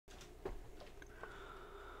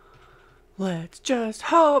Let's just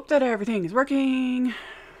hope that everything is working.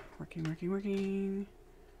 Working.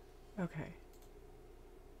 Okay.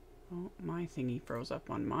 Oh, my thingy froze up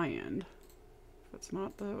on my end. If it's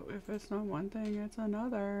not one thing, it's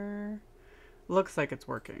another. Looks like it's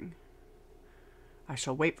working. I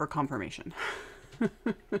shall wait for confirmation. We're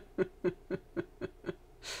good.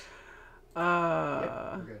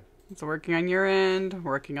 It's working on your end,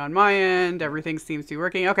 working on my end. Everything seems to be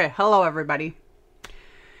working. Okay, hello everybody.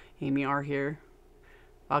 AmyR here.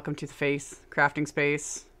 Welcome to the face, crafting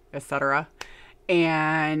space, etc.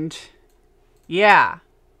 And yeah,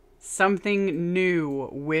 something new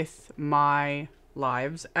with my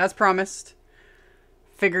lives. As promised,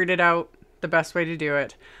 figured it out the best way to do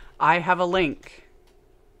it. I have a link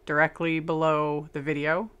directly below the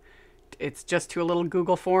video. It's just to a little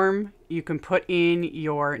Google form. You can put in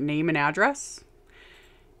your name and address.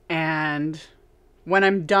 And when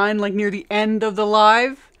I'm done, like near the end of the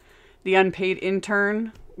live, the unpaid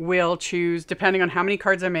intern will choose, depending on how many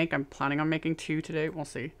cards I make. I'm planning on making 2 today. We'll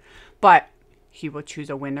see. But he will choose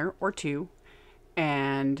a winner or 2.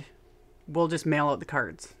 And we'll just mail out the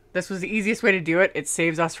cards. This was the easiest way to do it. It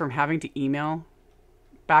saves us from having to email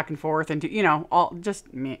back and forth and to, you know, all just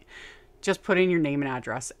put in your name and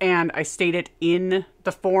address. And I state it in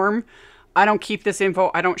the form. I don't keep this info.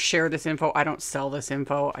 I don't share this info. I don't sell this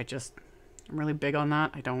info. I'm really big on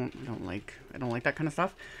that. I don't like that kind of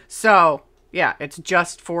stuff. So yeah, it's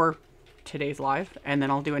just for today's live, and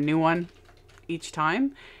then I'll do a new one each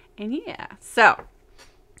time. And yeah, so,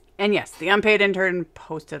 and yes, the unpaid intern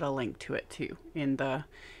posted a link to it too in the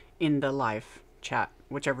live chat,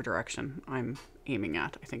 whichever direction I'm aiming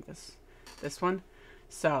at. I think this one.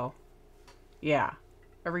 So yeah,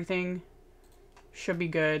 everything should be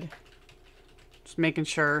good. Just making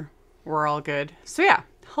sure we're all good. So yeah,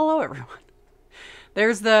 hello everyone.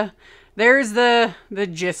 There's the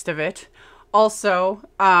gist of it. Also,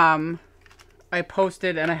 I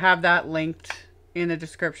posted, and I have that linked in the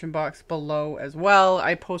description box below as well.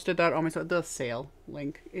 I posted that on the sale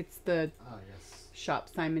link. It's the Shop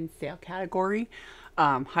Simon sale category.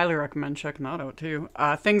 Highly recommend checking that out too.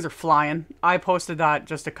 Things are flying. I posted that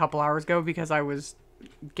just a couple hours ago because I was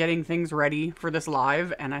getting things ready for this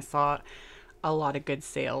live, and I saw a lot of good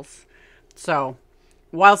sales. So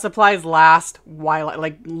while supplies last,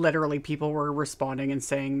 like literally people were responding and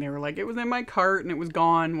saying they were like, it was in my cart and it was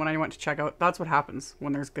gone when I went to check out. That's what happens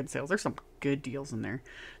when there's good sales. There's some good deals in there.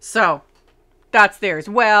 So that's there as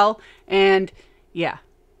well. And yeah.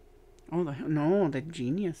 Oh, the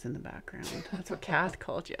genius in the background. That's what Kath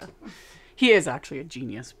called you. He is actually a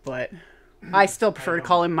genius, but I still prefer to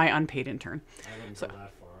call him my unpaid intern. I wouldn't go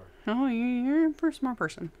that far. Oh, you're a smart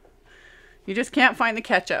person. You just can't find the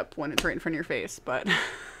ketchup when it's right in front of your face, but...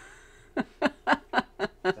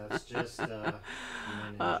 That's just men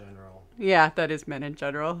in general. Yeah, that is men in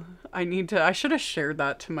general. I should have shared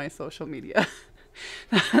that to my social media.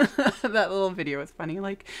 That little video was funny.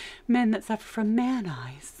 Like, men that suffer from man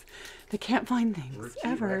eyes. They can't find things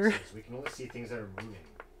ever. We can only see things that are moving.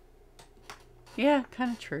 Yeah,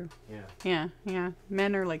 kind of true. Yeah. Yeah.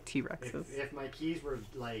 Men are like T-Rexes. If my keys were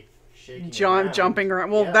like shaking jumping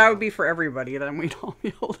around. Well, that would be for everybody. Then we'd all be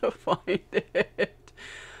able to find it.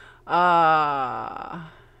 How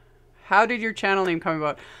did your channel name come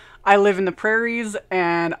about? I live in the prairies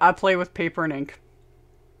and I play with paper and ink.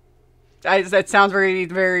 That sounds very,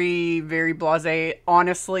 very, very blasé.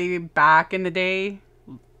 Honestly, back in the day,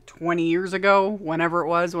 20 years ago, whenever it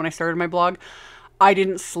was when I started my blog, I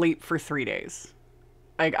didn't sleep for 3 days.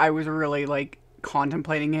 Like, I was really like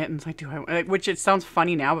contemplating it and it's like, which it sounds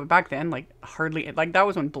funny now, but back then, like, hardly, like, that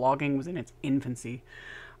was when blogging was in its infancy.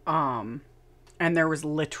 And there was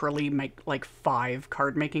literally like 5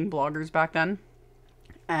 card making bloggers back then.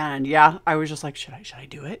 And yeah, I was just like, should I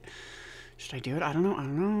do it? Should I do it? I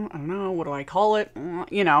don't know. What do I call it?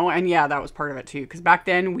 You know, and yeah, that was part of it too. Because back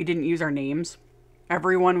then we didn't use our names.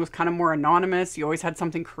 Everyone was kind of more anonymous. You always had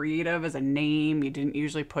something creative as a name. You didn't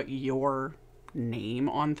usually put your name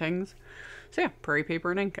on things. So yeah, Prairie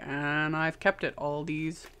Paper and Ink. And I've kept it all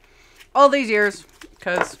these years.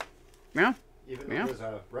 Because, yeah. Even though there's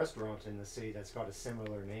a restaurant in the city that's got a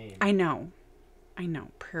similar name. I know.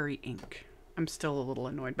 Prairie Ink. I'm still a little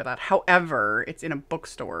annoyed by that. However, it's in a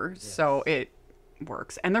bookstore, so it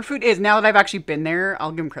works. And their food is, now that I've actually been there,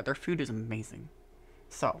 I'll give them credit. Their food is amazing.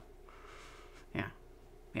 So, yeah.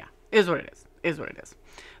 Is what it is.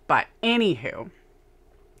 But, anywho,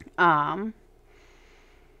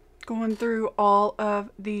 going through all of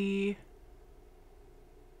the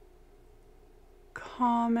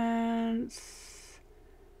comments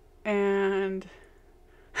and...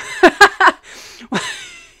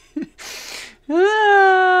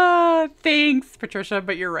 Thanks, Patricia,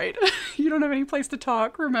 but you're right. You don't have any place to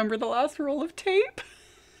talk. Remember the last roll of tape?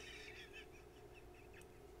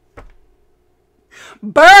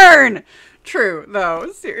 Burn! True,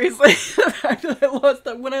 though. Seriously. The fact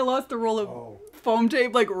that when I lost the roll of foam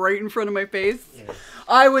tape, like, right in front of my face, yes.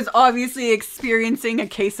 I was obviously experiencing a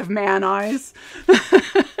case of man eyes.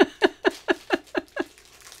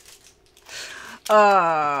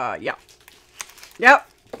 Yeah. Yep.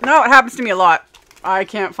 No, it happens to me a lot. I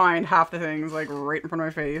can't find half the things, like, right in front of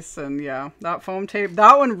my face. And, yeah, that foam tape,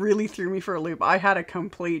 that one really threw me for a loop. I had a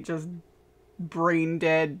complete, just,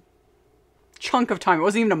 brain-dead chunk of time. It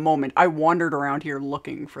wasn't even a moment. I wandered around here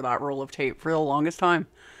looking for that roll of tape for the longest time.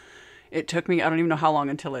 It took me, I don't even know how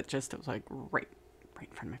long until it was, like, right in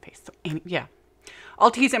front of my face. So, yeah.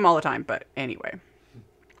 I'll tease him all the time, but anyway.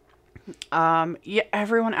 Yeah,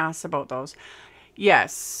 everyone asks about those.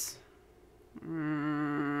 Yes.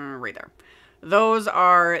 Right there. Those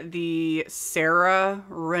are the Sarah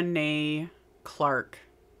Renee Clark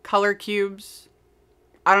color cubes.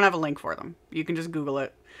 I don't have a link for them. You can just Google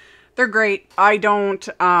it. They're great. I don't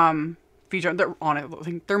feature. They're on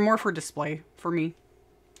it. They're more for display for me.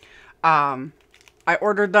 I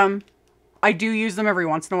ordered them. I do use them every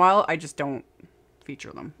once in a while. I just don't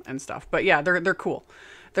feature them and stuff. But yeah, they're cool.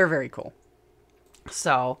 They're very cool.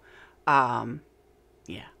 So,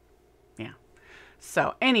 yeah.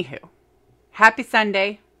 So, anywho, happy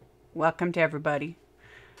Sunday. Welcome to everybody.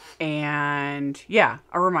 And yeah,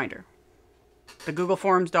 a reminder. The Google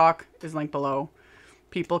Forms doc is linked below.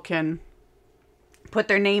 People can put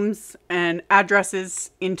their names and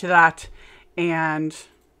addresses into that, and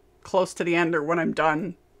close to the end or when I'm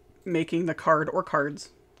done making the card or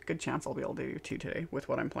cards, good chance I'll be able to do two today with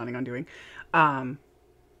what I'm planning on doing.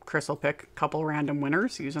 Chris will pick a couple random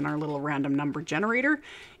winners using our little random number generator,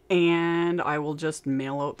 and I will just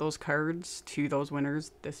mail out those cards to those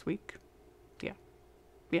winners this week.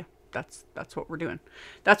 Yeah, that's what we're doing.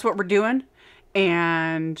 That's what we're doing.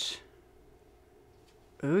 And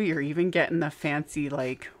ooh, you're even getting the fancy,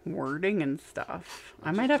 like, wording and stuff.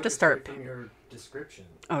 I might have to start from your description.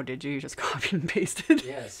 Oh, did you just copy and pasted?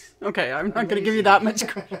 Yes. Okay, I'm not going to give you that much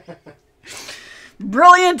credit.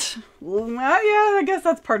 Brilliant! Well, yeah, I guess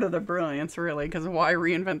that's part of the brilliance, really, because why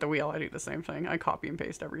reinvent the wheel? I do the same thing. I copy and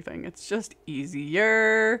paste everything. It's just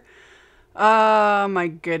easier. Oh, my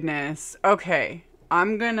goodness. Okay,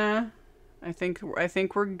 I'm gonna... I think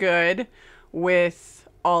we're good with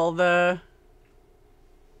all the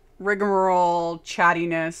rigmarole,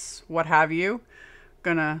 chattiness, what have you.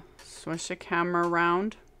 Gonna switch the camera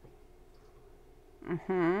around.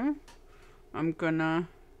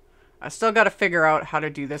 I still got to figure out how to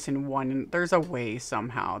do this in one. There's a way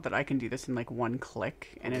somehow that I can do this in like one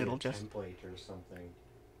click, and it'll just template or something.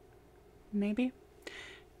 Maybe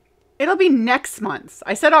it'll be next month.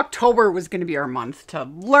 I said October was going to be our month to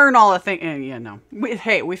learn all the things. And you know,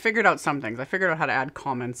 we figured out some things. I figured out how to add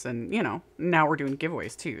comments, and you know, now we're doing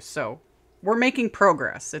giveaways too. So we're making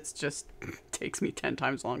progress. It's just takes me 10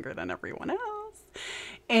 times longer than everyone else.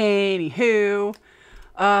 Anywho,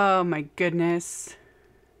 oh my goodness.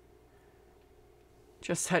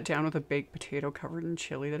 Just sat down with a baked potato covered in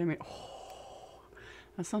chili that I made. Oh,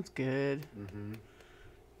 that sounds good. Mm-hmm.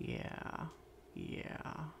 Yeah.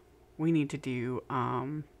 We need to do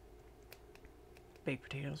baked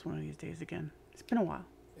potatoes one of these days again. It's been a while.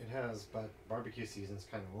 It has, but barbecue season's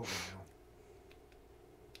kind of over now.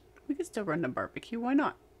 We could still run the barbecue. Why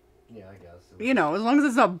not? Yeah, I guess. You know, as long as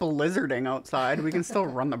it's not blizzarding outside, we can still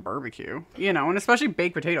run the barbecue. You know, and especially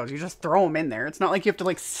baked potatoes. You just throw them in there. It's not like you have to,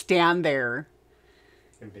 like, stand there.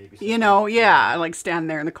 You know, yeah, like stand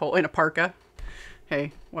there in the cold in a parka.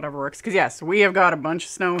 Hey, whatever works. Because yes, we have got a bunch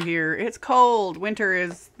of snow here. It's cold.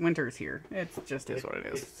 Winter's here. It's just is what it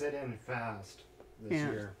is. It set in fast this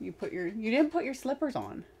year. You didn't put your slippers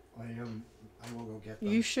on. I will go get them.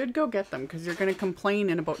 You should go get them because you're gonna complain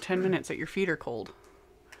in about 10 minutes that your feet are cold.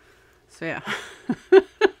 So yeah.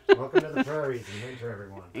 Welcome to the prairies in winter,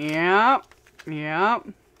 everyone.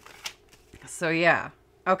 Yep. So yeah.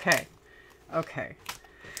 Okay.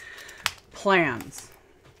 Plans.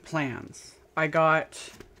 I got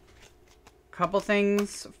a couple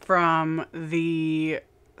things from the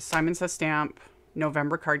Simon Says Stamp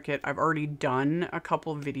November card kit. I've already done a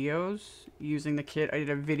couple videos using the kit. I did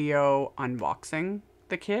a video unboxing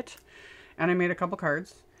the kit, and I made a couple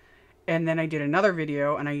cards. And then I did another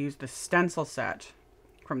video, and I used the stencil set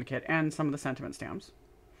from the kit and some of the sentiment stamps.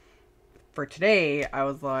 For today, I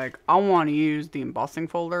was like, I want to use the embossing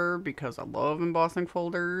folder because I love embossing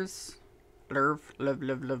folders. Love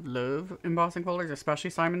embossing folders, especially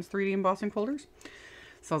Simon's 3D embossing folders.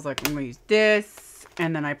 So I was like, I'm going to use this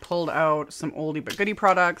And then I pulled out some oldie but goodie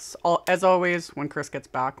products. As always, when Chris gets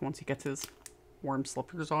back, once he gets his warm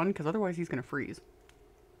slippers on, because otherwise he's going to freeze.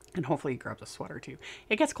 And hopefully he grabs a sweater too.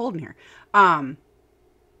 It gets cold in here.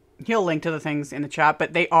 He'll link to the things in the chat,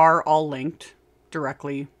 but they are all linked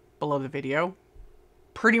directly below the video.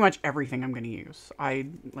 Pretty much everything I'm going to use. I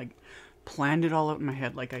like planned it all out in my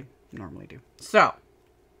head like I normally do. So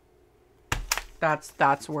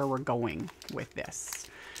that's where we're going with this.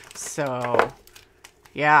 So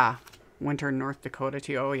yeah, winter in North Dakota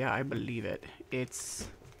too. Oh yeah, I believe it.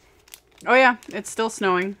 Oh yeah, it's still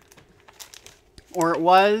snowing. Or it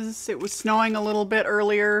was snowing a little bit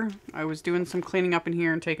earlier. I was doing some cleaning up in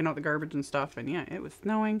here and taking out the garbage and stuff. And yeah, it was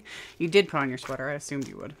snowing. You did put on your sweater. I assumed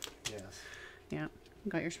you would. Yes. Yeah.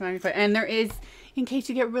 Got your sweater. And there is, in case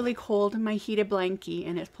you get really cold, my heated blankie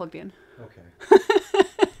and it's plugged in. Okay.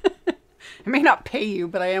 I may not pay you,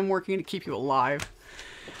 but I am working to keep you alive.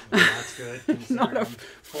 Well, that's good. Not a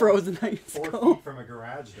frozen ice 4 skull. feet from a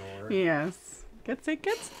garage door. Yes. It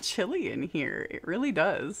gets chilly in here. It really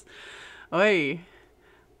does. Oi.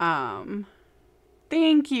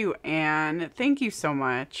 Thank you, Anne. Thank you so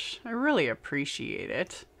much. I really appreciate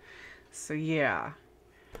it. So yeah.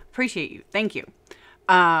 Appreciate you. Thank you.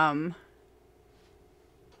 I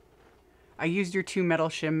used your 2 metal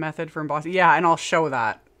shim method for embossing. Yeah, and I'll show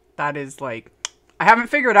that. That is like, I haven't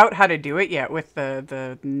figured out how to do it yet with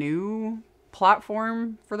the new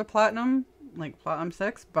platform for the Platinum, like Platinum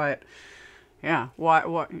 6, but yeah, what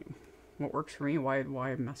works for me? Why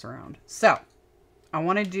mess around? So, I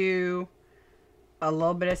want to do a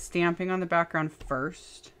little bit of stamping on the background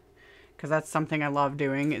first, because that's something I love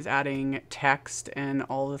doing, is adding text and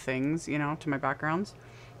all the things, you know, to my backgrounds.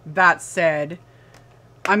 That said,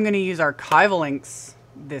 I'm going to use Archival inks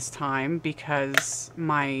this time because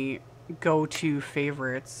my go-to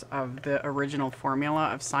favorites of the original formula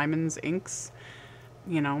of Simon's inks,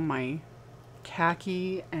 you know, my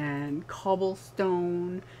khaki and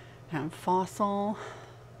cobblestone and fossil,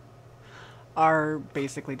 are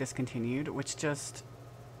basically discontinued, which just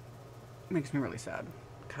makes me really sad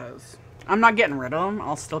because I'm not getting rid of them.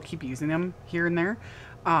 I'll still keep using them here and there.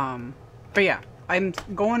 But yeah, I'm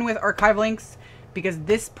going with Archival inks because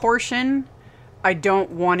this portion, I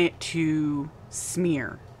don't want it to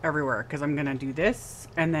smear everywhere because I'm going to do this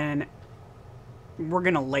and then we're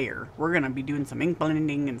going to layer. We're going to be doing some ink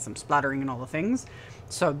blending and some splattering and all the things.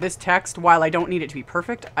 So this text, while I don't need it to be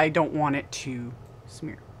perfect, I don't want it to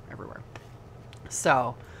smear everywhere.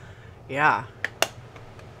 So, yeah.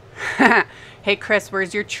 Hey Chris,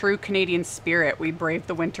 where's your true Canadian spirit? We brave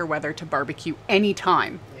the winter weather to barbecue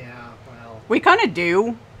anytime. Yeah, well. We kind of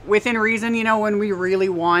do, within reason, you know, when we really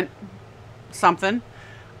want something.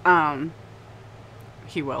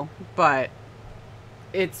 He will, but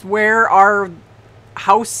it's where our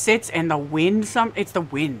house sits and the wind, it's the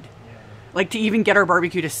wind. Yeah. Like, to even get our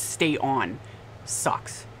barbecue to stay on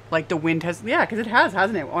sucks. Like, the wind has, yeah, because it has,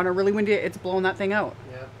 hasn't it? On a really windy, it's blowing that thing out.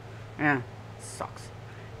 Yeah. Yeah, sucks.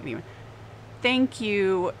 Anyway, thank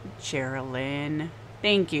you, Geraldine.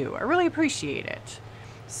 Thank you. I really appreciate it.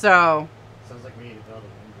 So, Sounds like we need to build a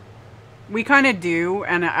window. we kind of do,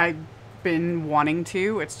 and I've been wanting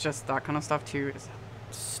to. It's just that kind of stuff, too, is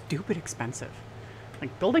stupid expensive.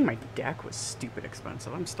 Like, building my deck was stupid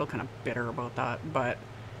expensive. I'm still kind of bitter about that, but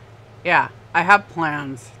yeah, I have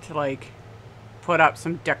plans to, like, put up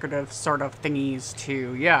some decorative sort of thingies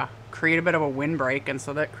to, yeah, create a bit of a windbreak and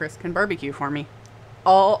so that Chris can barbecue for me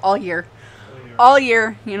all year. All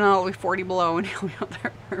year, you know, it'll be 40 below and he'll be out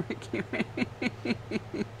there barbecuing.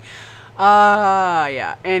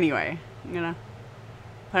 Yeah, anyway, I'm gonna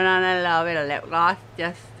put on a little bit of lip gloss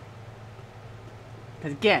just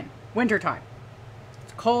because, again, winter time.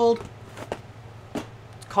 It's cold. It's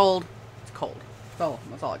cold. It's cold. So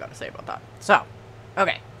that's all I got to say about that. So,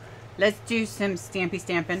 okay. Let's do some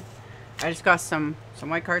stamping. I just got some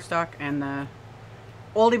white cardstock and the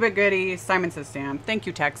oldie but goodie Simon Says stamp. Thank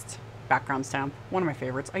you text background stamp. One of my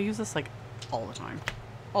favorites. I use this like all the time.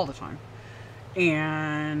 All the time.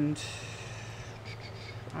 And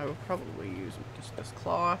I will probably use just this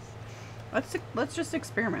cloth. Let's just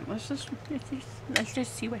experiment. Let's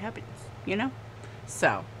just see what happens, you know?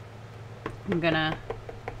 So, I'm gonna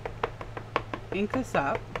ink this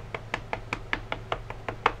up.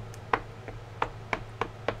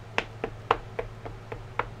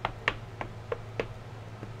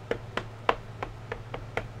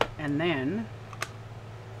 And then,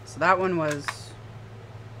 so that one was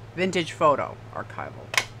Vintage Photo Archival.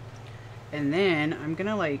 And then I'm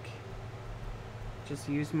gonna like just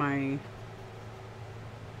use my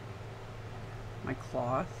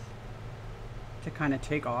cloth to kind of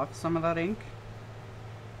take off some of that ink.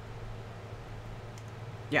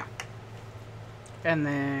 Yeah. And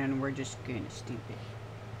then we're just gonna stamp it.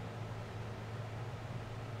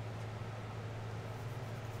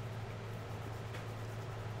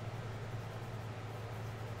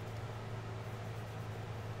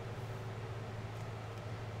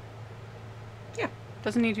 Yeah,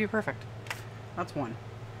 doesn't need to be perfect. That's one.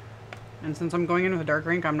 And since I'm going in with a dark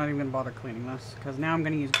ink, I'm not even gonna bother cleaning this, because now I'm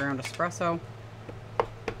gonna use ground espresso.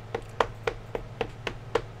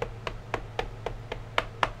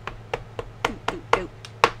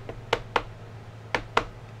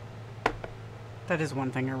 That is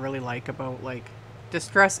one thing I really like about, like,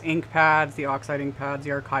 Distress ink pads, the oxide ink pads, the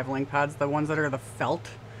Archival ink pads, the ones that are the felt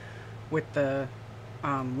with the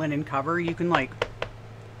linen cover. You can, like,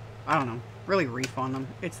 I don't know, really reef on them.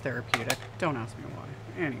 It's therapeutic. Don't ask me why.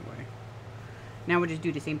 Anyway. Now we'll just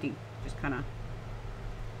do the same thing. Just kind of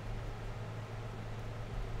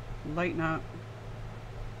lighten up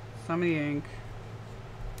some of the ink.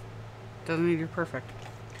 Doesn't need to be perfect.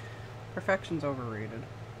 Perfection's overrated.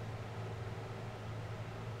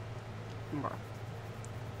 Okay.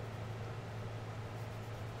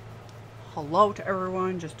 Hello to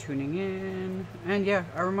everyone just tuning in. And yeah,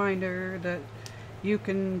 a reminder that you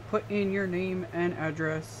can put in your name and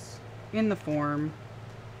address in the form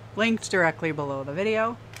linked directly below the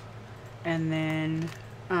video. And then,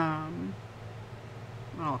 I'll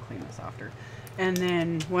clean this after. And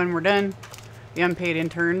then when we're done, the unpaid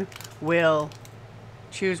intern will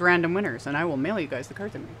choose random winners and I will mail you guys the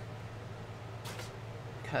cards I make.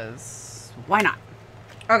 Because why not?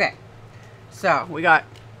 Okay, so we got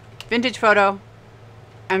vintage photo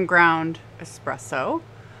and ground espresso.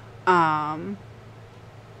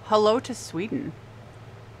 Hello to Sweden.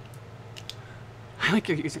 I like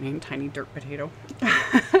your username, Tiny Dirt Potato.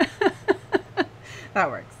 That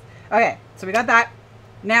works. Okay, so we got that.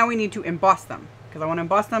 Now we need to emboss them, because I want to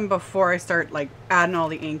emboss them before I start like adding all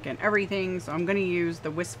the ink and everything. So I'm going to use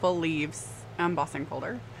the Wistful Leaves embossing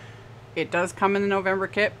folder. It does come in the November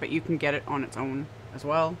kit, but you can get it on its own as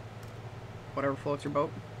well. Whatever floats your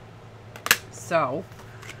boat. So,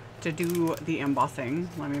 to do the embossing,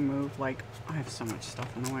 let me move, like, I have so much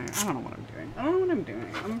stuff in the way. I don't know what I'm doing. I don't know what I'm doing.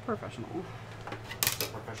 I'm a professional. So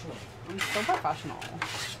professional. I'm so professional.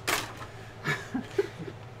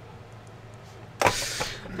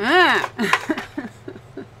 Ah!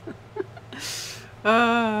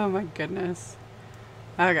 Oh my goodness.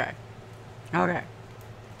 Okay. Okay.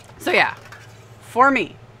 So yeah, for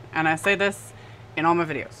me, and I say this in all my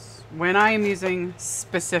videos, when I am using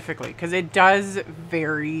specifically, because it does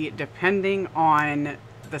vary depending on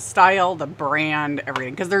the style, the brand,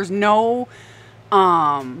 everything, because there's no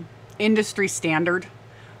industry standard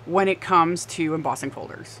when it comes to embossing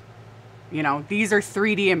folders. You know, these are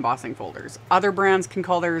 3D embossing folders. Other brands can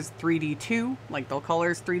call theirs 3D too, like they'll call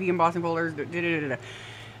theirs 3D embossing folders.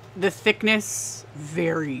 The thickness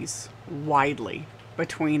varies widely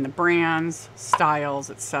between the brands, styles,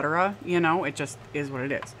 etc. You know, it just is what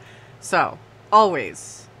it is. So,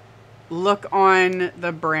 always look on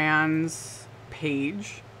the brand's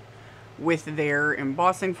page with their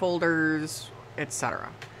embossing folders,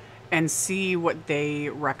 etc. and see what they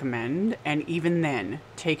recommend. And even then,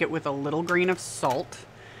 take it with a little grain of salt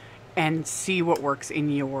and see what works in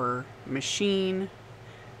your machine.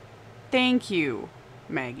 Thank you,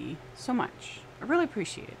 Maggie, so much. I really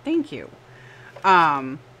appreciate it. Thank you.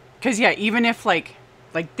 Cause yeah, even if like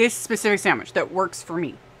this specific sandwich that works for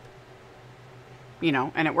me, you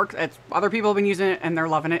know, and it works, other people have been using it and they're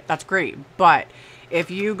loving it. That's great. But if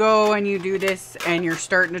you go and you do this and you're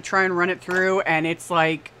starting to try and run it through and it's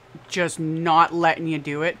like just not letting you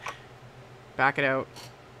do it, back it out,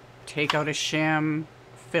 take out a shim,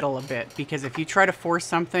 fiddle a bit, because if you try to force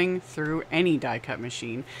something through any die cut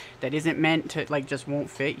machine that isn't meant to, like, just won't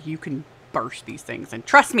fit, you can burst these things. And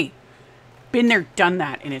trust me, been there, done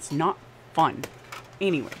that, and it's not fun.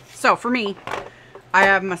 Anyway, so for me, I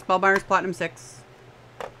have my Spellbinders Platinum 6,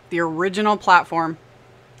 the original platform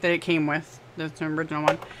that it came with. That's the original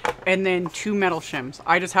one. And then 2 metal shims.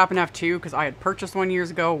 I just happen to have 2 because I had purchased one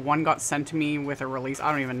years ago. One got sent to me with a release.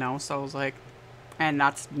 I don't even know. So I was like, and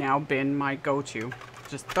that's now been my go-to.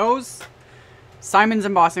 Just those Simon's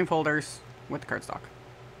embossing folders with the cardstock,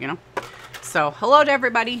 you know? So hello to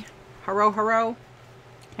everybody. Hello, hello.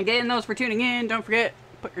 Again, those for tuning in, don't forget,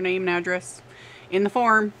 put your name and address in the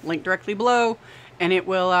form, link directly below, and it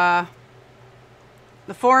will,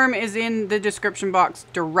 the form is in the description box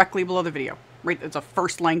directly below the video. Right, it's a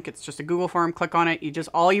first link, it's just a Google form, click on it,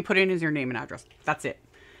 all you put in is your name and address. That's it.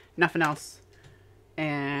 Nothing else.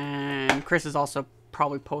 And Chris is also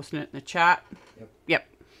probably posting it in the chat. Yep.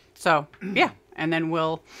 So, yeah, and then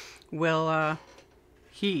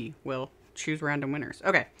he will choose random winners.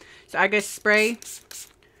 Okay, so I guess spray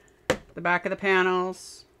the back of the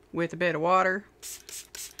panels with a bit of water.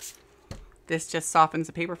 This just softens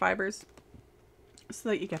the paper fibers so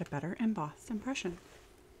that you get a better embossed impression.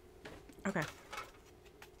 Okay.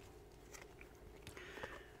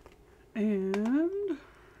 And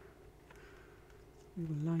we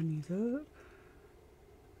will line these up.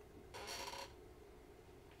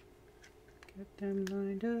 Get them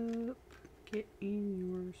lined up. Get in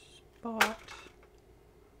your spot.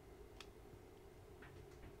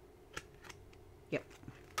 Yep.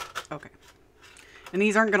 Okay. And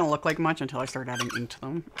these aren't going to look like much until I start adding ink to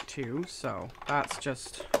them too. So that's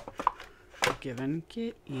just a given.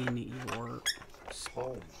 Get in your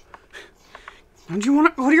spot. Don't you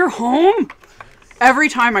want to go to your home? Every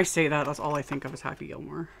time I say that, that's all I think of is Happy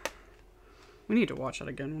Gilmore. We need to watch that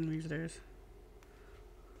again one of these days.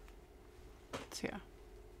 So yeah.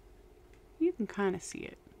 You can kind of see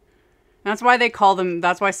it. That's why they call them,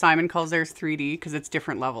 that's why Simon calls theirs 3D, because it's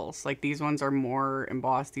different levels. Like these ones are more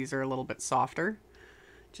embossed, these are a little bit softer.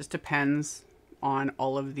 Just depends on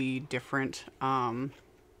all of the different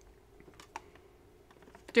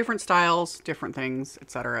different styles, different things,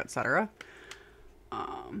 etc., etc.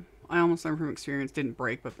 I almost learned from experience, didn't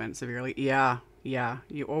break but bent severely. Yeah,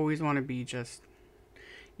 you always want to be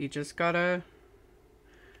you just gotta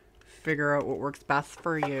figure out what works best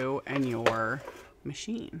for you and your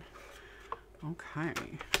machine. Okay,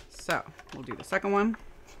 so we'll do the second one.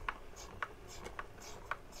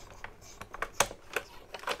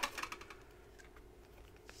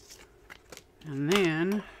 And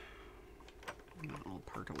then, that little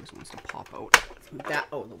part always wants to pop out. Let's move that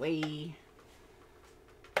out of the way.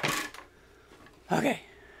 Okay.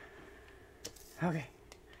 Okay.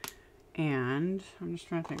 And I'm just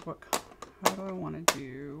trying to think how do I want to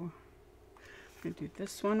do? I'm going to do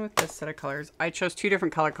this one with this set of colors. I chose 2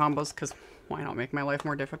 different color combos because why not make my life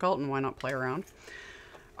more difficult and why not play around?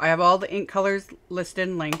 I have all the ink colors listed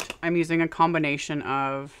and linked. I'm using a combination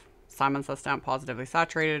of Simon Says Stamp Positively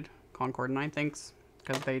Saturated, Concord 9th inks,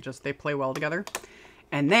 because they play well together.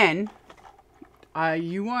 And then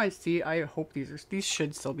you want to see, I hope these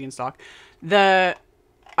should still be in stock. I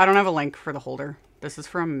don't have a link for the holder. This is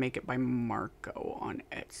from Make It by Marco on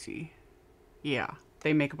Etsy. Yeah,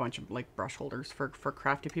 they make a bunch of like brush holders for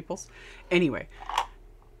crafty peoples. Anyway,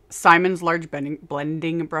 Simon's large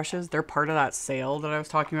blending brushes, they're part of that sale that I was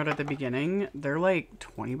talking about at the beginning. They're like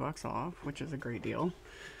 20 bucks off, which is a great deal.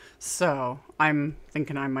 So I'm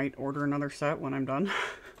thinking I might order another set when I'm done.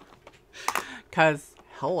 Because,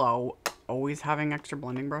 hello, always having extra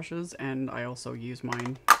blending brushes, and I also use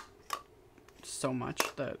mine so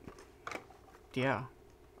much that, yeah,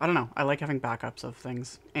 I don't know. I like having backups of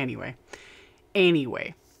things. Anyway.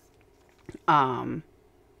 Okay.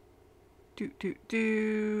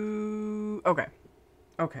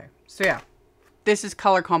 So yeah, this is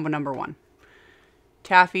color combo number 1.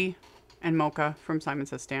 Taffy and Mocha from Simon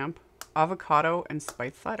Says Stamp. Avocado and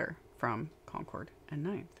Spice Cider from Concord and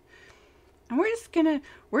 9th. And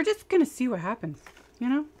we're just gonna see what happens. You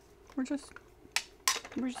know? We're just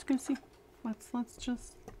gonna see.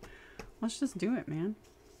 Let's just do it, man.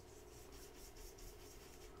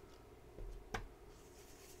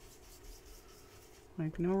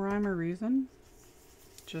 Like, no rhyme or reason.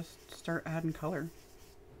 Just start adding color.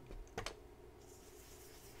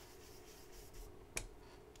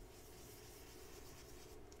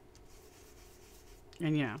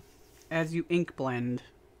 And yeah, as you ink blend,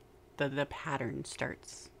 the pattern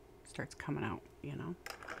starts coming out, you know?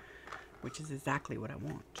 Which is exactly what I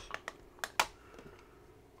want.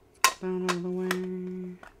 Get that out of the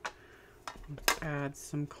way. Let's add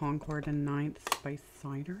some Concord and 9th Spice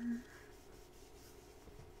Cider.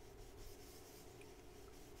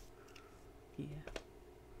 Yeah.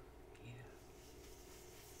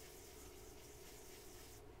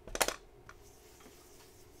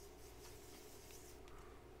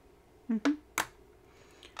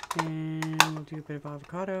 And we'll do a bit of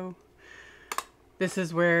avocado. This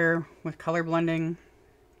is where, with color blending,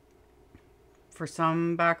 for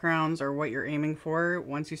some backgrounds or what you're aiming for,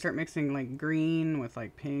 once you start mixing like green with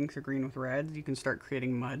like pinks or green with reds, you can start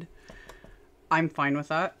creating mud. I'm fine with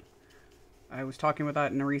that. I was talking about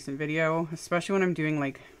that in a recent video, especially when I'm doing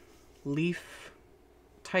like leaf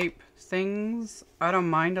type things. I don't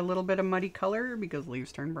mind a little bit of muddy color because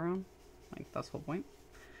leaves turn brown. Like, that's the whole point.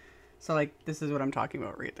 So like, this is what I'm talking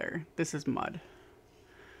about right there. This is mud.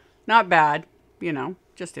 Not bad, you know,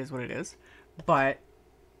 just is what it is. But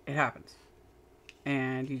it happens.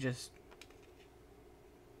 And you just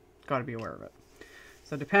got to be aware of it.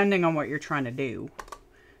 So depending on what you're trying to do,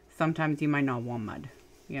 sometimes you might not want mud,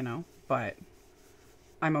 you know, but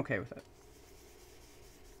I'm okay with it.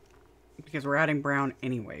 because we're adding brown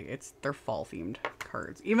anyway. They're fall themed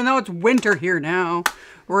cards. Even though it's winter here now,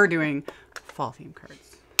 we're doing fall themed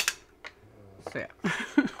cards. So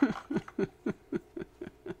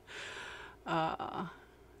yeah.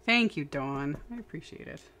 Thank you, Dawn. I appreciate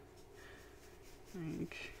it.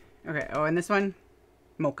 Okay. Oh, and this one,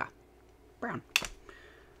 mocha, brown.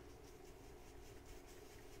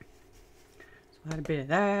 So add a bit of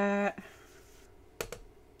that.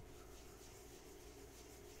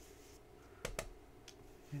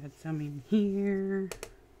 Add some in here.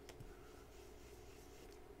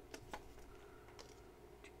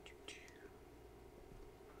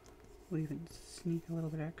 We'll even sneak a little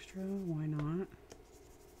bit extra. Why not?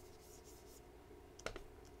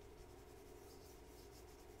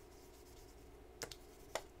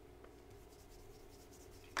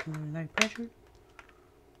 Light pressure.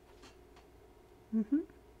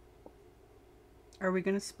 Are we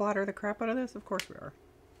gonna splatter the crap out of this? Of course we are.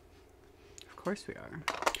 Of course we are.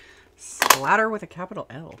 Splatter with a capital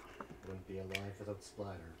L. Wouldn't be alive without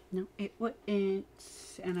splatter. No, it wouldn't.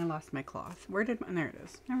 And I lost my cloth. Where did my... There it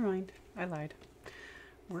is. Never mind. I lied.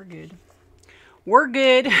 We're good. We're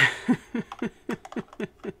good.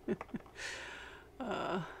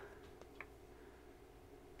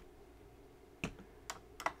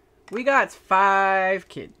 We got 5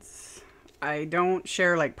 kids. I don't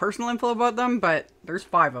share like personal info about them, but there's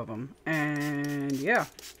 5 of them. And yeah,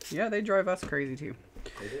 they drive us crazy too.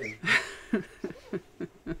 They do.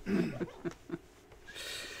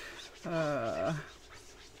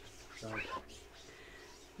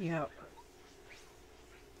 Yep.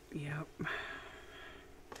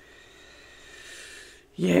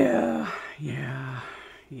 Yeah.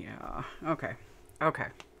 Okay.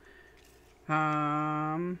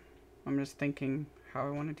 I'm just thinking how I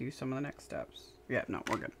want to do some of the next steps. Yeah, no,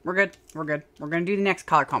 we're good. We're gonna do the next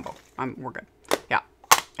color combo. We're good. Yeah.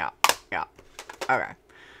 Okay.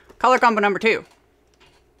 Color combo number 2.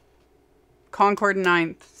 Concord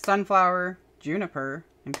 9th, Sunflower, Juniper,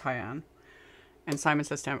 and Cayenne. And Simon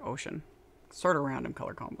Says Stem Ocean. Sort of random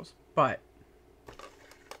color combos. But,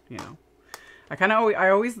 you know. I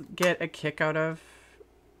always get a kick out of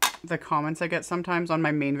the comments I get sometimes on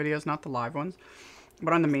my main videos, not the live ones.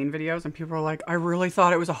 But on the main videos, and people are like, I really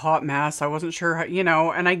thought it was a hot mess. I wasn't sure how, you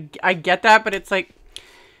know, and I get that, but it's like,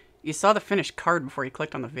 you saw the finished card before you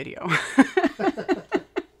clicked on the video.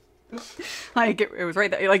 Like, it was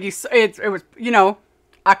right there. Like, it was, you know,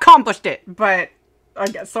 accomplished it. But, I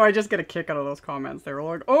guess, so I just get a kick out of those comments. They were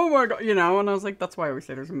like, oh my god, you know, and I was like, that's why I always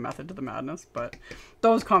say there's a method to the madness. But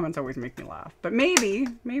those comments always make me laugh. But maybe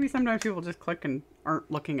sometimes people just click and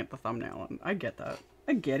aren't looking at the thumbnail. And I get that.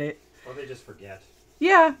 I get it. Or they just forget.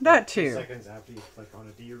 Yeah, that too. Seconds after you click on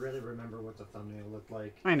it, do you really remember what the thumbnail looked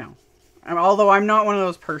like? I know. Although I'm not one of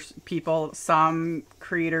those people, some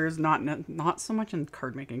creators, not so much in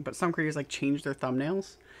card making, but some creators like change their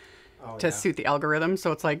thumbnails to suit the algorithm.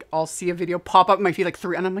 So it's like, I'll see a video pop up in my feed like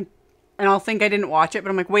 3, and I'm like, and I'll think I didn't watch it, but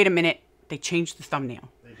I'm like, wait a minute, they changed the thumbnail.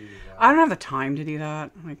 They do that. I don't have the time to do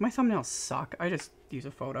that. I'm like, my thumbnails suck. I just use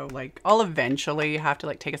a photo. Like, I'll eventually have to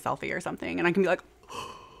like take a selfie or something, and I can be like,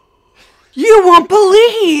 you won't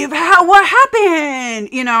believe what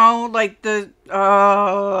happened, you know, like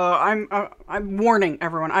I'm warning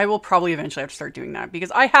everyone. I will probably eventually have to start doing that because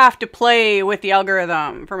I have to play with the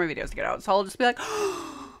algorithm for my videos to get out. So I'll just be like,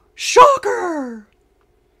 shocker!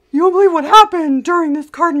 You won't believe what happened during this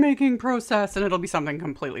card making process. And it'll be something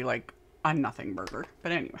completely like a nothing burger.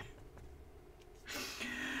 But anyway,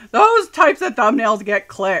 those types of thumbnails get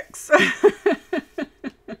clicks.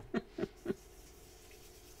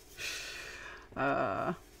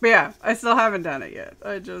 But yeah, I still haven't done it yet.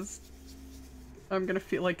 I'm gonna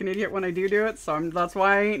feel like an idiot when I do it, so that's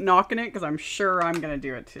why I ain't knocking it, because I'm sure I'm gonna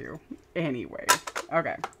do it too. Anyway,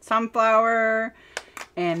 okay, sunflower,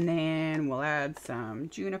 and then we'll add some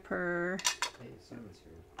juniper. Hey, Simon's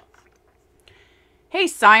here. Hey,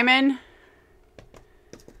 Simon.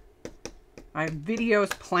 I have videos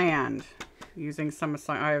planned using some of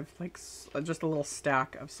I have like just a little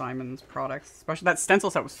stack of Simon's products, especially that stencil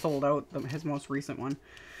set was sold out, his most recent one.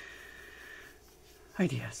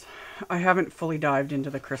 Ideas. I haven't fully dived into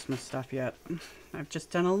the Christmas stuff yet. I've just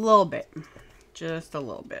done a little bit. Just a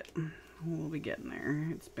little bit. We'll be getting there.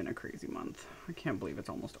 It's been a crazy month. I can't believe it's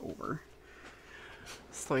almost over.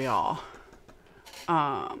 So y'all.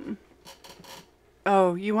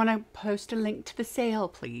 Oh, you want to post a link to the sale,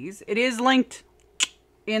 please? It is linked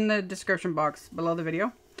in the description box below the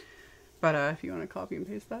video. But if you want to copy and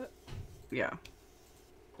paste that, yeah.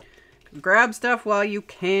 Grab stuff while you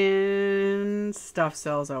can. Stuff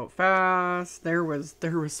sells out fast. There was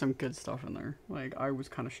some good stuff in there. Like, I was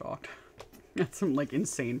kind of shocked. At some like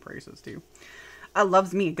insane prices too. I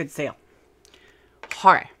loves me a good sale.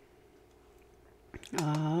 Alright.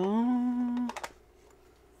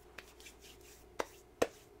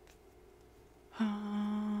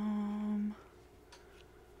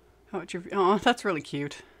 How's your... Oh, that's really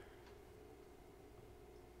cute.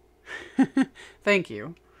 Thank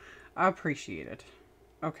you. I appreciate it.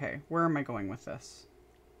 Okay, where am I going with this?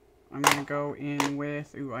 I'm gonna go in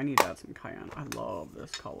with... Ooh, I need to add some cayenne. I love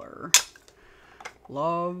this color.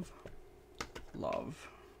 Love. Love.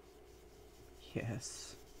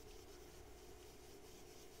 Yes.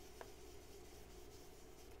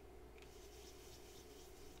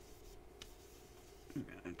 I'm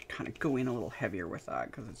gonna kind of go in a little heavier with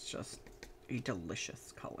that because it's just a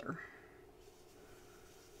delicious color.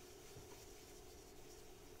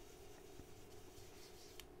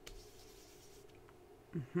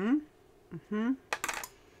 So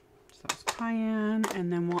that's cayenne,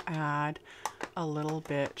 and then we'll add a little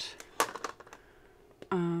bit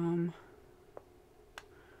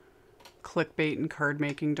clickbait and card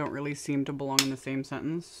making don't really seem to belong in the same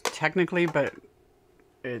sentence technically, but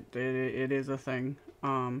it is a thing.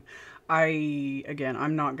 I'm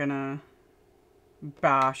not gonna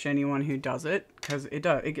bash anyone who does it because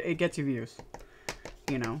it gets you views,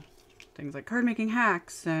 you know, things like card making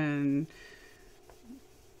hacks. And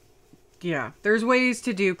yeah, there's ways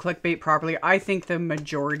to do clickbait properly. I think the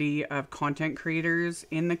majority of content creators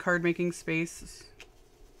in the card making space,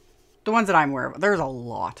 the ones that I'm aware of, there's a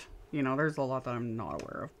lot, you know, there's a lot that I'm not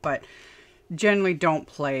aware of, but generally don't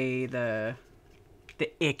play the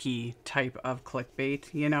icky type of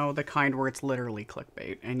clickbait, you know, the kind where it's literally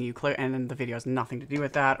clickbait and you click and then the video has nothing to do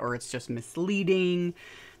with that, or it's just misleading,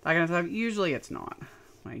 that kind of stuff. Usually it's not.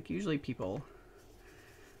 Like, usually people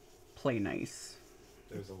play nice.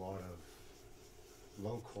 There's a lot of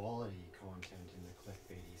low quality content in the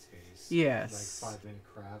clickbaity space. Yes. Like 5 Minute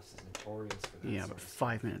Crafts is notorious for that. Yeah, but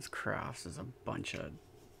 5 Minutes Crafts is a bunch of...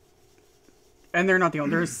 And they're not the only...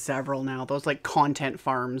 There's several now. Those, like, content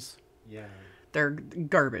farms. Yeah. They're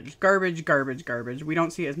garbage. Garbage, garbage, garbage. We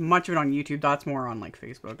don't see as much of it on YouTube. That's more on, like,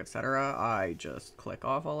 Facebook, etc. I just click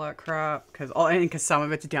off all that crap. Because some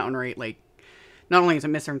of it's downright, like... Not only is it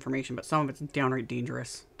misinformation, but some of it's downright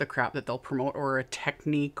dangerous. The crap that they'll promote, or a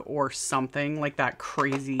technique or something like that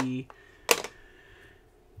crazy.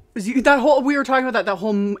 We were talking about that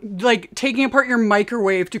whole, like, taking apart your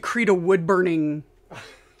microwave to create a wood burning,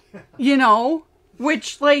 you know,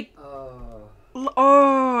 which, like, oh,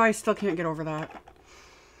 I still can't get over that.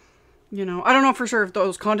 You know, I don't know for sure if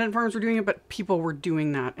those content farms were doing it, but people were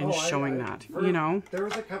doing that and showing that, you know? There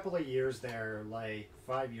was a couple of years there, like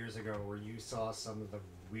 5 years ago, where you saw some of the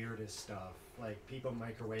weirdest stuff, like people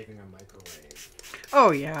microwaving a microwave.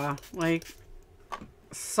 Oh, yeah. Like,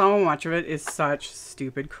 so much of it is such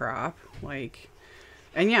stupid crap. Like,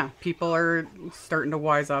 and yeah, people are starting to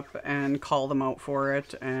wise up and call them out for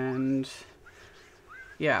it, and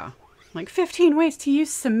yeah. Like 15 ways to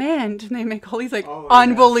use cement, and they make all these like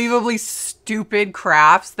unbelievably stupid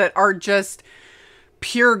crafts that are just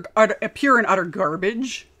pure and utter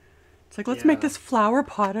garbage. It's like, let's make this flower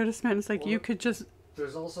pot out of cement. It's like, you could just...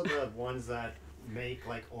 There's also the ones that make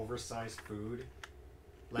like oversized food.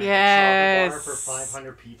 Like yes. a chocolate bar for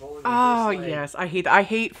 500 people. And oh, like... yes. I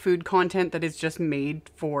hate food content that is just made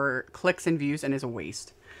for clicks and views and is a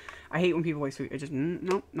waste. I hate when people waste food. It just,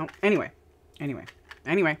 no. Anyway.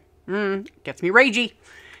 Gets me ragey.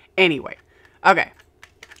 Anyway. Okay.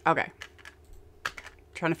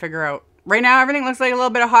 Trying to figure out. Right now, everything looks like a little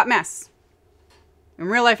bit of hot mess. In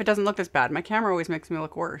real life, it doesn't look this bad. My camera always makes me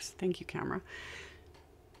look worse. Thank you, camera.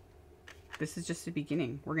 This is just the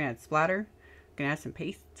beginning. We're going to add splatter. Going to add some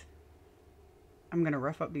paste. I'm going to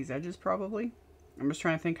rough up these edges, probably. I'm just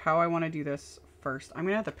trying to think how I want to do this first. I'm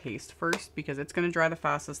going to add the paste first, because it's going to dry the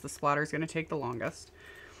fastest. The splatter is going to take the longest.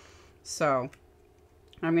 So...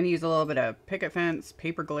 I'm going to use a little bit of Picket Fence,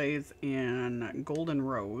 Paper Glaze, and Golden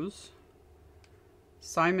Rose.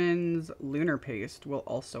 Simon's Lunar Paste will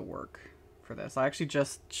also work for this. I actually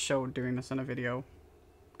just showed doing this in a video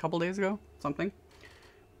a couple days ago, something.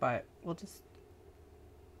 But we'll just...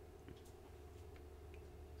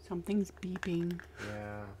 Something's beeping.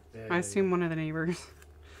 Yeah. I assume one of the neighbors.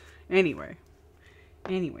 Anyway,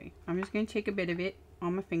 I'm just going to take a bit of it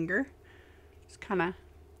on my finger. Just kind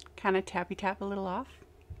of tappy tap a little off.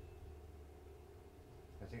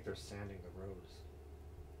 I think they're sanding the roads.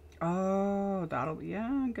 Oh, that'll be,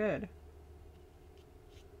 yeah, good.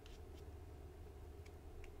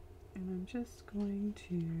 And I'm just going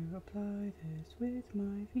to apply this with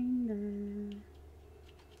my finger.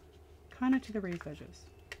 Kind of to the raised edges.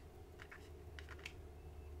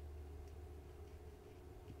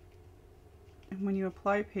 when you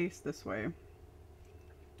apply paste this way,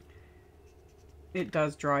 it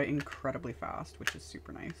does dry incredibly fast, which is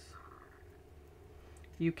super nice.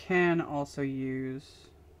 You can also use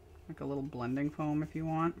like a little blending foam if you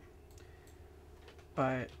want,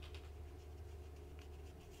 but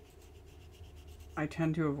I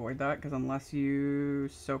tend to avoid that because unless you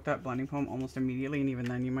soak that blending foam almost immediately, and even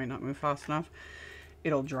then you might not move fast enough,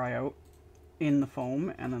 it'll dry out in the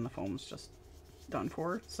foam and then the foam's just done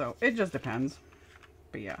for. So it just depends.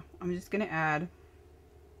 But yeah, I'm just gonna add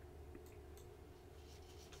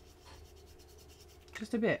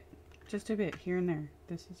just a bit here and there.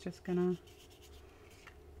 This is just gonna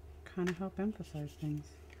kind of help emphasize things.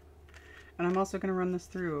 And I'm also gonna run this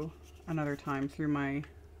through another time through my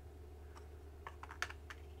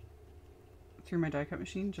die cut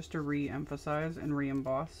machine just to re-emphasize and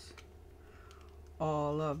re-emboss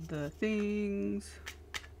all of the things.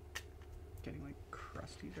 Getting like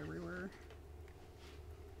crusties everywhere.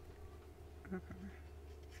 Okay.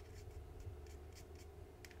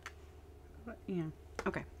 But yeah.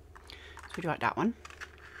 Okay. So we got that one.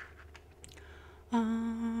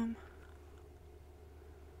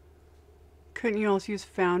 Couldn't you also use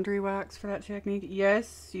foundry wax for that technique?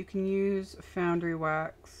 Yes, you can use foundry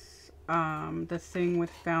wax. The thing with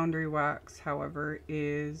foundry wax, however,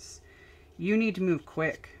 is you need to move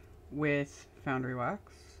quick with foundry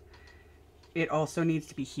wax. It also needs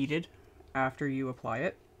to be heated after you apply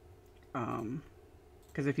it.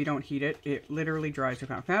 Because if you don't heat it, it literally dries to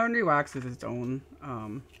powder. Foundry wax is its own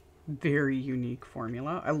very unique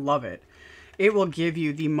formula. I love it. It will give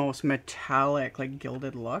you the most metallic, like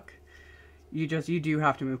gilded look. You do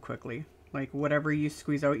have to move quickly. Like whatever you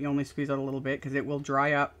squeeze out, you only squeeze out a little bit because it will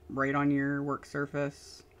dry up right on your work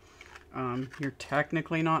surface. You're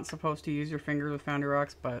technically not supposed to use your fingers with foundry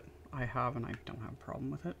wax, but I have and I don't have a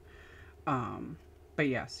problem with it. But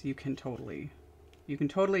yes, you can totally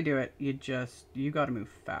do it. You got to move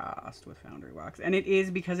fast with foundry wax. And it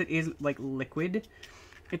is because it is like liquid.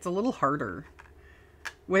 It's a little harder.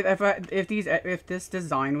 If this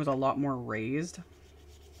design was a lot more raised,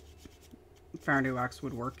 foundry wax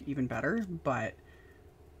would work even better, but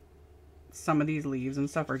some of these leaves and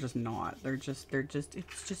stuff are just not. It's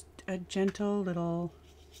just a gentle little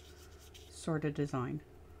sort of design.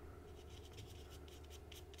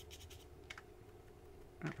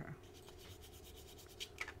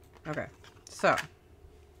 Okay, so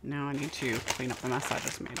now I need to clean up the mess I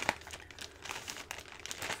just made.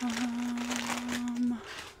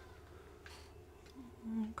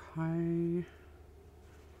 Okay.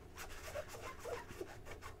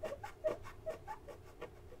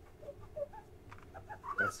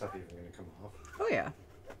 That stuff even gonna come off? Oh yeah.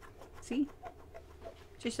 See?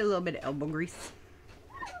 Just a little bit of elbow grease.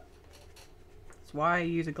 That's why I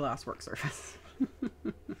use a glass work surface.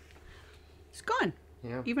 It's gone.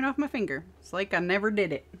 Yeah. Even off my finger. It's like I never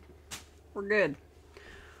did it. We're good.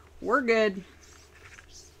 We're good.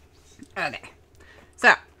 Okay.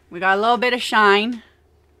 So, we got a little bit of shine.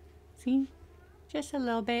 See? Just a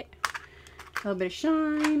little bit. A little bit of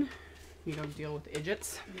shine. You don't deal with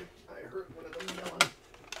idiots. I heard one of them yelling.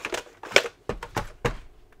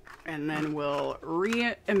 And then we'll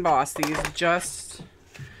re-emboss these just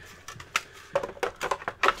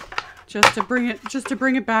to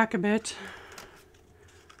bring it back a bit.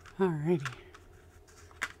 Alrighty.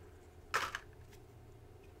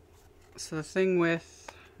 So the thing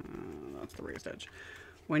with that's the raised edge.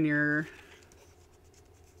 It's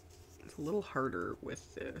a little harder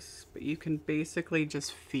with this, but you can basically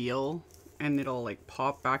just feel, and it'll like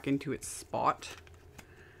pop back into its spot,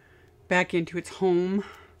 back into its home.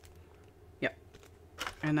 Yep.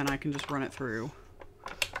 And then I can just run it through.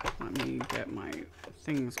 Let me get my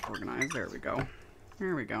things organized. There we go.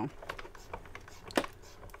 There we go.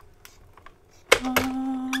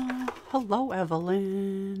 Hello,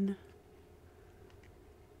 Evelyn.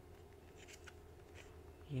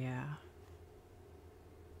 Yeah.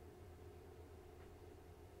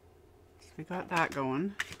 So we got that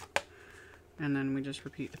going. And then we just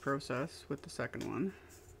repeat the process with the second one.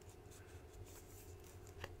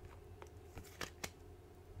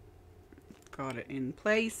 Got it in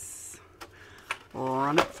place.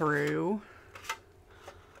 Run it through.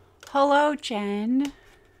 Hello, Jen.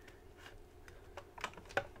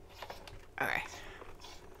 Okay.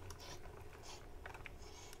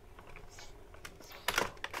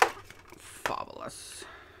 Fabulous.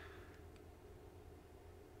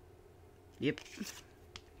 Yep.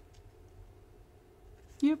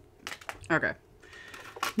 Yep. Okay.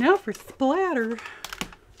 Now for splatter. Let's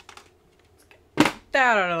get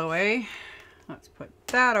that out of the way. Let's put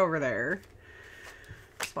that over there.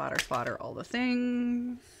 Splatter, splatter all the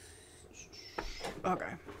things.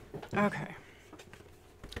 Okay. Okay.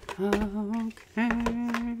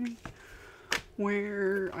 Okay.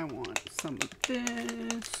 Where I want some of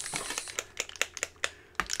this.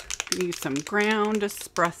 Use some ground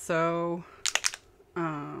espresso.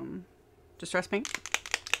 Distress paint.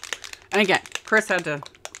 And again, Chris had to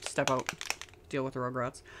step out, deal with the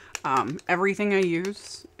Rugrats. Everything I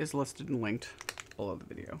use is listed and linked below the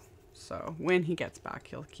video. So when he gets back,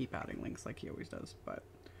 he'll keep adding links like he always does. But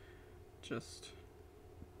just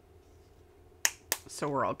so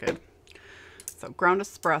we're all good. So ground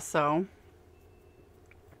espresso.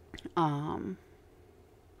 I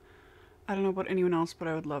don't know about anyone else, but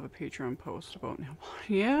I would love a Patreon post about nail polish.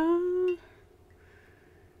 Yeah.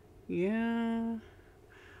 Yeah.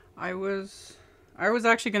 I was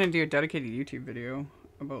actually going to do a dedicated YouTube video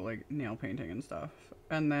about like nail painting and stuff.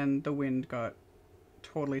 And then the wind got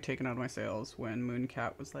totally taken out of my sails when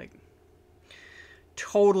Mooncat was like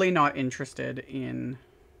totally not interested in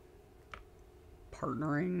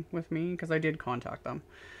partnering with me, because I did contact them.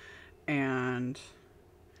 And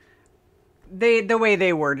the way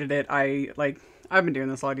they worded it, I've been doing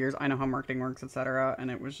this a lot of years. I know how marketing works, etc.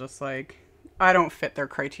 And it was just like, I don't fit their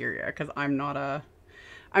criteria because I'm not a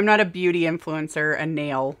beauty influencer,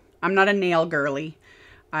 I'm not a nail girly.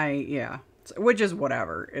 Which is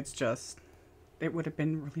whatever. It's just, it would have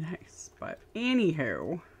been really nice. But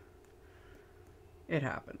anywho, it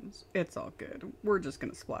happens. It's all good. We're just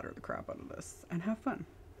going to splatter the crap out of this and have fun.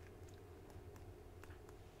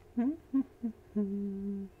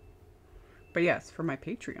 But yes, for my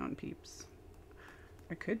Patreon peeps,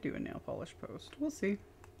 I could do a nail polish post. We'll see.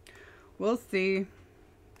 We'll see.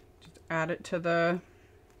 Just add it to the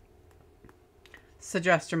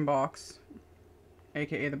suggestion box,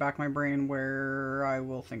 aka the back of my brain, where I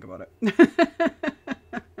will think about it.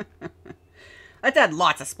 Let's add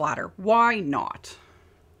lots of splatter. Why not?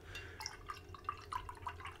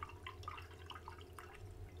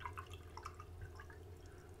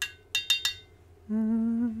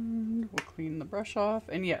 And we'll clean the brush off.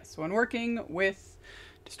 And yes, when working with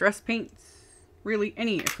distress paints, really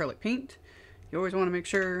any acrylic paint, you always want to make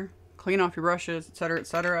sure clean off your brushes,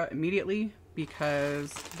 etc., immediately,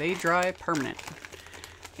 because they dry permanent.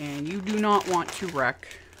 And you do not want to wreck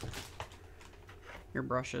your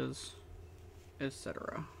brushes,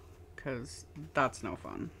 etc., because that's no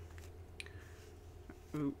fun.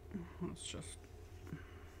 Ooh, let's just...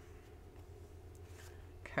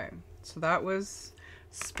 Okay, so that was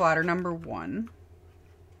splatter number 1.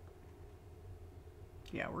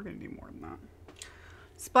 Yeah, we're gonna do more than that.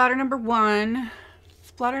 Splatter number 1.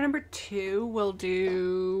 Splatter number 2, we'll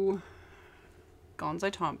do Gonzai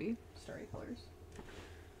Tombi Starry Colors.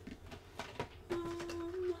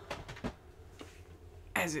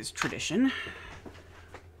 As is tradition.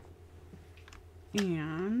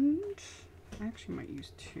 And I actually might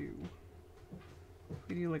use 2.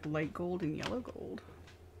 We do like light gold and yellow gold.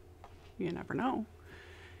 You never know.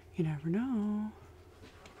 You never know.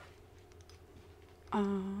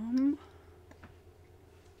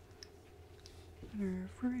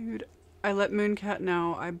 Rude. I let Mooncat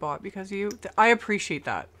know I bought because of you. I appreciate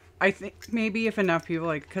that. I think maybe if enough people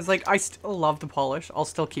like, because like I still love the polish. I'll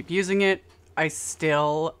still keep using it. I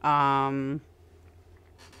still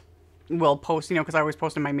will post, you know, because I always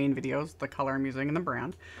post in my main videos the color I'm using and the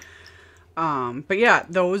brand. But yeah,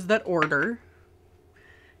 those that order,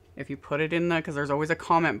 if you put it in the, because there's always a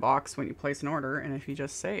comment box when you place an order, and if you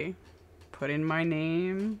just say, put in my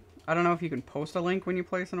name. I don't know if you can post a link when you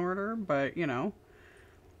place an order, but you know,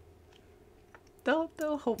 they'll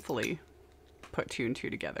hopefully put 2 and 2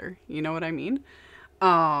 together. You know what I mean?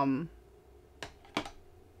 Because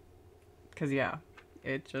yeah,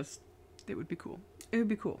 it would be cool. It would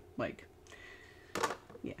be cool. Like,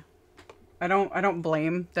 yeah. I don't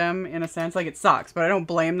blame them in a sense. Like, it sucks, but I don't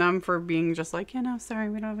blame them for being just like, you know, sorry,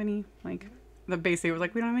 we don't have any, like, the basically was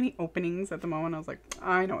like, we don't have any openings at the moment. I was like,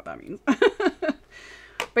 I know what that means.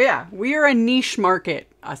 But yeah, we are a niche market,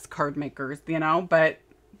 us card makers, you know, but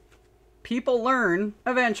people learn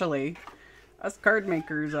eventually. Us card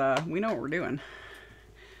makers, we know what we're doing.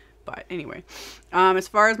 But anyway, as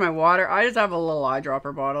far as my water, I just have a little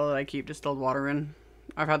eyedropper bottle that I keep distilled water in.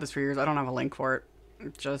 I've had this for years. I don't have a link for it.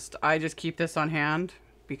 I just keep this on hand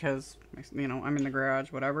because, you know, I'm in the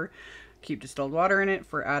garage, whatever. Keep distilled water in it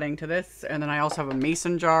for adding to this. And then I also have a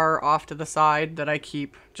mason jar off to the side that I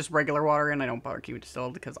keep just regular water in. I don't bother keep it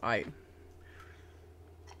distilled because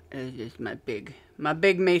it's just my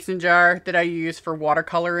big mason jar that I use for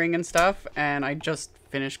watercoloring and stuff. And I just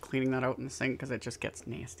finished cleaning that out in the sink because it just gets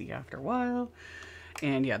nasty after a while.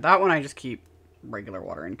 And yeah, that one I just keep regular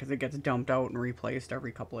water in because it gets dumped out and replaced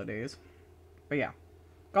every couple of days. But yeah,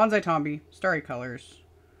 Gonzai Tombi, Starry Colors.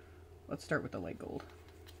 Let's start with the light gold.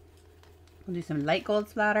 We'll do some light gold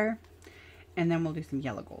splatter, and then we'll do some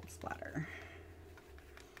yellow gold splatter.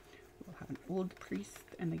 We'll have an old priest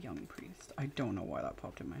and a young priest. I don't know why that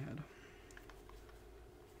popped in my head.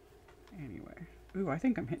 Anyway. Ooh, I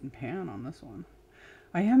think I'm hitting pan on this one.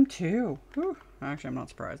 I am too. Ooh. Actually, I'm not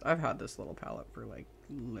surprised. I've had this little palette for like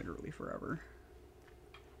literally forever.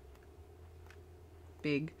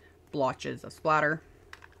 Big blotches of splatter,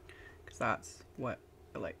 because that's what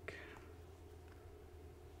I like.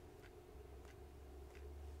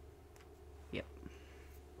 Yep.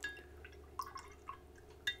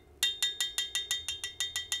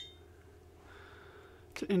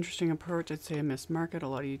 It's an interesting approach. I'd say a missed market. A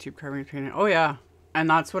lot of YouTube carbon painting. Oh yeah. And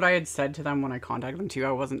that's what I had said to them when I contacted them too.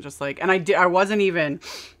 I wasn't just like, and I wasn't even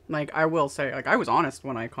like, I will say, like, I was honest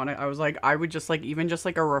when I contacted. I was like, I would just like, even just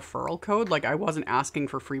like a referral code. Like, I wasn't asking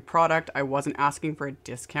for free product. I wasn't asking for a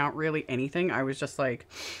discount, really anything. I was just like,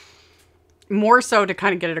 more so to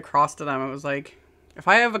kind of get it across to them. I was like, if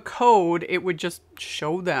I have a code, it would just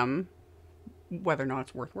show them whether or not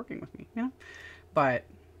it's worth working with me, you know? But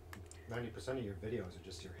 90% of your videos are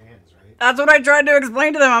just your hands, right? that's what I tried to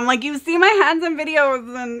explain to them. I'm like, you see my hands in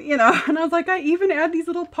videos, and you know, and I was like, I even add these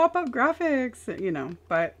little pop-up graphics, you know,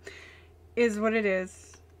 but is what it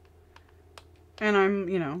is. And I'm,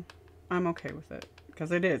 you know, I'm okay with it,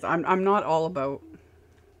 because it is. I'm not all about,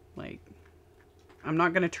 like, I'm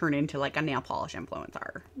not going to turn into like a nail polish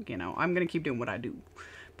influencer, you know. I'm going to keep doing what I do.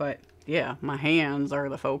 But yeah, my hands are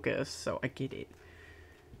the focus, so I get it.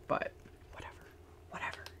 But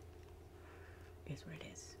whatever. Is what it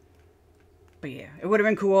is. But yeah, it would have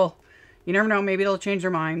been cool. You never know, maybe they'll change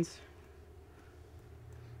their minds.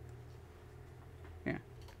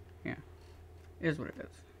 Yeah. Is what it is.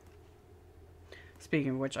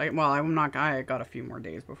 Speaking of which, I got a few more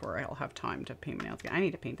days before I'll have time to paint my nails again. I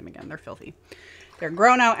need to paint them again. They're filthy. They're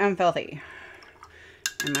grown out and filthy.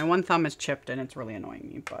 And my one thumb is chipped and it's really annoying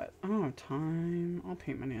me, but I don't have time. I'll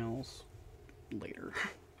paint my nails later.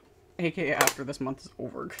 AKA after this month is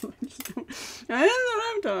over, because I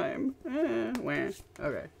don't have time.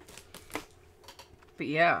 Okay. But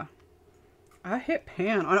yeah. I hit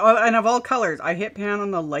pan. And of all colors, I hit pan on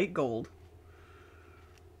the light gold.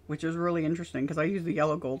 Which is really interesting, because I use the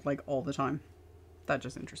yellow gold like all the time. That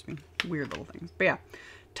just interests me. Weird little things. But yeah.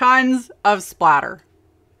 Tons of splatter.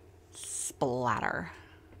 Splatter.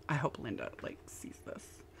 I hope Linda like sees this.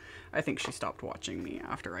 I think she stopped watching me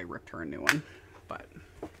after I ripped her a new one. But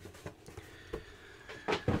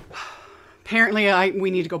apparently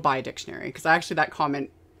we need to go buy a dictionary, because actually that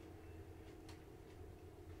comment,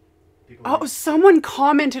 someone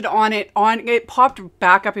commented on it, it popped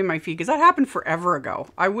back up in my feed, because that happened forever ago.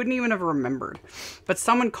 I wouldn't even have remembered, but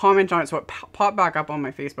someone commented on it, so it popped back up on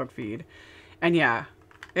my Facebook feed. And yeah,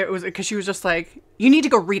 it was because she was just like, you need to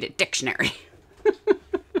go read a dictionary.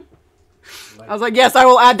 I was like, yes, I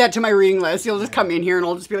will add that to my reading list. You'll just come in here and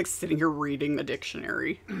I'll just be like sitting here reading the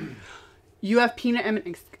dictionary. You have peanut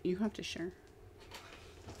M&Ms. You have to share.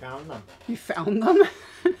 Found them. You found them?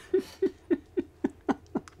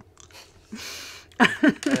 I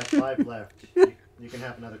have 5 left. You can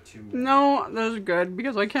have another 2 more. No, that's good,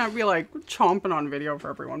 because I can't be like chomping on video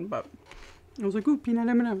for everyone, but I was like, ooh, peanut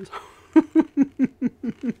M&Ms.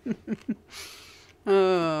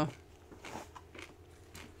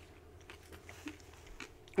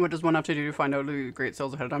 What does one have to do to find out the great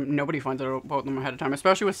sales ahead of time? Nobody finds out about them ahead of time,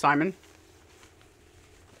 especially with Simon.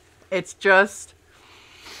 It's just,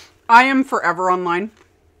 I am forever online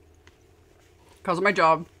because of my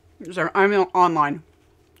job. I'm online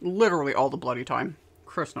literally all the bloody time.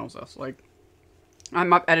 Chris knows this. Like,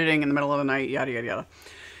 I'm up editing in the middle of the night, yada, yada, yada.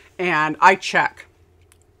 And I check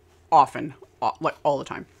often, like all the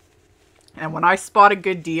time. And when I spot a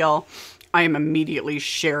good deal, I am immediately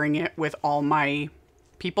sharing it with all my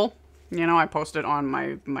people. You know, I post it on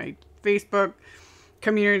my Facebook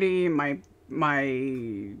community, my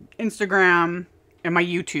Instagram, and my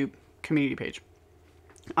YouTube community page.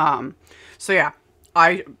 So yeah,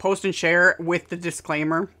 I post and share with the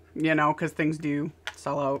disclaimer, you know, because things do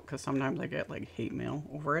sell out, because sometimes I get like hate mail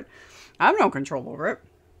over it. I have no control over it.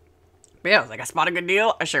 But yeah, I was like, I spot a good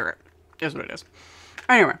deal, I share it. Is what it is.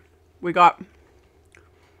 Anyway, we got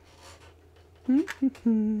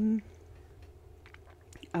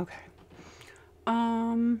okay.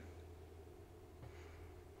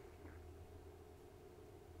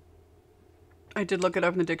 I did look it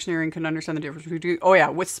up in the dictionary and couldn't understand the difference between. Oh yeah,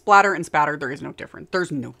 with splatter and spatter, there is no difference.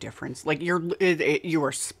 There's no difference. Like you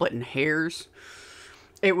are splitting hairs.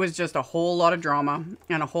 It was just a whole lot of drama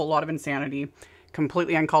and a whole lot of insanity.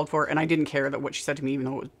 completely uncalled for, and I didn't care that what she said to me, even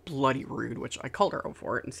though it was bloody rude, which I called her out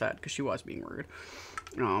for it and said, because she was being rude.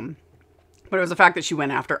 But it was the fact that she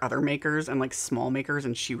went after other makers and like small makers,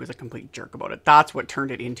 and she was a complete jerk about it. That's what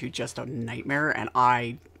turned it into just a nightmare. And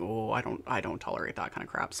I don't tolerate that kind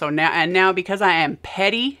of crap. So now because I am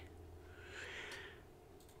petty,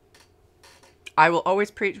 I will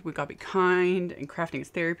always preach we gotta be kind and crafting is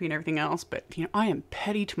therapy and everything else. But you know, I am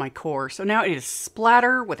petty to my core. So now it is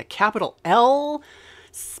splatter with a capital L,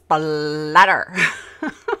 splatter,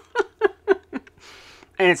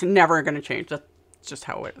 and it's never gonna change. That's just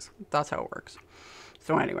how it is. That's how it works.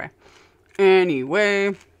 So anyway,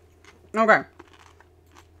 okay,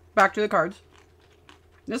 back to the cards.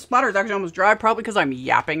 This splatter is actually almost dry, probably because I'm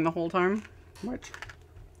yapping the whole time, which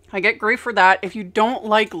I get grief for that. If you don't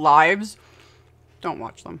like lives, don't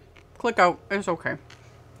watch them. Click out. It's okay.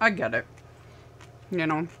 I get it. You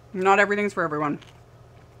know, not everything's for everyone.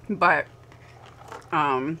 But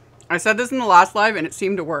I said this in the last live and it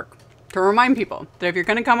seemed to work. To remind people that if you're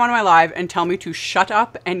going to come on my live and tell me to shut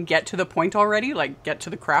up and get to the point already, like get to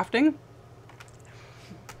the crafting,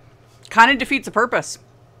 kind of defeats the purpose.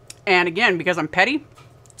 And again, because I'm petty,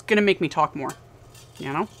 it's going to make me talk more.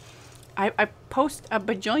 You know? I post a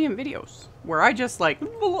bajillion videos where I just like,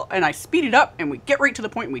 and I speed it up and we get right to the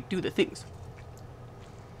point and we do the things.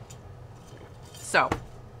 So,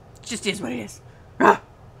 it just is what it is.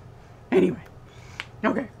 Anyway.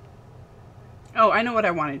 Okay. Oh, I know what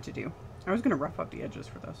I wanted to do. I was going to rough up the edges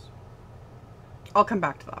for this. I'll come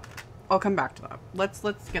back to that.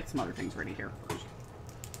 Let's get some other things ready here first.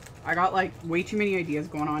 I got like way too many ideas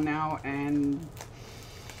going on now, and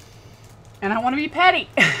I want to be petty.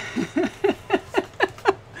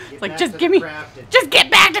 It's like, just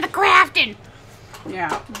get back to the crafting.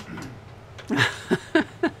 Yeah.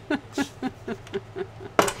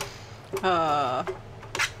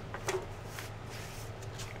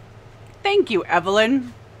 Thank you,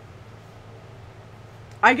 Evelyn.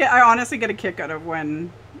 I honestly get a kick out of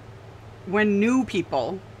when new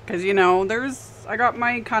people, because you know, I got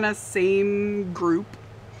my kind of same group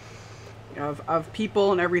of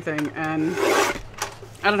people and everything, and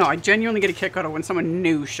I don't know, I genuinely get a kick out of when someone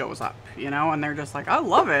new shows up, you know, and they're just like, I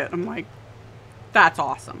love it. I'm like, that's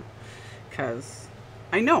awesome, because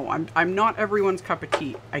I know I'm not everyone's cup of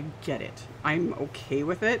tea. I get it. I'm okay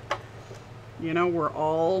with it. You know, we're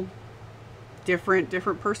all different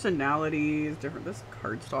personalities, this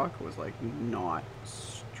cardstock was like not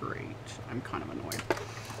straight. I'm kind of annoyed.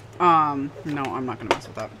 No, I'm not gonna mess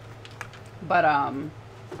with that. But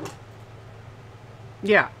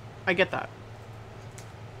yeah, I get that.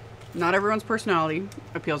 Not everyone's personality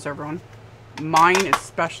appeals to everyone. Mine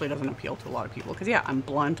especially doesn't appeal to a lot of people, because yeah, I'm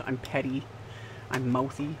blunt, I'm petty, I'm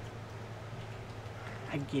mouthy.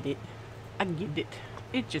 I get it.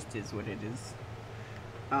 It just is what it is.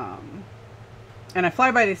 And I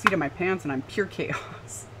fly by the seat of my pants and I'm pure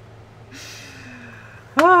chaos.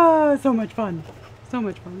 Ah, so much fun. So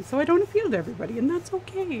much fun. So I don't appeal to everybody, and that's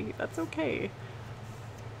okay. That's okay.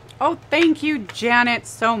 Oh, thank you, Janet,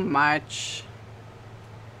 so much.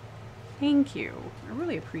 Thank you. I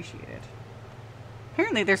really appreciate it.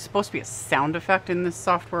 Apparently there's supposed to be a sound effect in this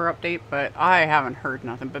software update, but I haven't heard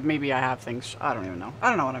nothing. But maybe I have things. I don't even know. I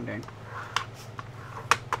don't know what I'm doing.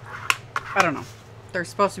 I don't know. There's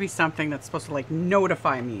supposed to be something that's supposed to like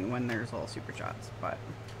notify me when there's little super chats, but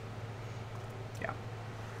yeah,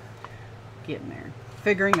 getting there,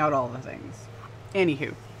 figuring out all the things.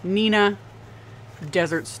 Anywho, Nina,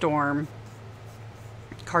 Desert Storm,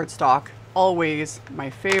 cardstock, always my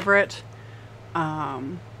favorite. I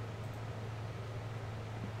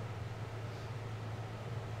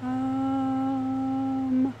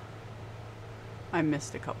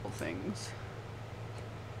missed a couple things.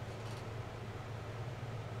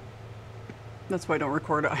 That's why I don't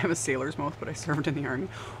record it. I have a sailor's mouth, but I served in the army.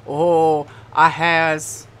 Oh, I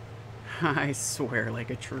swear like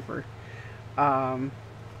a trooper. In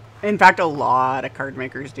fact, a lot of card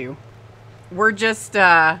makers do. We're just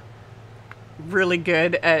really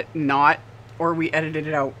good at or we edited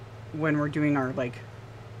it out when we're doing our like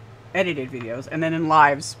edited videos. And then in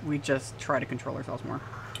lives, we just try to control ourselves more.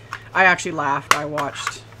 I actually laughed. I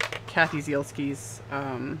watched Kathy Zielski's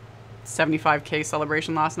 75K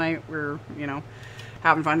celebration last night. We're, you know,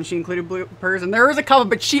 having fun. She included bloopers, and there was a couple,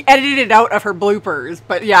 but she edited it out of her bloopers.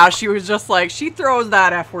 But yeah, she was just like, she throws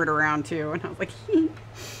that F word around too, and I was like,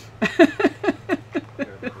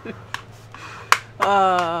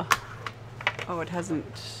 oh, it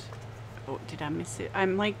hasn't. Oh, did I miss it?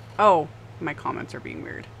 I'm like, oh, my comments are being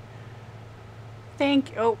weird.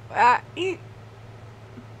 Thank you,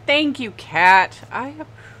 Kat. I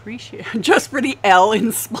appreciate it. Just for the L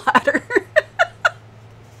in splatter.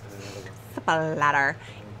 splatter.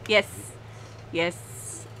 Yes.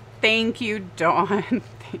 Yes. Thank you, Dawn.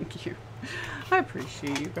 Thank you. I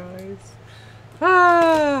appreciate you guys.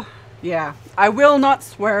 Yeah. I will not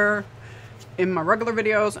swear in my regular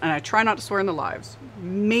videos, and I try not to swear in the lives.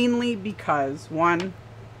 Mainly because, one,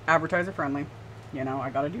 advertiser friendly. You know, I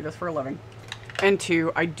gotta do this for a living. And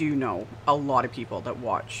two, I do know a lot of people that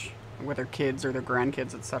watch with their kids or their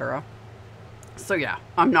grandkids, etc. So yeah,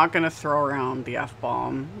 I'm not gonna throw around the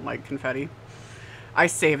F-bomb like confetti. I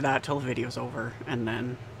save that till the video's over and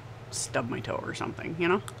then stub my toe or something, you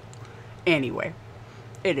know? Anyway,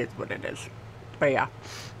 it is what it is. But yeah,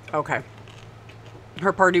 okay.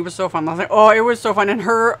 Her party was so fun last night. Oh, it was so fun. And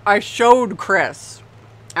I showed Chris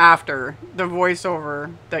after the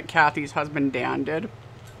voiceover that Kathy's husband Dan did.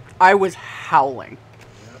 I was howling.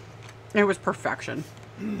 It was perfection.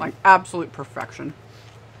 Like, absolute perfection.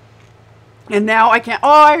 And now I can't... Oh,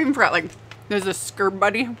 I even forgot. Like, there's a skir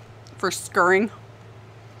buddy for skirring.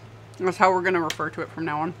 That's how we're going to refer to it from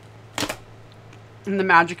now on. And the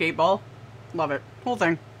magic 8 ball. Love it. Whole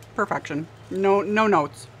thing. Perfection. No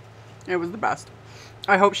notes. It was the best.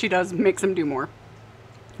 I hope she does make some do more.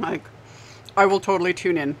 Like, I will totally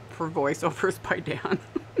tune in for voiceovers by Dan.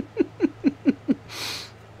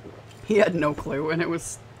 He had no clue, and it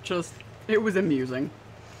was just, it was amusing.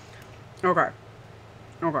 Okay.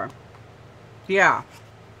 Okay. Yeah.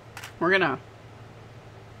 We're gonna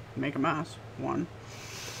make a mess. One.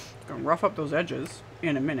 Gonna rough up those edges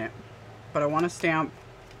in a minute. But I want to stamp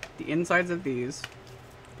the insides of these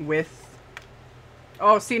with...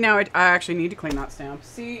 Oh, see, now I actually need to clean that stamp.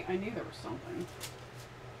 See, I knew there was something.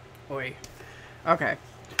 Oi. Okay.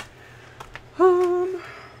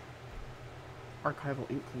 Archival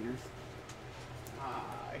ink cleaners.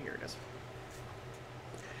 Here it is.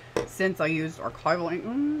 Since I used archival ink...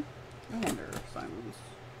 I wonder if Simon's...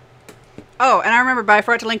 Oh, and I remember, but I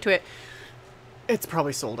forgot to link to it. It's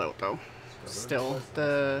probably sold out, though. Still.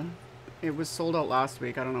 It was sold out last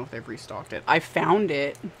week. I don't know if they've restocked it. I found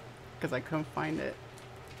it because I couldn't find it.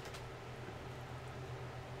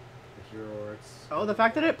 Oh, the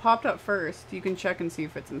fact that it popped up first, you can check and see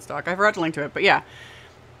if it's in stock. I forgot to link to it, but yeah.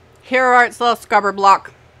 Hero Arts little scrubber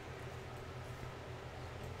block.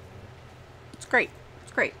 It's great.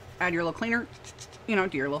 It's great. Add your little cleaner, you know,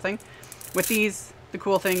 do your little thing. With these, the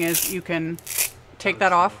cool thing is you can take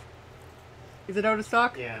that off. Is it out of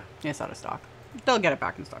stock? Yeah. It's out of stock. They'll get it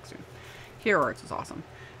back in stock soon. Hero Arts is awesome.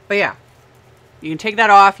 But yeah, you can take that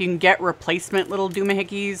off. You can get replacement little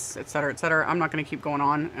doomahickeys, etc., etc. I'm not going to keep going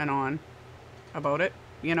on and on about it,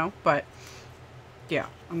 you know, but yeah,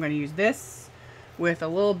 I'm going to use this with a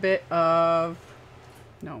little bit of...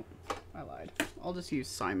 No, I lied. I'll just use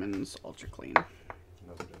Simon's Ultra Clean.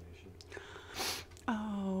 Another donation.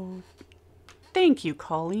 Oh, thank you,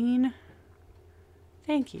 Colleen.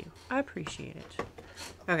 Thank you. I appreciate it.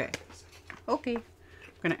 Okay. Okay. I'm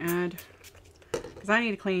going to add... Because I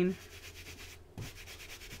need to clean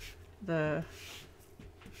the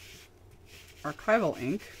archival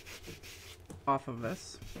ink off of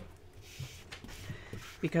this.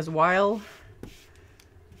 Because while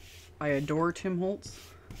I adore Tim Holtz,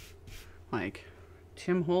 like,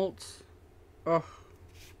 Tim Holtz, oh,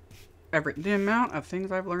 the amount of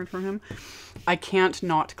things I've learned from him, I can't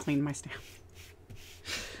not clean my stamp.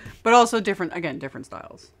 But also different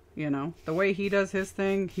styles. You know, the way he does his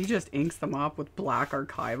thing, he just inks them up with black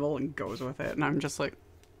archival and goes with it. And I'm just like,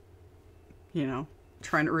 you know,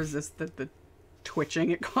 trying to resist the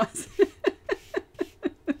twitching it causes.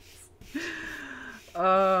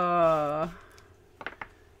 But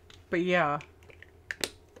yeah.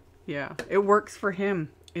 Yeah, it works for him.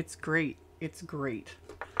 It's great. It's great.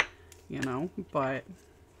 You know, but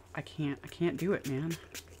I can't do it, man.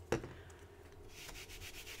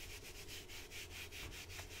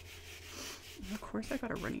 Of course I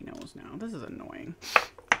got a runny nose now. This is annoying.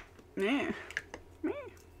 Meh. Meh.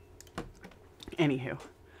 Anywho.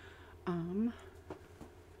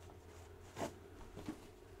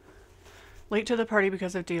 Late to the party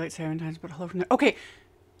because of daylight saving times, but hello from there. Okay.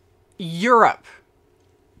 Europe.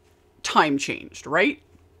 Time changed, right?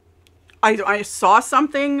 I saw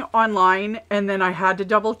something online and then I had to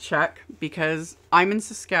double check because I'm in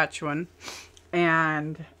Saskatchewan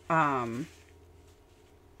and,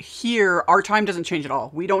 here, our time doesn't change at all.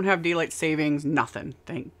 We don't have daylight savings, nothing.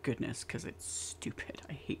 Thank goodness, because it's stupid.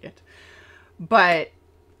 I hate it. But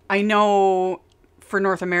I know for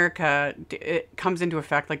North America, it comes into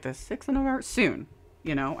effect like the 6th of November, soon,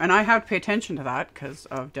 you know. And I have to pay attention to that because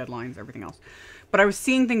of deadlines, everything else. But I was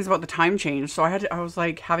seeing things about the time change, so I was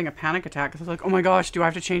like having a panic attack. I was like, oh my gosh, do I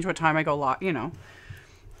have to change what time I go live, you know.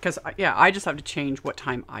 Because, yeah, I just have to change what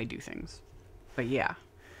time I do things. But yeah.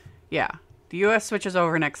 Yeah. The US switches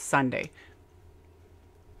over next Sunday.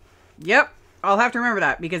 Yep. I'll have to remember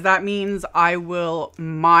that because that means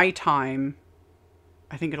my time,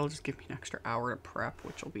 I think it'll just give me an extra hour to prep,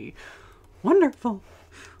 which will be wonderful.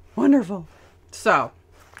 Wonderful. So,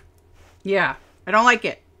 yeah, I don't like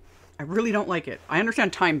it. I really don't like it. I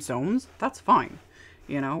understand time zones. That's fine.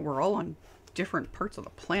 You know, we're all on different parts of the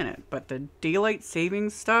planet, but the daylight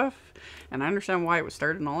savings stuff, and I understand why it was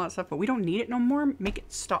started and all that stuff, but we don't need it no more. Make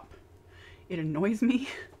it stop. It annoys me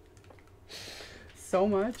so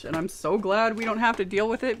much, and I'm so glad we don't have to deal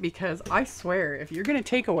with it because I swear, if you're gonna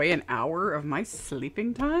take away an hour of my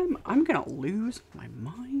sleeping time, I'm gonna lose my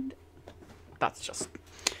mind. That's just...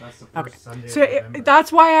 That's the first Sunday of So November.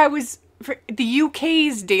 that's why I was... For the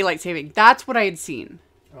UK's daylight saving, that's what I had seen.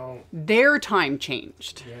 Oh, Their time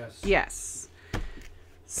changed. yes. Yes.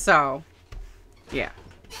 So, yeah.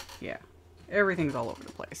 Yeah. Everything's all over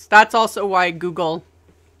the place. That's also why Google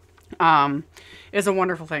is a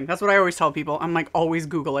wonderful thing. That's what I always tell people. I'm like, always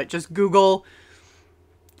Google it. Just Google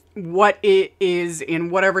what it is in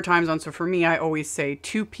whatever time zone. So for me, I always say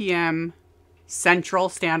 2 p.m. Central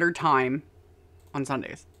Standard Time on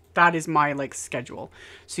Sundays. That is my like schedule.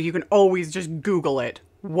 So you can always just Google it.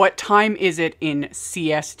 What time is it in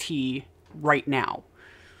CST right now?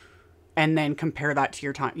 And then compare that to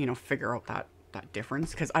your time, you know, figure out that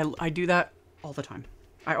difference. Because I do that all the time.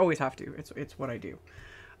 I always have to. It's what I do.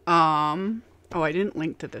 Oh, I didn't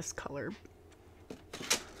link to this color.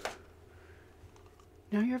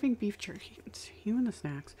 Now you're having beef jerky. It's you and the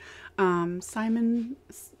snacks. Type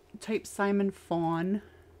Simon Fawn.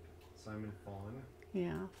 Simon Fawn.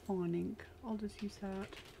 Yeah, Fawn ink. I'll just use that.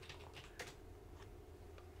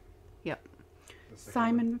 Yep.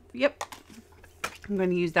 Simon, yep. I'm going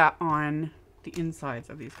to use that on the insides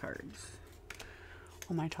of these cards.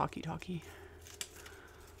 Oh, my talkie.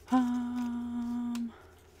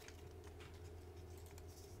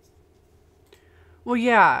 Well,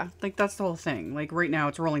 yeah, like that's the whole thing. Like right now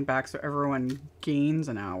it's rolling back so everyone gains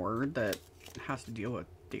an hour that has to deal with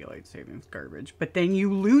daylight savings garbage. But then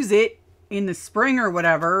you lose it in the spring or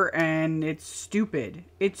whatever and it's stupid.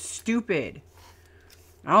 It's stupid.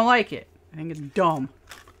 I don't like it. I think it's dumb.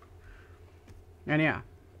 And yeah,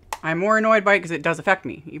 I'm more annoyed by it because it does affect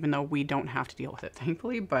me, even though we don't have to deal with it,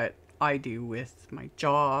 thankfully. But I do with my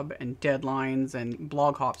job and deadlines and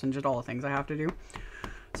blog hops and just all the things I have to do.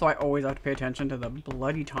 So I always have to pay attention to the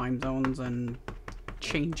bloody time zones and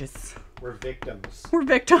changes. We're victims. We're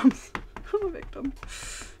victims. I'm a victim.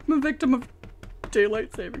 I'm a victim of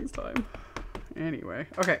daylight savings time. Anyway,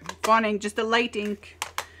 okay, font ink, just a light ink.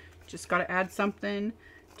 Just got to add something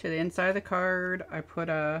to the inside of the card. I put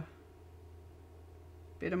a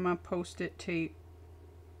bit of my post-it tape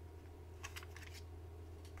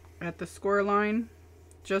at the score line,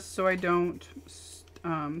 just so I don't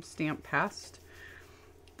stamp past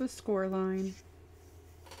the score line.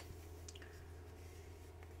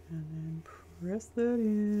 And then press that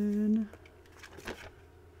in.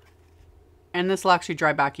 And this will actually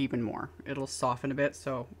dry back even more. It'll soften a bit,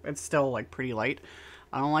 so it's still like pretty light.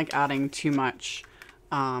 I don't like adding too much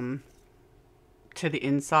to the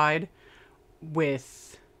inside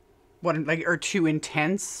with or too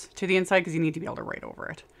intense to the inside because you need to be able to write over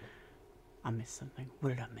it. I missed something. What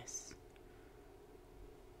did I miss?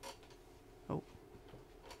 Oh.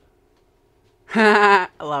 I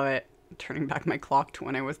love it. Turning back my clock to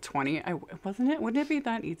when I was 20. Wouldn't it be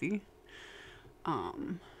that easy?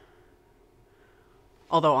 Although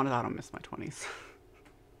on that, I don't miss my 20s.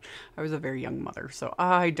 I was a very young mother, so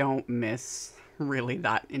I don't miss really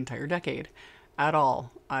that entire decade at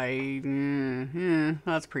all.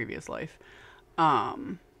 That's previous life.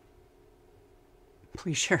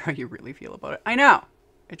 Please share how you really feel about it. I know.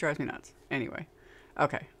 It drives me nuts. Anyway.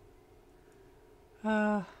 Okay.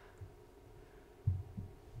 For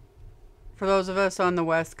those of us on the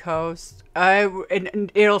West Coast,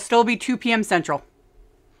 it'll still be 2 p.m. Central.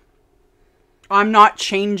 I'm not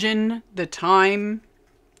changing the time.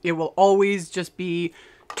 It will always just be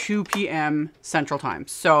 2 p.m. Central Time.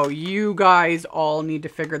 So you guys all need to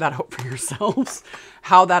figure that out for yourselves,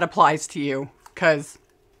 how that applies to you. Because,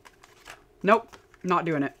 nope, not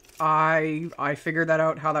doing it. I figured that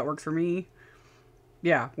out, how that works for me.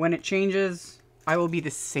 Yeah, when it changes, I will be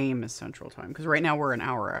the same as Central Time. Because right now we're an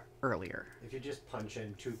hour earlier. If you just punch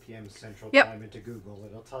in 2 p.m. Central Yep. Time into Google,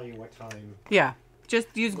 it'll tell you what time. Yeah,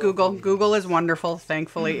 just use Google. Google is wonderful.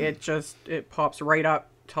 Thankfully, it pops right up,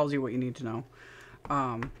 tells you what you need to know.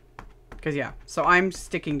 Because yeah, so I'm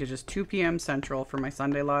sticking to just 2 p.m. Central for my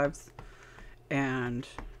Sunday lives. And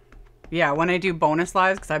yeah, when I do bonus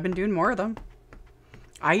lives, because I've been doing more of them.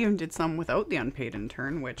 I even did some without the unpaid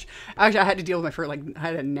intern, which actually I had to deal with my first, I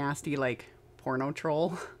had a nasty porno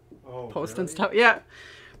troll Oh, posting really? stuff. Yeah.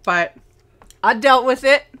 But I dealt with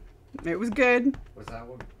it. It was good. Was that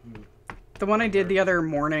what? The one I did the other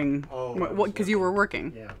morning. Oh, Because you were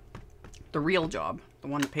working. Yeah. The real job. The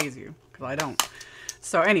one that pays you. Because I don't.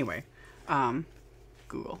 So anyway.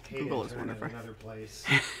 Google. Google is wonderful. Another place.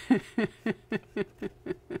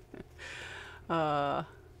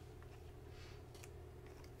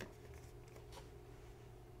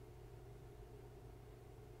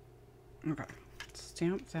 Okay.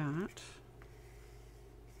 Stamp that.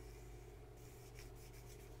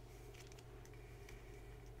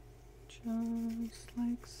 Just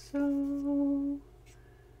like so.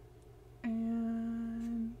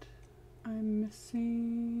 And I'm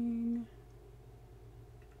missing.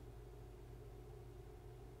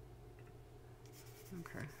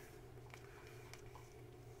 Okay.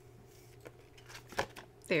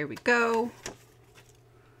 There we go.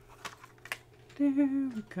 There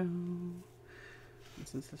we go. And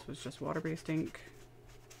since this was just water-based ink,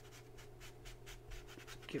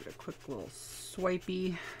 give it a quick little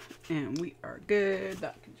swipey, and we are good.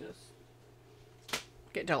 That can just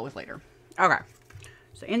get dealt with later. Okay.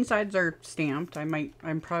 So insides are stamped. I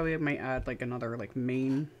probably might add like another like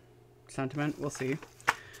main sentiment. We'll see.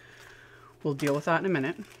 We'll deal with that in a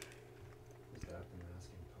minute. Is that the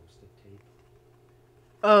masking post-it tape?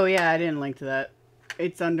 Oh yeah, I didn't link to that.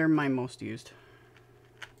 It's under my most used.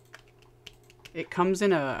 It comes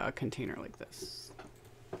in a container like this.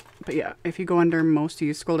 But yeah, if you go under most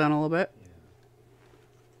used, scroll down a little bit. Yeah.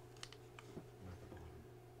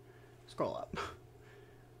 Scroll up.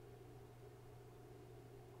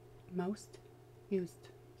 Most used.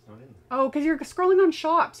 It's not in there. Oh, because you're scrolling on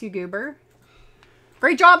shops, you goober.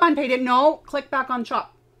 Great job, Unpaid It. No, click back on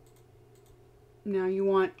shop. Now you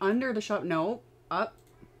want under the shop. No, up.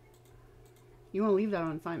 You want to leave that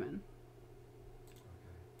on Simon.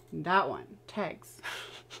 Okay. That one. Tags.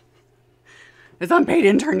 This unpaid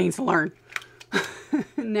intern needs to learn.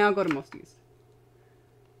 Now go to most used.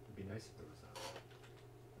 It'd be nice if there was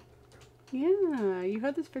that. Yeah, you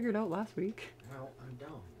had this figured out last week. Well, I'm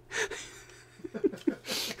dumb.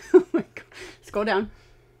 Oh my god. Scroll down.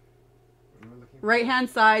 What am I looking for? Right hand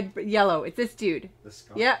side, yellow. It's this dude. The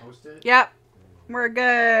Scott Yep. post-it? Yep. We're good.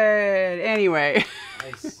 Anyway.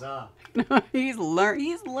 I suck. He's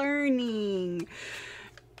learning.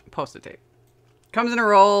 Post-it tape. Comes in a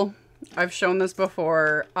roll. I've shown this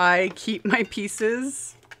before. I keep my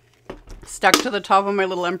pieces stuck to the top of my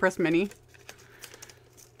little Empress Mini.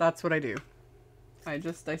 That's what I do. I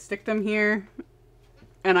stick them here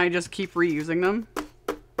and I just keep reusing them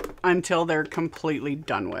until they're completely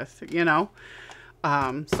done with, you know?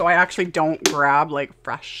 So I actually don't grab like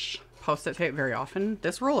fresh Post-it tape very often.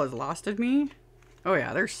 This roll has lasted me. Oh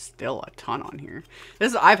yeah, there's still a ton on here.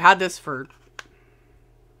 I've had this for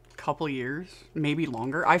a couple years, maybe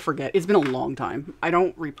longer. I forget. It's been a long time. I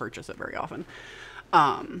don't repurchase it very often.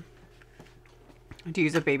 To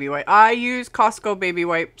use a baby wipe. I use Costco baby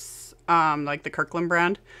wipes, like the Kirkland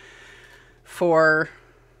brand, for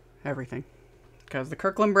everything. Because the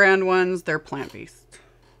Kirkland brand ones, they're plant-based,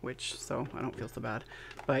 so I don't feel so bad.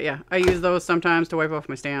 But yeah, I use those sometimes to wipe off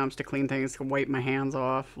my stamps, to clean things, to wipe my hands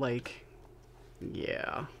off. Like,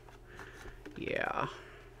 yeah. Yeah.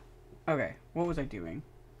 Okay, what was I doing?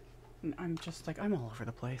 I'm just like, I'm all over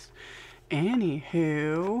the place.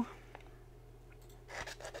 Anywho.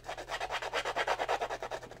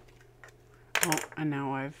 Oh, and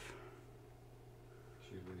now I've...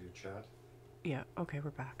 Should we do chat? Yeah, okay,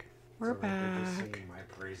 we're back. We're They're just back. singing my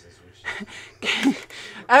praises, which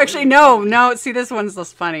Actually, no. See, this one's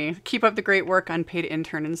less funny. Keep up the great work, unpaid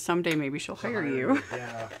intern, and someday maybe she'll hire you.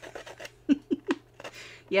 Yeah.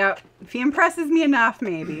 Yeah, if he impresses me enough,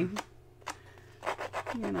 maybe.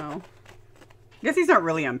 You know. I guess he's not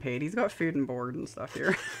really unpaid. He's got food and board and stuff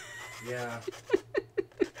here. Yeah.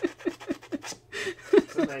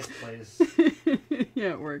 It's a nice place.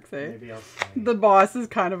 Yeah, it works, eh? Maybe I'll stay. The boss is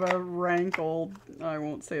kind of a rank old... I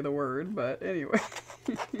won't say the word, but anyway.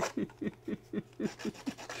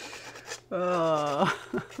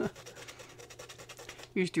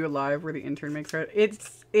 You should do a live where the intern makes her... The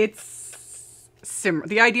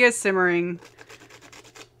idea is simmering.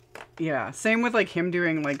 Yeah, same with like him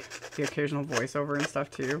doing like the occasional voiceover and stuff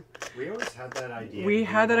too. We always had that idea. We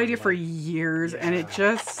had that idea for years, and it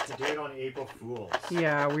just... To do it on April Fools.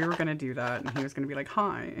 Yeah, we were going to do that, and he was going to be like,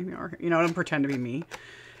 hi, AmyR. You know, and pretend to be me.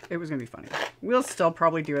 It was going to be funny. We'll still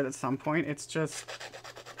probably do it at some point. It's just...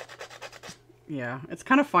 Yeah, it's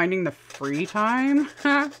kind of finding the free time.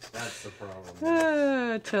 That's the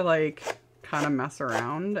problem. To like kind of mess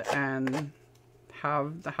around and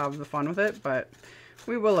have the fun with it, but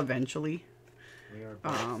we will eventually. We are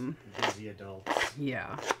both busy adults.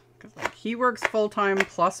 Yeah. Because like, he works full-time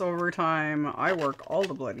plus overtime. I work all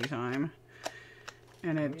the bloody time.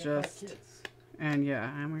 And it just... And yeah,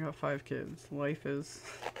 and we got 5 kids. Life is...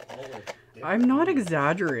 I'm not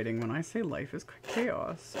exaggerating when I say life is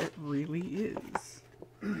chaos. It really is.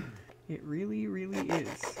 It really, really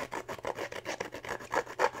is.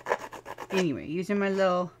 Anyway, using my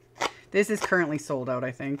little... This is currently sold out,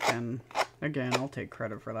 I think. And again, I'll take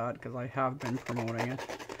credit for that because I have been promoting it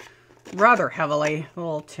rather heavily. The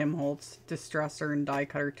little Tim Holtz distresser and die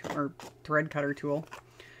cutter or thread cutter tool.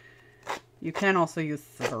 You can also use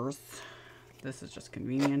scissors. This is just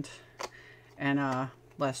convenient. And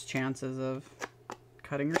less chances of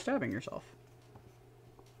cutting or stabbing yourself.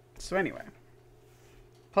 So anyway.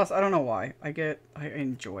 Plus, I don't know why. I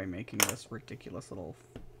enjoy making this ridiculous little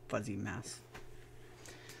fuzzy mess.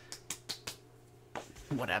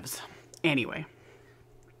 Whatevs. Anyway.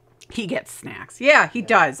 He gets snacks. Yeah, he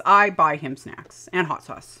does. I buy him snacks. And hot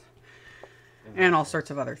sauce. And all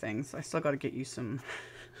sorts of other things. I still gotta get you some...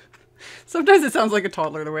 Sometimes it sounds like a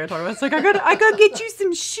toddler the way I talk about it. It's like, I gotta get you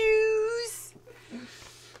some shoes.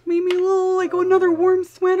 Maybe a little, like, another warm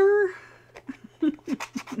sweater.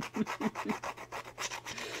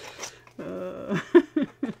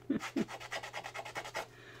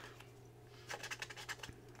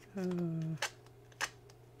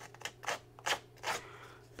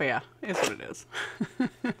 But yeah, it's what it is.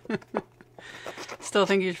 Still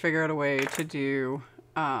think you should figure out a way to do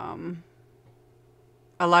a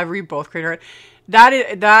live where you both create art.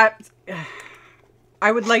 That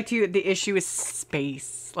I would like to. The issue is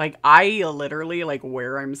space. Like, I literally, like,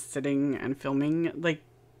 where I'm sitting and filming, like,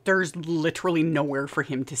 there's literally nowhere for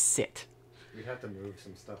him to sit. We'd have to move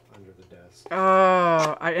some stuff under the desk.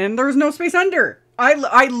 And there's no space under.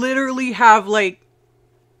 I literally have, like,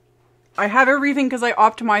 I have everything because I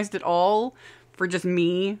optimized it all for just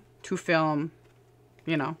me to film,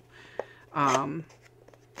 you know.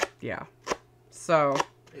 Yeah. So,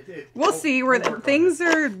 we'll see where things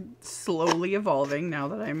are slowly evolving now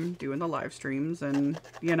that I'm doing the live streams. And,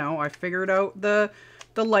 you know, I figured out the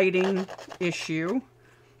lighting issue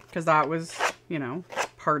because that was, you know,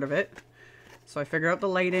 part of it. So I figured out the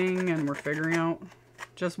lighting and we're figuring out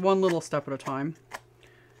just one little step at a time.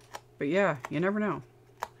 But yeah, you never know.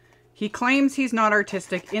 He claims he's not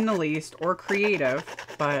artistic in the least or creative,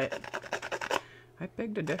 but I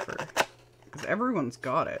beg to differ. Because everyone's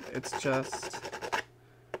got it. It's just,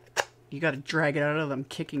 you got to drag it out of them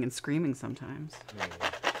kicking and screaming sometimes.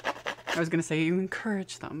 I was going to say you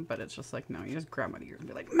encourage them, but it's just like, no, you just grab my ears and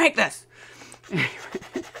be like, make this!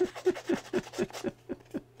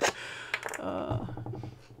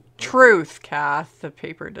 Truth, Kath. The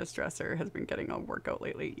paper distresser has been getting a workout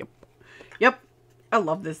lately. Yep. Yep. I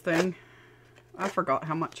love this thing. I forgot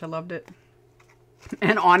how much I loved it.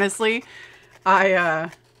 And honestly,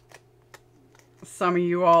 some of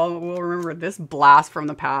you all will remember this blast from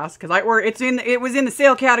the past because it was in the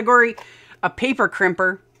sale category, a paper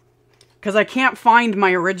crimper, because I can't find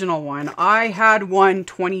my original one. I had one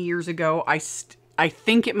 20 years ago. I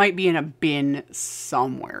think it might be in a bin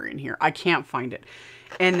somewhere in here. I can't find it.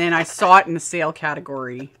 And then I saw it in the sale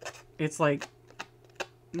category. It's like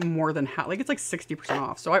more than half, like it's like 60%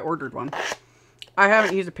 off. So I ordered one. I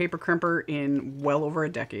haven't used a paper crimper in well over a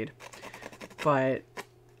decade, but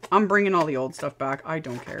I'm bringing all the old stuff back. I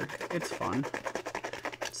don't care. It's fun.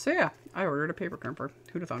 So yeah, I ordered a paper crimper.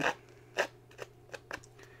 Who'd have thought?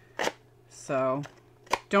 So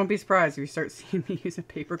don't be surprised if you start seeing me use a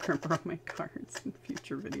paper crimper on my cards in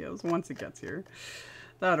future videos once it gets here.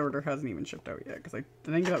 That order hasn't even shipped out yet because I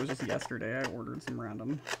think that was just yesterday. I ordered some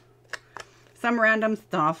random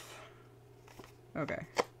stuff. Okay.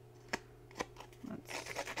 Let's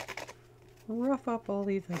rough up all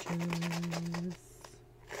these edges.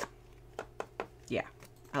 Yeah,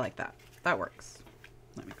 I like that. That works.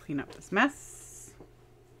 Let me clean up this mess.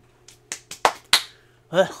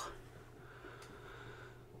 Ugh.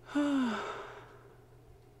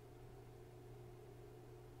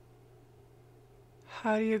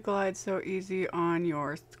 How do you glide so easy on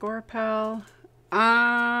your score, pal?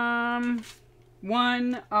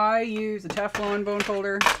 One, I use a Teflon bone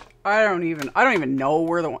folder. I don't even know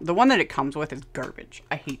where the one that it comes with is garbage.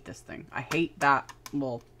 I hate this thing. I hate that.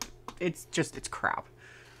 Well, it's crap.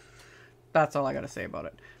 That's all I gotta say about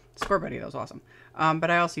it. Score Buddy, that was awesome. But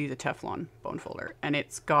I also use a Teflon bone folder, and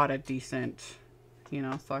it's got a decent, you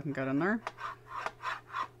know, so I can get in there.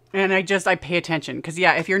 And I pay attention, because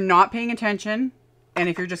yeah, if you're not paying attention, and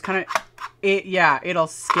if you're just kind of, it'll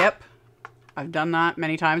skip. I've done that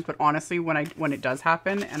many times, but honestly, when it does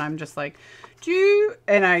happen, and I'm just like,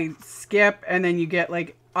 and I skip, and then you get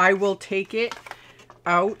like, I will take it,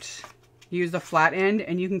 out, use the flat end,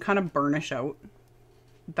 and you can kind of burnish out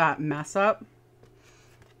that mess up.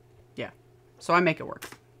 Yeah. So I make it work.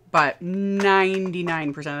 But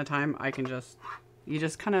 99% of the time, I can just, you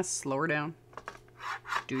just kind of slow her down,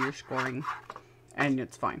 do your scoring, and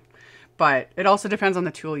it's fine. But it also depends on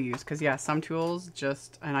the tool you use, because yeah, some tools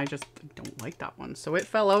just, and I just don't like that one. So it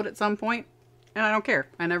fell out at some point, and I don't care.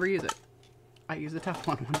 I never use it. I use the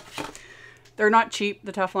Teflon one. They're not cheap,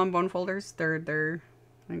 the Teflon bone folders. They're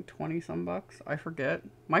I think 20 some bucks. I forget.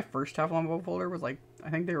 My first Teflon bone folder was like, I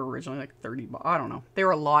think they were originally like 30 bucks. I don't know. They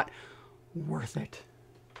were a lot. Worth it.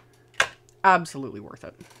 Absolutely worth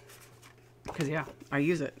it. Because yeah, I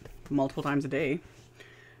use it multiple times a day.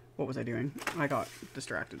 What was I doing? I got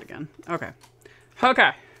distracted again. Okay.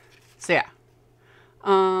 Okay. So yeah.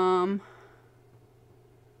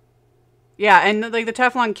 Yeah, and like the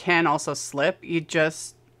Teflon can also slip. You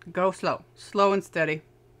just go slow. Slow and steady.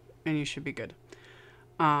 And you should be good.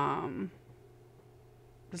 Does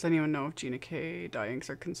anyone know if Gina K dye inks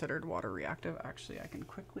are considered water reactive? Actually, I can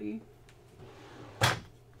quickly.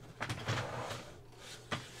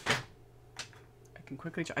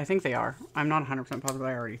 I think they are. I'm not 100% positive, but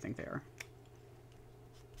I already think they are.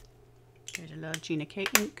 There's a little Gina K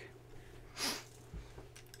ink.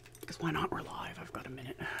 Because why not? We're live. I've got a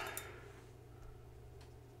minute.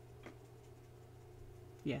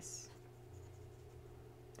 Yes.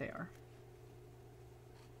 They are.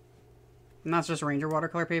 And that's just Ranger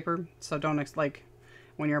watercolor paper. So don't, like,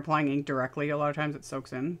 when you're applying ink directly, a lot of times it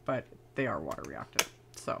soaks in, but they are water reactive.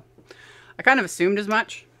 So I kind of assumed as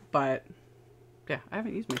much, but yeah, I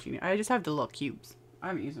haven't used my Genie. I just have the little cubes. I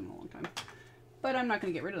haven't used them in a long time. But I'm not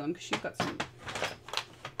going to get rid of them because she's got some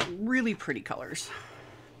really pretty colors.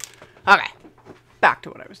 Okay, back to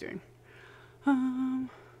what I was doing.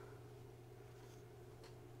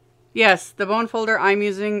 Yes, the bone folder I'm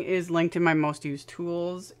using is linked in my most used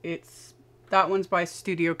tools. That one's by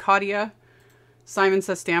Studio Katia. Simon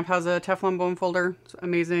Says Stamp has a Teflon bone folder. It's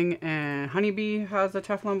amazing. And Honeybee has a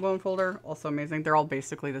Teflon bone folder. Also amazing. They're all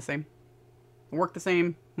basically the same. Work the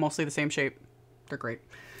same, mostly the same shape. They're great.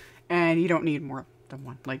 And you don't need more than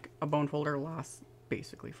one. Like a bone folder lasts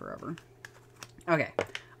basically forever. Okay,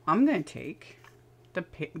 I'm gonna take the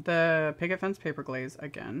Picket Fence paper glaze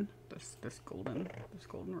again. This golden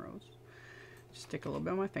rose. Just stick a little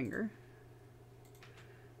bit on my finger.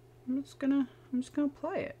 I'm just gonna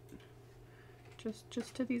apply it.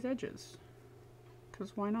 Just to these edges.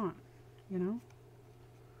 'Cause why not? You know?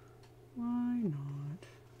 Why not?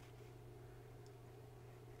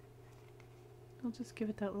 I'll just give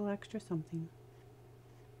it that little extra something.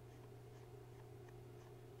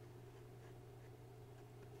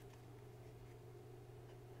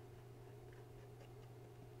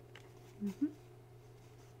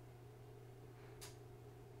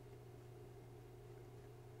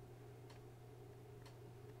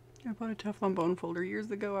 I bought a Teflon bone folder years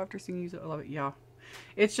ago after seeing you use it. I love it. Yeah.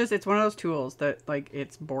 It's one of those tools that, like,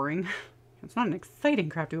 it's boring. It's not an exciting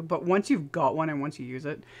craft tool, but once you've got one and once you use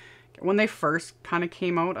it, when they first kind of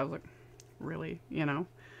came out, I was like, really? You know?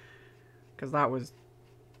 Because that was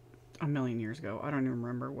a million years ago. I don't even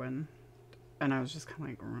remember when. And I was just kind of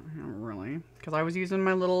like, really? Because I was using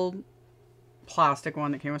my little plastic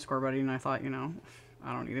one that came with Score Buddy, and I thought, you know,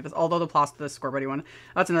 I don't need this. Although the Score Buddy one,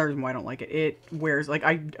 that's another reason why I don't like it. It wears, like,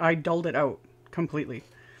 I dulled it out completely.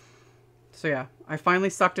 So yeah, I finally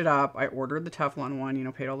sucked it up. I ordered the Teflon one, you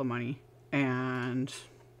know, paid all the money, and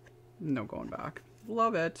no going back.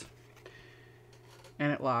 Love it.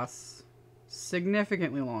 And it lasts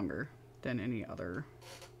significantly longer than any other.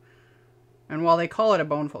 And while they call it a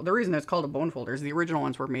bone folder, the reason it's called a bone folder is the original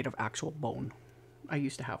ones were made of actual bone. I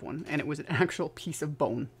used to have one, and it was an actual piece of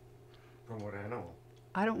bone. From what animal?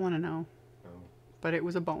 I don't want to know. Oh. But it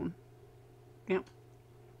was a bone. Yep.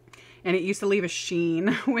 And it used to leave a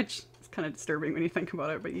sheen, which is kind of disturbing when you think about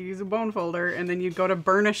it, but you use a bone folder, and then you'd go to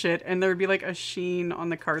burnish it, and there would be like a sheen on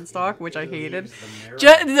the cardstock, which I hated.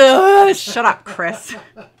 Shut up, Chris.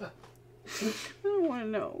 I don't want to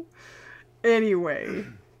know. Anyway,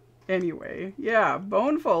 yeah,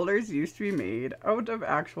 bone folders used to be made out of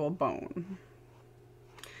actual bone.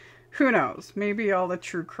 Who knows? Maybe all the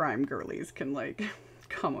true crime girlies can, like,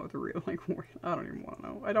 come up with real, like, I don't even want to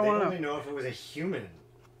know. I don't want to know. They only know if it was a human.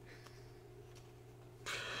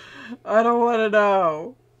 I don't want to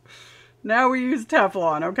know. Now we use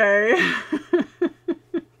Teflon, okay?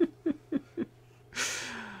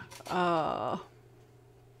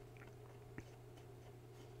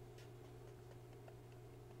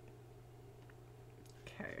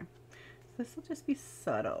 Okay. This will just be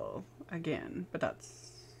subtle again, but that's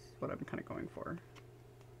what I'm kind of going for.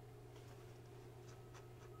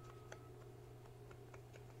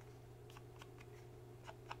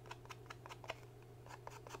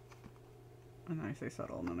 And I say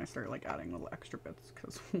subtle, and then I start like adding little extra bits,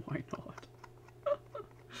 because why not?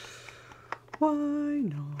 Why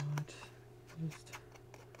not? Just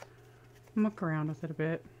muck around with it a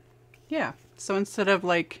bit. Yeah, so instead of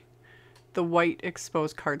like the white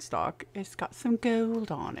exposed cardstock, it's got some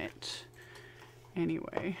gold on it.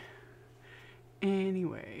 Anyway.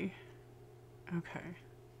 Okay.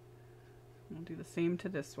 We'll do the same to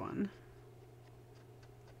this one.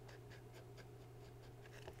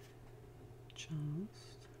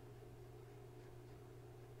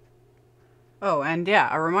 Oh, and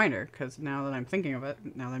yeah, a reminder, because now that I'm thinking of it,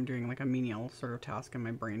 now that I'm doing like a menial sort of task and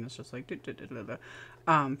my brain is just like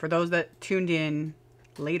for those that tuned in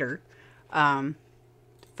later,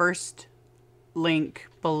 first link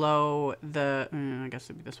below the I guess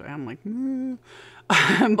it'd be this way, I'm like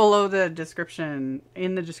below the description,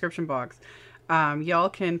 in the description box, y'all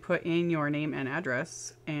can put in your name and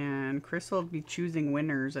address, and Chris will be choosing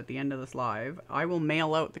winners at the end of this live. I will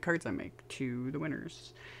mail out the cards I make to the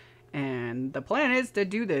winners, and the plan is to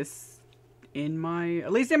do this in my,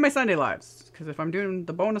 at least in my Sunday lives, because if I'm doing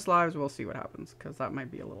the bonus lives, we'll see what happens, because that might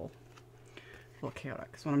be a little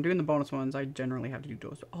chaotic. Because when I'm doing the bonus ones, I generally have to do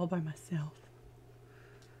those all by myself.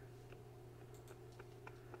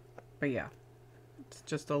 But yeah, it's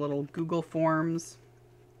just a little Google Forms.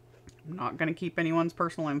 I'm not going to keep anyone's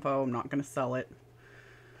personal info. I'm not going to sell it.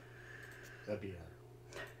 That'd be a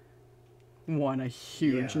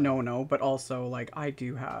huge no-no, but also, like, I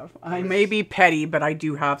do have, I may be petty, but I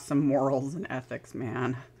do have some morals and ethics,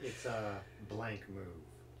 man. It's a blank move.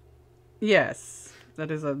 Yes,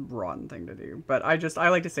 that is a rotten thing to do, but I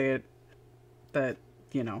like to say it, that,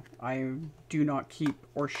 you know, I do not keep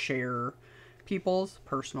or share people's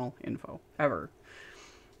personal info, ever.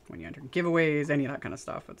 When you enter giveaways, any of that kind of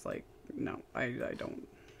stuff, it's like, no, I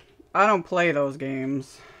don't play those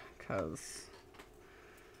games, because,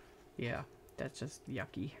 yeah, that's just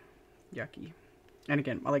yucky. And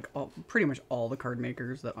again, like pretty much all the card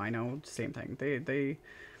makers that I know, same thing.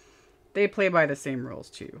 They play by the same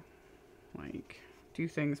rules too. Like, do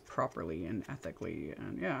things properly and ethically,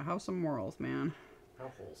 and yeah, have some morals, man.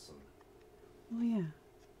 How wholesome. Well, yeah.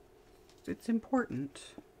 It's important.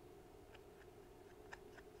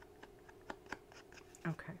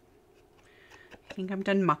 Okay. I think I'm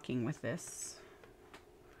done mucking with this.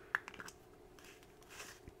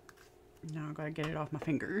 Now I gotta get it off my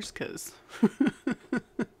fingers, because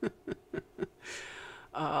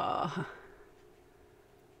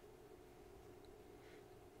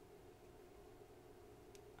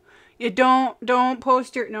you don't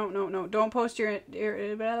post your don't post your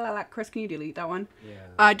blah, blah, blah. Chris, can you delete that one?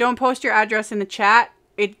 Yeah. Don't post your address in the chat.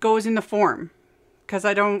 It goes in the form, because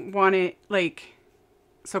I don't want it, like,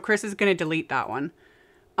 so Chris is gonna delete that one.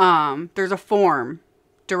 There's a form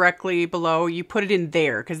directly below. You put it in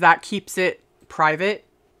there, because that keeps it private,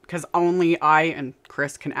 because only I and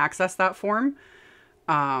Chris can access that form.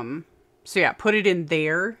 So yeah, put it in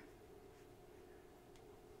there.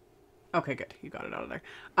 Okay, good. You got it out of there.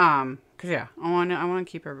 Because yeah, I want to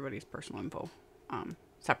keep everybody's personal info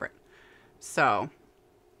separate. So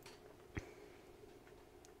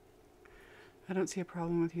I don't see a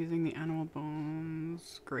problem with using the animal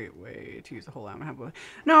bones. Great way to use the whole animal.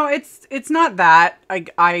 No, it's not that.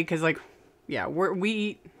 Because, like, yeah,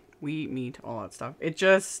 we eat meat, all that stuff. It's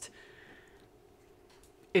just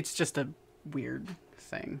a weird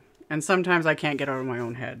thing. And sometimes I can't get out of my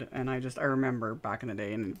own head. And I remember back in the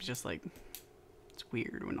day, and it's just like, it's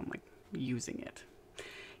weird when I'm like using it,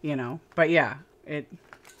 you know? But yeah, to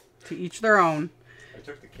each their own. I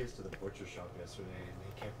took the kids to the butcher shop yesterday, and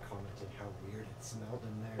they kept commenting how weird it smelled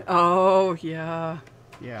in there. Oh, yeah.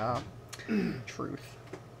 Yeah. Truth.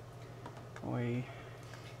 Boy.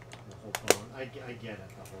 The whole phone. I get it,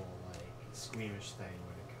 the whole, like, squeamish thing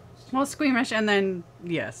when it comes to... Well, squeamish, and then,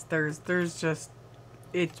 yes, there's just...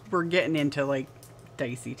 we're getting into, like,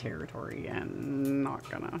 dicey territory, and not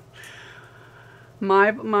gonna...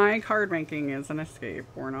 My card making is an escape.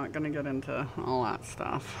 We're not gonna get into all that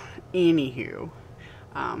stuff. Anywho.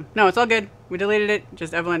 No, it's all good. We deleted it.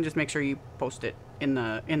 Just, Evelyn, just make sure you post it in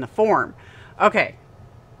the form. Okay.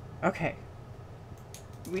 Okay.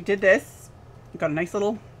 We did this. We got a nice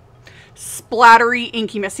little splattery,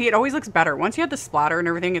 inky mess. See, it always looks better. Once you have the splatter and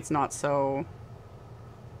everything, it's not so...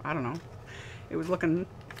 I don't know. It was looking...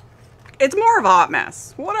 It's more of a hot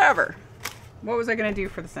mess. Whatever. What was I going to do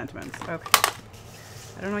for the sentiments? Okay.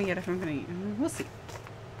 I don't know yet if I'm going to... We'll see.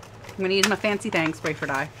 I'm going to use my fancy thanks wafer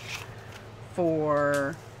dye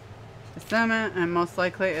for the sentiment, and most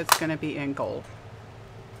likely it's going to be in gold.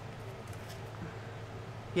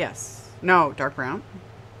 Yes. No, dark brown.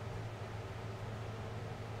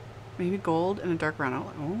 maybe gold and a dark brown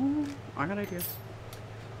outline. Oh, I got ideas.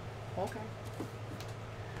 Okay.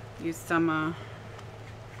 Use some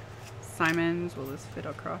Simons. Will this fit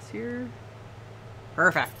across here?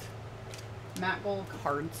 Perfect. Matte gold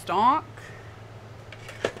cardstock.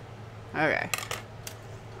 Okay.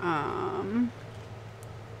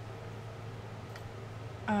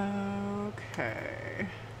 Okay.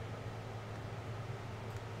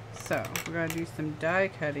 So we're gonna do some die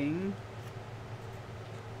cutting.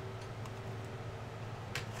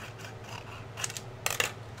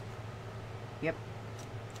 Yep.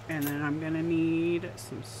 And then I'm gonna need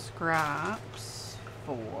some scraps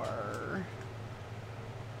for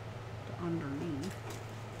the underneath.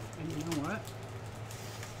 And you know what?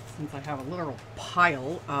 Since I have a literal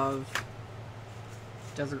pile of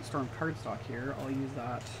Desert Storm cardstock here, I'll use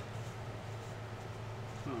that.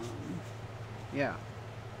 Yeah.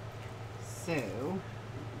 So,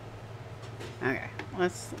 okay,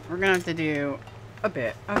 we're gonna have to do a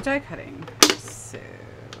bit of die cutting. So,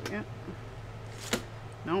 yeah.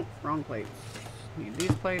 Nope, wrong plates. Need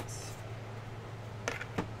these plates.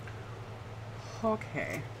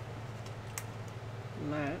 Okay.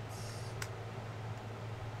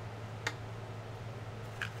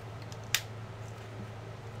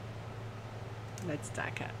 Let's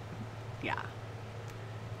die cut. Yeah.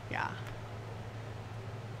 Yeah.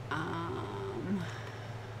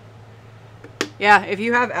 Yeah, if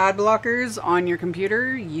you have ad blockers on your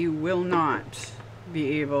computer, you will not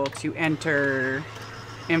be able to enter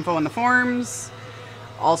info in the forms.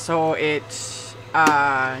 Also, it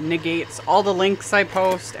negates all the links I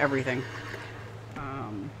post, everything.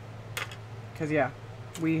 Because, yeah,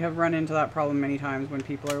 we have run into that problem many times when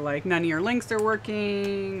people are like, none of your links are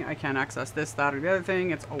working, I can't access this, that, or the other thing.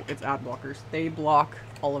 It's ad blockers. They block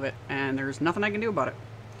all of it, and there's nothing I can do about it.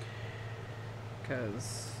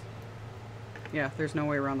 Because, yeah, there's no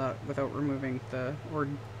way around that without removing the,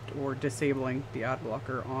 or disabling the ad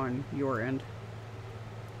blocker on your end.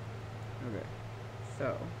 Okay,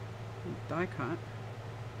 so, die cut.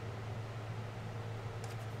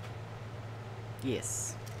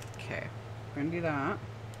 Yes. Okay, we're gonna do that.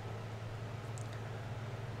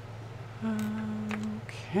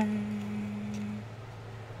 Okay.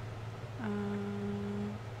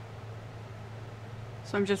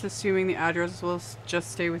 So I'm just assuming the address will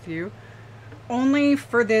just stay with you. Only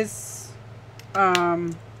for this, We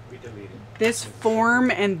deleted this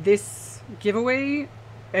form and this giveaway.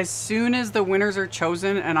 As soon as the winners are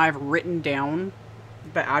chosen and I've written down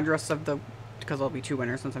the address of the, because there'll be 2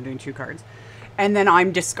 winners since I'm doing 2 cards, and then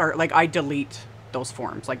I'm I delete those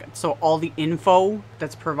forms. Like, so all the info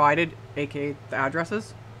that's provided, aka the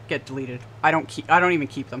addresses, get deleted. I don't even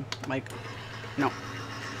keep them. Like, no.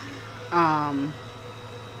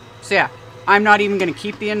 So yeah, I'm not even gonna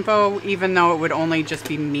keep the info, even though it would only just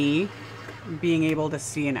be me being able to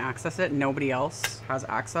see and access it. Nobody else has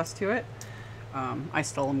access to it. I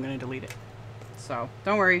still am gonna delete it. So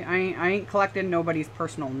don't worry, I ain't collecting nobody's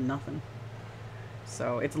personal nothing.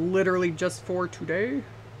 So it's literally just for today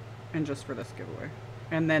and just for this giveaway.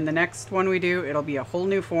 And then the next one we do, it'll be a whole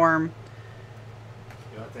new form.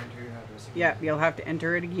 You'll have to enter your address again. Yeah, you'll have to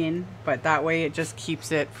enter it again, but that way it just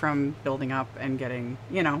keeps it from building up and getting,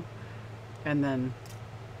 you know, and then,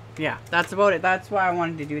 yeah, that's about it. That's why I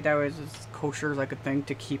wanted to do that, was as kosher as I could think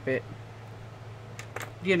to keep it,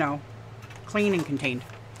 you know, clean and contained.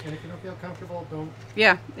 And if you don't feel comfortable, don't.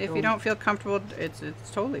 Yeah, if you don't feel comfortable, it's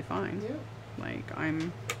totally fine. Yeah. Like,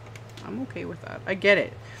 I'm okay with that. I get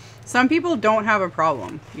it. Some people don't have a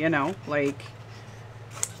problem, you know, like,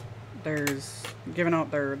 there's giving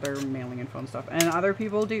out their mailing info and stuff, and other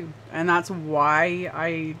people do. And that's why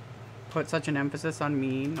I put such an emphasis on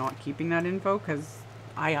me not keeping that info, because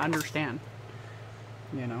I understand,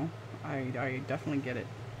 you know, I definitely get it.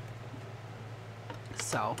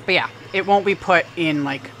 So, but yeah, it won't be put in,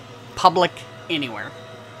 like, public anywhere.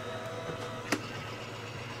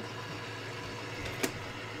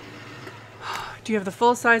 Do you have the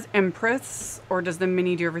full-size Empress, or does the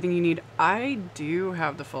mini do everything you need? I do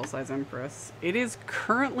have the full-size Empress. It is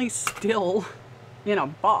currently still in a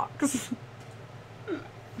box.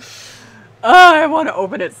 I want to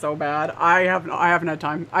open it so bad. I haven't had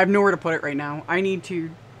time. I have nowhere to put it right now.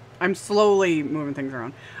 I'm slowly moving things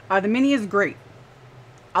around. The mini is great.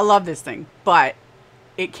 I love this thing, but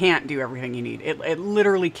it can't do everything you need. It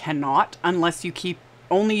literally cannot, unless you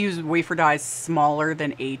only use wafer dies smaller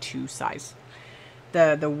than A2 size.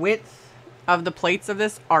 The width of the plates of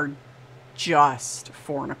this are just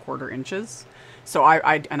 4 1/4 inches. So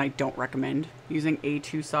I don't recommend using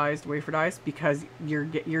A2 sized wafer dies, because you're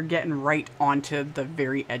getting right onto the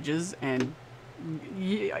very edges, and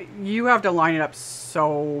you have to line it up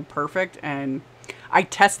so perfect, and I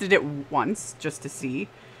tested it once just to see,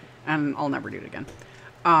 and I'll never do it again.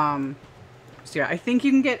 So yeah, I think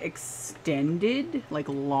you can get extended, like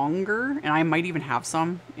longer, and I might even have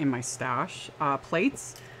some in my stash,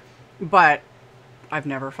 plates, but I've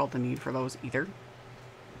never felt the need for those either.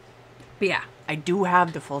 But yeah, I do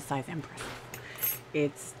have the full-size Empress.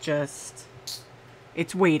 It's just,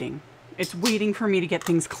 it's waiting. It's waiting for me to get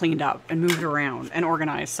things cleaned up and moved around and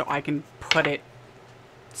organized so I can put it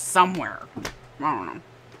somewhere. I don't know.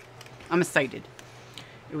 I'm excited.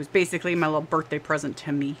 It was basically my little birthday present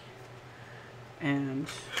to me. And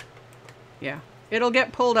yeah, it'll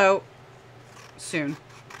get pulled out soon.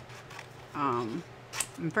 I'm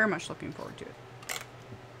very much looking forward to it.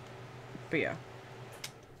 But yeah,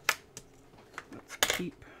 let's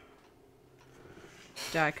keep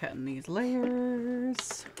die cutting these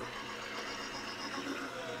layers.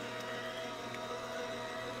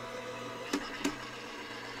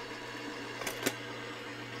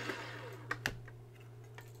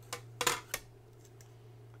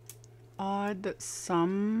 Odd that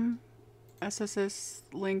some SSS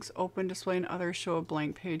links open display and others show a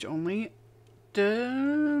blank page only.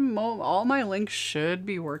 All my links should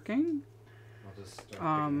be working. I'll just start picking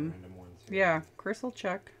random ones here. Yeah, Chris will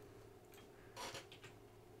check.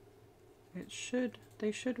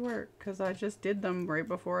 They should work, because I just did them right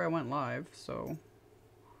before I went live, so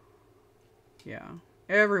yeah.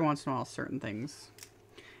 Every once in a while, certain things.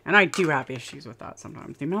 And I do have issues with that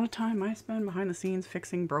sometimes. The amount of time I spend behind the scenes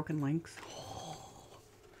fixing broken links.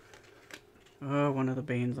 Oh, one of the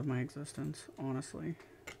banes of my existence, honestly.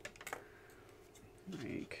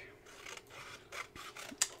 Like,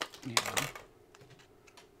 yeah.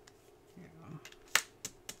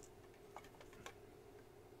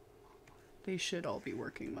 They should all be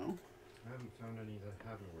working, though. I haven't found any that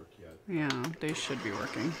haven't worked yet. Yeah, they should be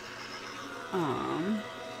working.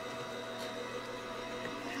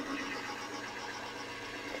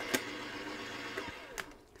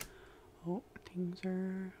 Oh, things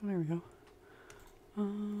are... There we go.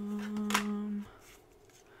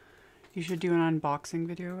 You should do an unboxing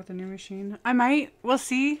video with a new machine. I might. We'll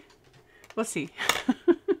see. We'll see.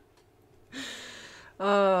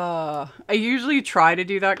 I usually try to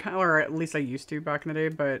do that kind of, or at least I used to back in the day,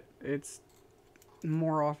 but it's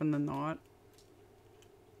more often than not.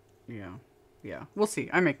 Yeah. Yeah. We'll see.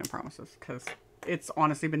 I make no promises, because it's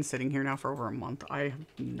honestly been sitting here now for over a month. I have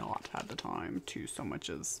not had the time to so much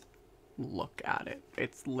as look at it.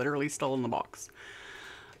 It's literally still in the box.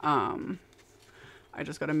 I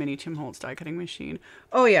just got a mini Tim Holtz die cutting machine.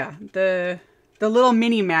 Oh yeah, the little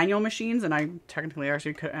mini manual machines, and I technically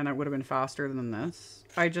actually could, and it would have been faster than this.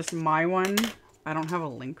 My one, I don't have a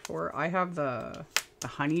link for. I have the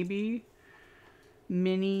Honeybee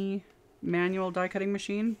mini manual die cutting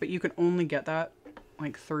machine, but you can only get that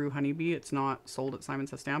like through Honeybee. It's not sold at Simon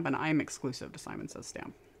Says Stamp, and I'm exclusive to Simon Says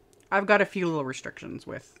Stamp. I've got a few little restrictions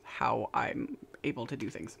with how I'm able to do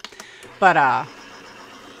things, but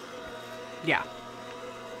yeah.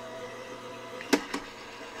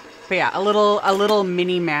 But yeah, a little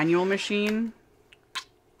mini manual machine,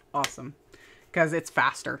 awesome, because it's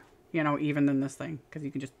faster, you know, even than this thing, because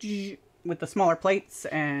you can just with the smaller plates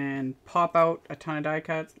and pop out a ton of die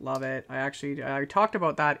cuts. Love it. I talked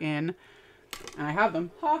about that in, and I have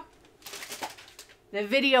them. Huh. The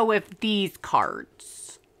video with these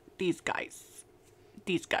cards, these guys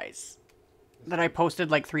that I posted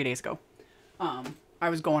like 3 days ago. I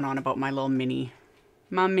was going on about my mini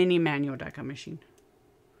manual die cut machine.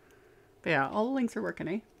 But yeah, all the links are working,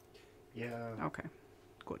 eh? Yeah. Okay.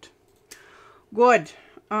 Good. Good.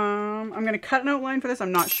 I'm going to cut an outline for this.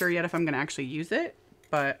 I'm not sure yet if I'm going to actually use it,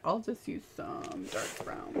 but I'll just use some dark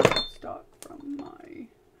brown cardstock from my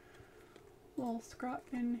little scrap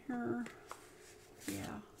in here.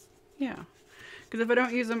 Yeah. Yeah. Because if I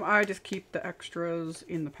don't use them, I just keep the extras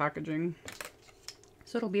in the packaging.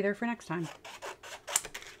 So it'll be there for next time.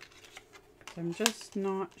 I'm just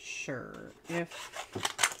not sure if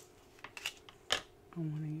I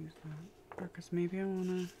want to use that, or because maybe I want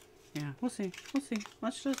to. Yeah, we'll see. We'll see.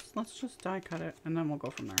 Let's just die cut it, and then we'll go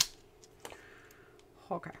from there.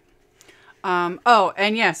 Okay. Oh,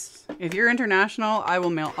 and yes, if you're international, I will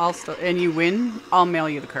mail. And you win, I'll mail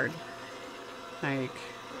you the card. Like,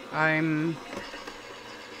 I'm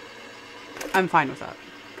fine with that.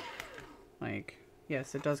 Like,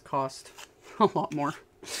 yes, it does cost a lot more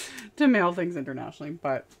to mail things internationally,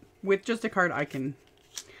 but with just a card, I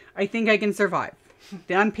think I can survive.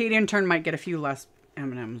 The unpaid intern might get a few less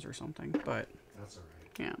M&Ms or something, but that's all right.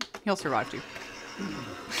 Yeah, he'll survive too.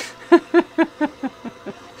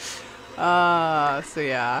 So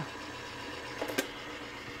yeah.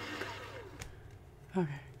 Okay.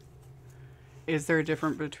 Is there a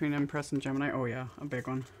difference between Empress and Gemini? Oh yeah, a big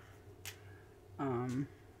one.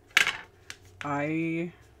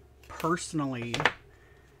 I personally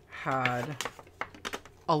had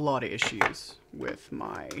a lot of issues with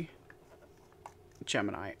my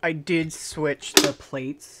Gemini. I did switch the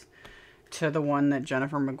plates to the one that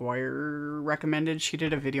Jennifer McGuire recommended. She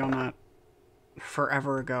did a video on that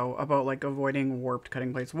forever ago about like avoiding warped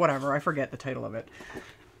cutting plates, whatever. I forget the title of it.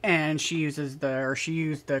 And she used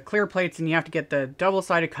the clear plates, and you have to get the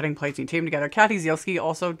double-sided cutting plates and you tape them together. Kathy Zielski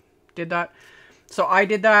also did that. So I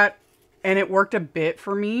did that, and it worked a bit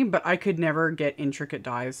for me, but I could never get intricate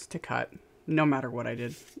dies to cut, no matter what I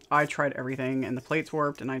did. I tried everything, and the plates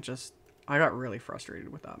warped, and I got really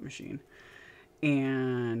frustrated with that machine.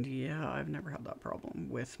 And yeah, I've never had that problem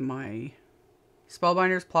with my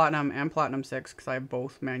Spellbinders Platinum and Platinum 6, because I have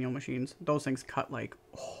both manual machines. Those things cut like,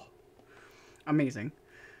 oh, amazing.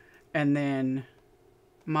 And then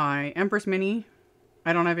my Empress Mini,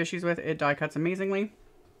 I don't have issues with. It die cuts amazingly.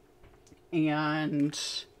 And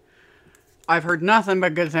I've heard nothing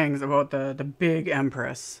but good things about the big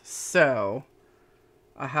Empress. So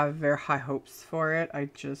I have very high hopes for it. I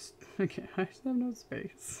just have no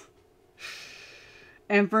space.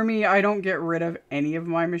 And for me, I don't get rid of any of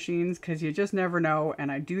my machines because you just never know. And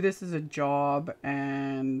I do this as a job,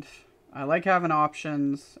 and I like having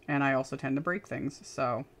options, and I also tend to break things.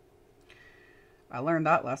 So I learned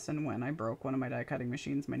that lesson when I broke one of my die cutting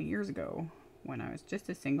machines many years ago when I was just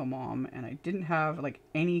a single mom and I didn't have like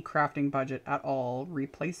any crafting budget at all.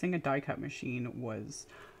 Replacing a die cut machine was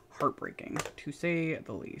heartbreaking, to say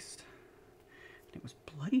the least. It was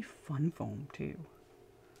bloody fun foam too.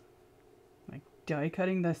 Like die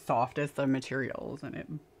cutting the softest of materials, and it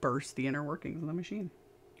burst the inner workings of the machine.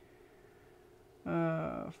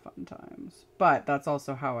 Fun times. But that's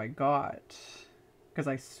also how I got, because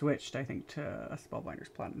I switched, I think, to a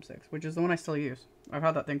Spellbinders Platinum 6, which is the one I still use. I've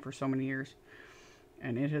had that thing for so many years,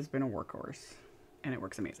 and it has been a workhorse, and it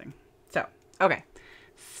works amazing. So, okay.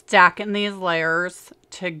 Stacking these layers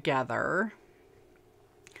together.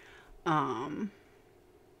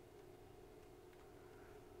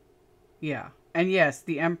 Yeah. And yes,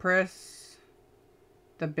 the Empress,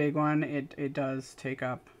 the big one, it does take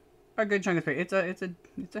up a good chunk of space.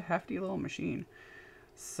 It's a hefty little machine.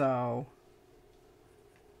 So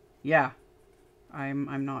yeah,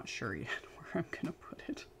 I'm not sure yet where I'm gonna put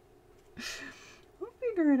it. I'll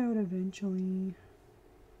figure it out eventually.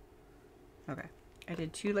 Okay, I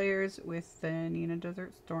did 2 layers with the Nina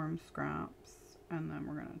Desert Storm scraps, and then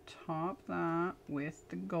we're gonna top that with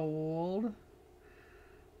the gold.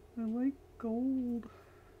 I like gold.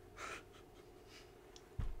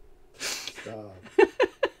 Stop.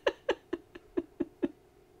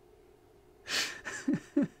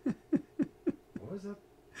 What was that?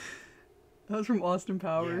 That was from Austin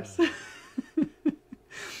Powers. Yeah.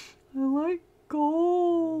 I like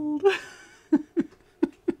gold.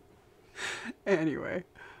 Anyway.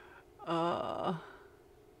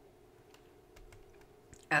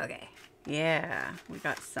 Okay. Yeah, we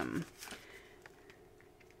got some.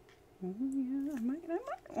 Oh yeah, I might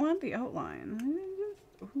want the outline.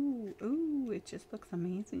 Ooh, it just looks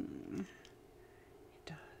amazing. It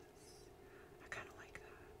does. I kind of like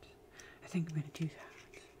that. I think I'm gonna do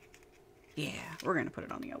that. Yeah, we're gonna put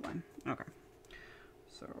it on the outline. Okay.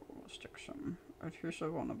 So we'll stick some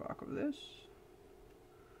adhesive on the back of this.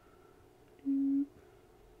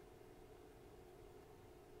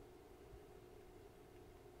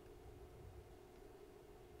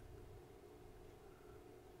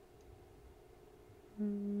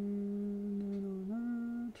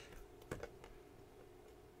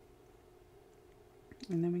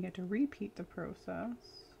 And then we get to repeat the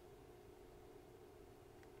process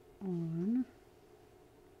on,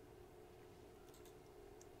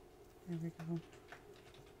 there we go.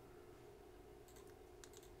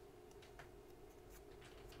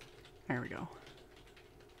 There we go.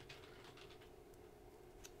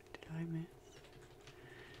 Did I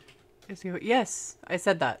miss? Yes, I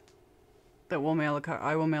said that. That we'll mail a card.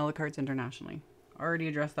 I will mail the cards internationally. Already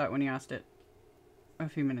addressed that when you asked it a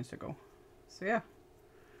few minutes ago. So yeah.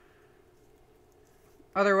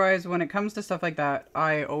 Otherwise, when it comes to stuff like that,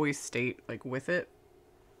 I always state like with it,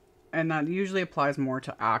 and that usually applies more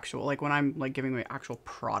to actual, like when I'm like giving away actual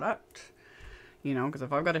product, you know, because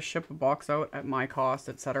if I've got to ship a box out at my cost,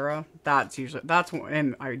 etc., that's when,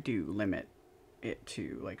 and I do limit it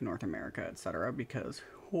to like North America, etc., because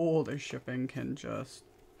the shipping can just,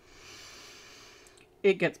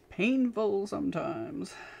 it gets painful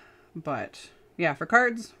sometimes. But yeah, for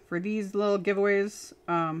cards, for these little giveaways,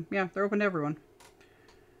 yeah, they're open to everyone.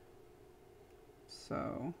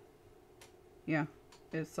 So yeah,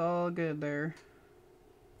 It's all good there.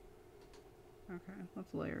 Okay,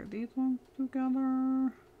 let's layer these ones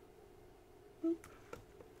together. Boop.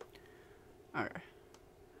 Okay.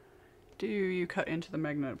 Do you cut into the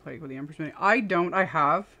magnetic plate with the Empress Mini? I don't. I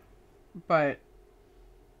have, but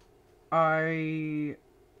I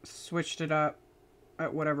switched it up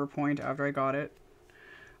at whatever point after I got it.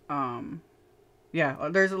 Yeah,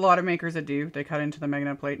 there's a lot of makers that do. They cut into the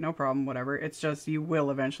magnetic plate, no problem, whatever. It's just you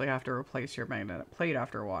will eventually have to replace your magnetic plate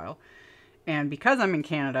after a while. And because I'm in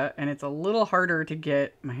Canada and it's a little harder to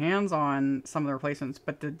get my hands on some of the replacements,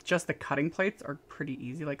 but just the cutting plates are pretty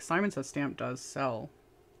easy. Like Simon Says Stamp does sell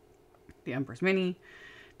the Empress Mini.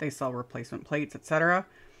 They sell replacement plates, etc.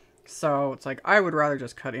 So it's like I would rather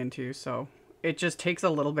just cut into. So it just takes a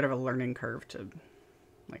little bit of a learning curve to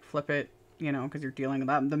like flip it, you know, because you're dealing with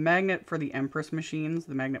that. The magnet for the Empress machines,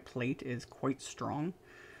 the magnet plate is quite strong,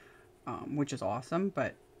 which is awesome.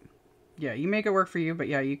 But yeah, you make it work for you. But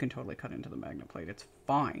yeah, you can totally cut into the magnet plate. It's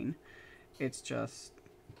fine. It's just,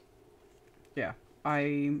 yeah,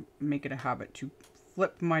 I make it a habit to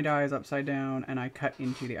flip my dies upside down and I cut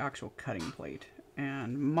into the actual cutting plate.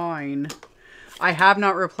 And mine, I have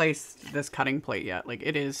not replaced this cutting plate yet. Like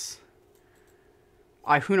it is,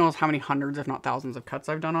 who knows how many hundreds, if not thousands of cuts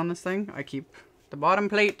I've done on this thing. I keep the bottom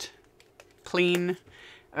plate clean.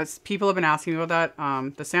 As people have been asking me about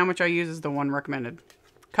that. The sandwich I use is the one recommended.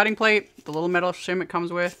 Cutting plate, the little metal shim it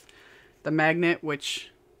comes with, the magnet,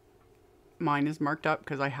 which mine is marked up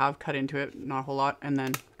because I have cut into it, not a whole lot, and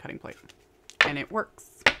then cutting plate. And it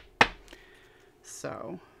works.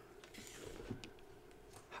 So,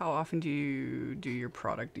 how often do you do your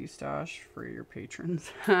product destash for your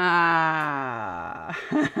patrons?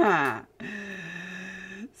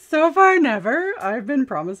 So far, never. I've been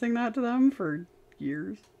promising that to them for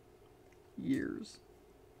years. Years.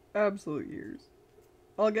 Absolute years.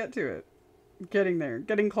 I'll get to it. Getting there.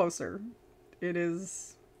 Getting closer. It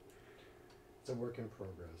is... It's a work in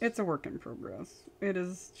progress. It's a work in progress. It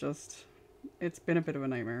is just... It's been a bit of a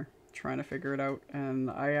nightmare trying to figure it out.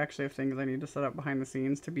 And I actually have things I need to set up behind the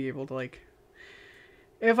scenes to be able to, like...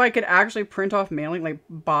 If I could actually print off mailing, like,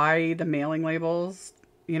 buy the mailing labels,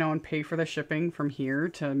 you know, and pay for the shipping from here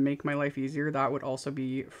to make my life easier, that would also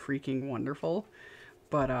be freaking wonderful.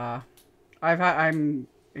 But, I'm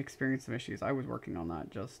experienced some issues. I was working on that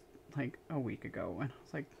just, like, a week ago. And I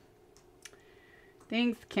was like,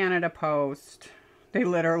 thanks, Canada Post. They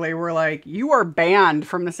literally were like, you are banned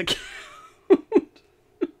from this account.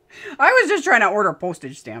 I was just trying to order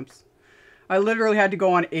postage stamps. I literally had to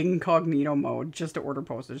go on incognito mode just to order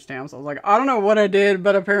postage stamps. I was like, I don't know what I did,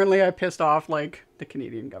 but apparently I pissed off, like, the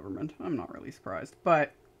Canadian government. I'm not really surprised.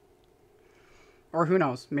 But, or who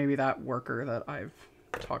knows, maybe that worker that I've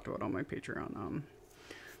talked about on my Patreon,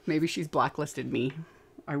 maybe she's blacklisted me.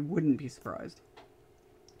 I wouldn't be surprised.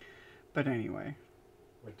 But anyway.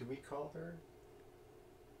 What do we call her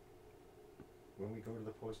when we go to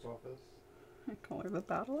the post office? I call her the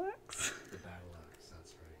Battle Axe. The Battle Axe,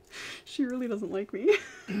 that's right. She really doesn't like me.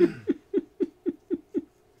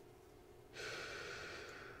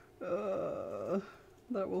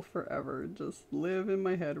 That will forever just live in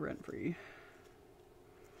my head rent-free.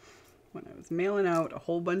 When I was mailing out a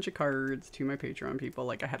whole bunch of cards to my Patreon people,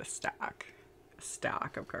 like I had a stack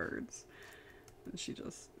of cards. And she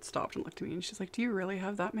just stopped and looked at me and she's like, do you really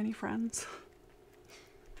have that many friends?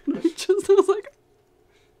 And I was like,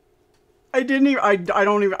 I don't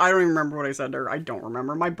even remember what I said to her. I don't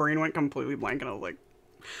remember. My brain went completely blank and I was like,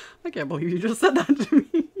 I can't believe you just said that to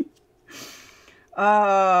me.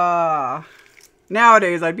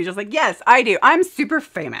 Nowadays I'd be just like, yes, I do. I'm super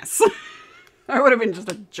famous. I would have been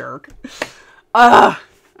just a jerk. I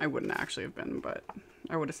wouldn't actually have been, but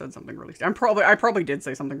I would have said something really I probably did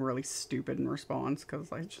say something really stupid in response because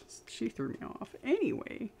she threw me off.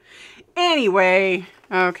 Anyway,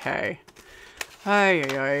 okay.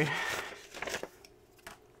 Ay.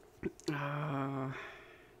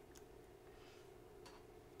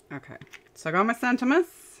 Okay, so I got my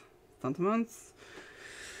sentiments.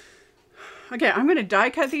 Okay, I'm going to die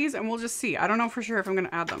cut these and we'll just see. I don't know for sure if I'm going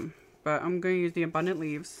to add them, but I'm going to use the Abundant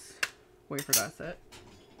Leaves wafer die set.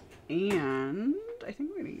 And I think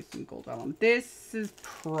I'm going to use some gold vellum. This is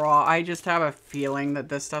I just have a feeling that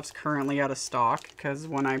this stuff's currently out of stock because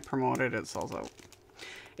when I promote it, it sells out.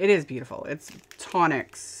 It is beautiful. It's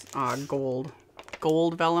Tonic's gold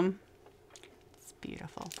vellum. It's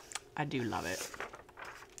beautiful. I do love it.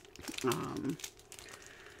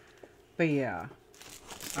 But yeah,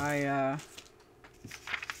 I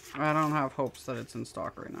don't have hopes that it's in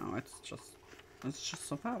stock right now. It's just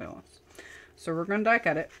so fabulous. So we're gonna die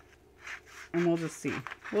cut it. And we'll just see.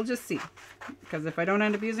 We'll just see. Because if I don't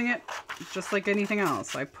end up using it, just like anything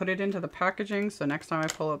else, I put it into the packaging. So next time I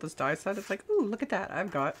pull out this die set, it's like, ooh, look at that.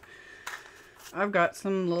 I've got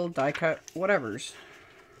some little die cut whatevers.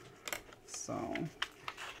 So,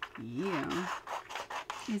 yeah.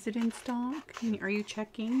 Is it in stock? Are you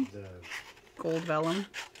checking? The gold vellum.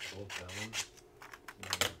 gold vellum. No,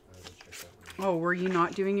 I will check that one. Oh, were you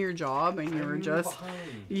not doing your job and you were just...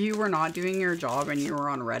 You were not doing your job and you were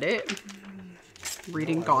on Reddit?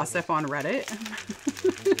 Reading gossip on Reddit?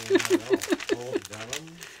 Gold vellum?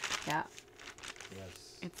 Yeah.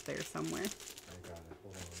 Yes. It's there somewhere. I got it.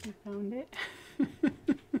 Hold on. You found it?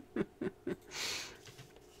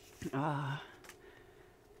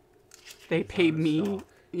 They paid me. Stock.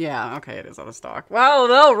 Yeah, okay, it is out of stock. Well,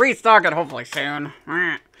 they'll restock it hopefully soon.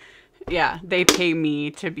 Yeah, they pay me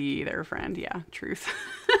to be their friend. Yeah, truth.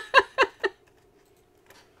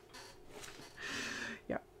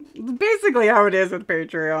 Yeah, basically how it is with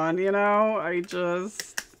Patreon, you know? I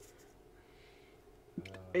just...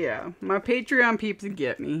 Yeah, my Patreon peeps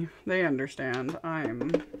get me. They understand. I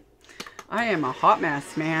am a hot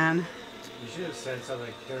mess, man. You should have said something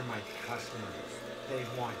like, they're my customers. They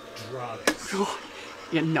want drugs.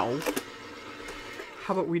 Yeah, no.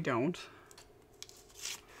 How about we don't?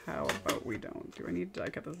 How about we don't? Do I need to die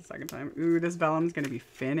cut this a second time? Ooh, this vellum's gonna be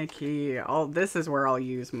finicky. This is where I'll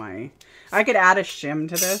use my... I could add a shim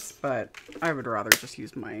to this, but I would rather just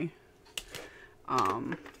use my...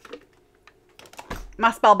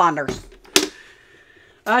 my spell bonders.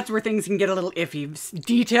 That's where things can get a little iffy.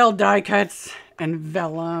 Detailed die cuts and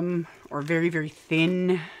vellum, or very, very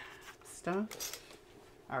thin stuff.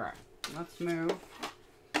 Alright, let's move.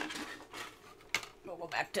 We'll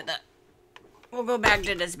go back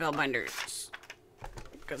to the spell binders.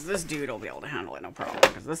 Because this dude will be able to handle it, no problem.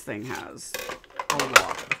 Because this thing has a lot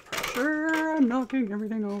of pressure. I'm knocking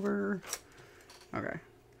everything over. Okay.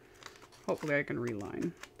 Hopefully I can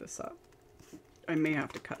reline this up. I may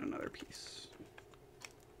have to cut another piece.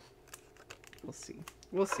 We'll see.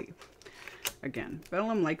 We'll see. Again,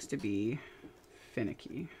 vellum likes to be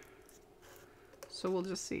finicky. So we'll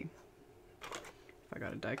just see. If I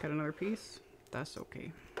gotta die cut another piece, that's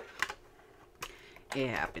okay. It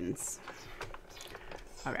happens.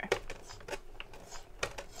 Okay.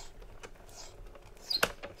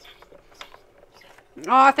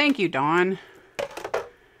 Aw, thank you, Dawn.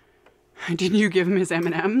 Didn't you give him his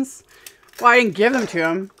M&Ms? Well, I didn't give them to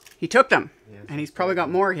him. He took them. Yeah, and he's probably got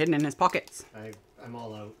more hidden in his pockets. I'm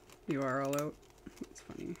all out. You are all out? That's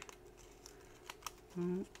funny.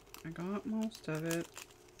 Oh, I got most of it.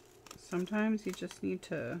 Sometimes you just need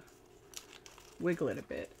to wiggle it a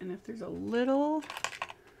bit. And if there's a little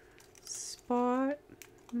spot,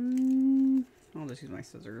 I'll just use my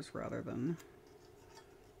scissors rather than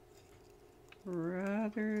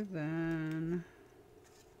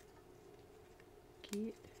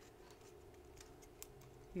get...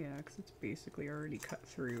 Yeah, because it's basically already cut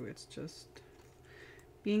through. It's just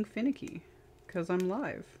being finicky because I'm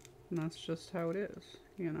live. And that's just how it is,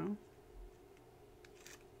 you know?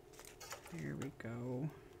 There we go.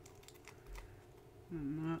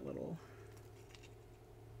 And that little...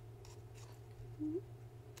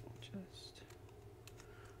 I'll just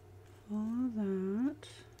follow that.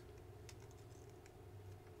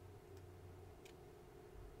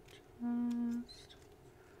 Just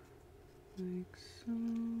like so.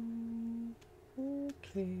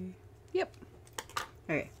 Okay. Yep.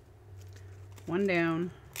 Okay. One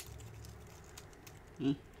down.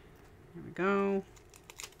 There we go.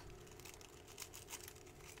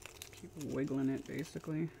 Keep wiggling it,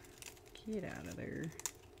 basically. Get out of there.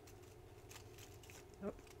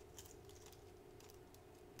 Oh.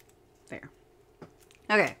 There.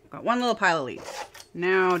 Okay, got one little pile of leaves.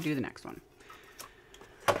 Now do the next one.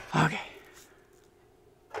 Okay.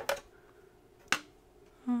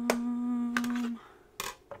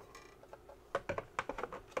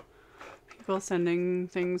 People sending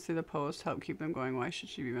things through the post help keep them going. Why should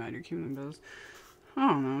she be mad? You're keeping them busy. I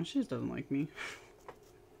don't know. She just doesn't like me.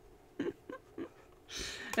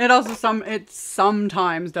 It also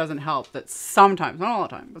sometimes doesn't help that sometimes, not all the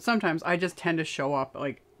time, but sometimes I just tend to show up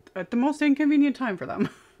like at the most inconvenient time for them.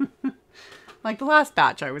 Like the last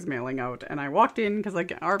batch I was mailing out and I walked in because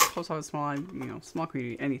like our post office small, you know, small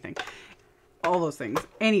community, anything, all those things.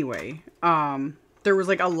 Anyway, there was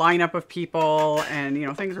like a lineup of people and, you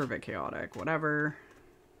know, things were a bit chaotic, whatever.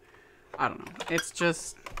 I don't know. It's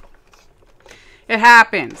just, it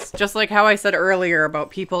happens. Just like how I said earlier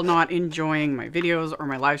about people not enjoying my videos or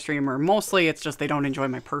my live stream, or mostly it's just they don't enjoy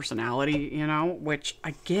my personality, you know, which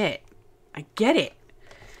I get. I get it.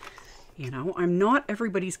 You know, I'm not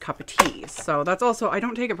everybody's cup of tea. So that's also, I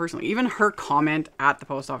don't take it personally. Even her comment at the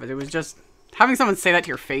post office, it was just, having someone say that to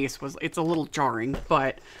your face it's a little jarring.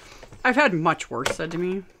 But I've had much worse said to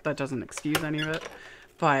me. That doesn't excuse any of it.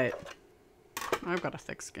 But I've got a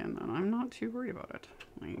thick skin and I'm not too worried about it.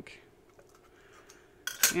 Like,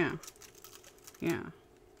 yeah. Yeah.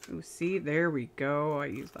 Ooh, see, there we go. I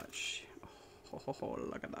use that oh,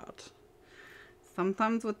 look at that.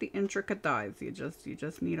 Sometimes with the intricate dies, you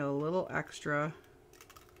just need a little extra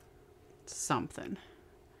something.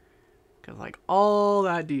 Cause like all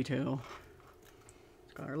that detail.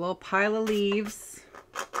 It's got our little pile of leaves.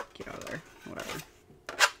 Get out of there. Whatever.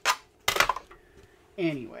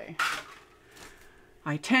 Anyway.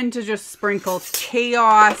 I tend to just sprinkle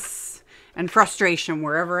chaos and frustration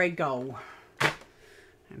wherever I go.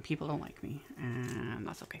 And people don't like me. And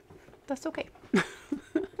that's okay. That's okay.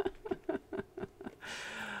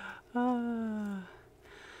 I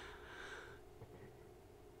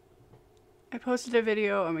posted a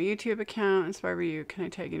video on my YouTube account, inspired by you. Can I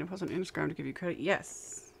tag you and post on Instagram to give you credit?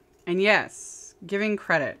 Yes. And yes, giving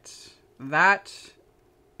credit. That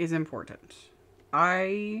is important.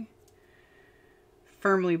 I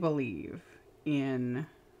firmly believe in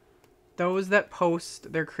those that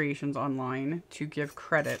post their creations online to give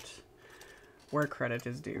credit where credit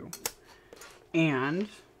is due. And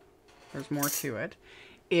there's more to it.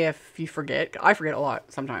 If you forget, I forget a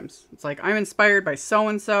lot sometimes. It's like, I'm inspired by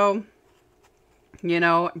so-and-so, you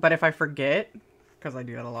know, but if I forget, because I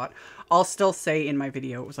do that a lot, I'll still say in my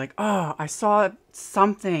video, it was like, oh, I saw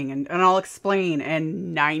something, and I'll explain,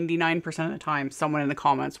 and 99% of the time, someone in the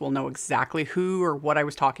comments will know exactly who or what I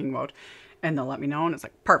was talking about, and they'll let me know, and it's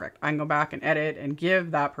like, perfect. I can go back and edit and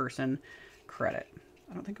give that person credit.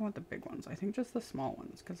 I don't think I want the big ones. I think just the small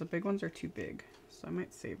ones, because the big ones are too big, so I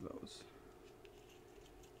might save those.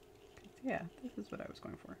 Yeah, this is what I was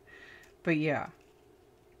going for. But yeah.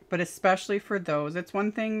 But especially for those, it's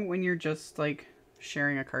one thing when you're just like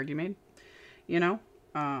sharing a card you made, you know?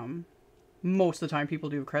 Most of the time people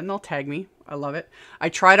do credit and they'll tag me. I love it. I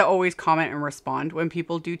try to always comment and respond when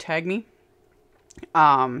people do tag me.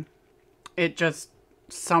 It just,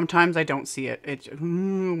 sometimes I don't see it. It's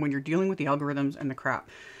when you're dealing with the algorithms and the crap.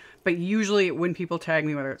 But usually when people tag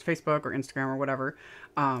me, whether it's Facebook or Instagram or whatever,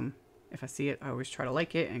 if I see it, I always try to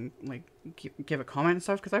like it and like give a comment and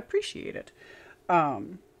stuff because I appreciate it.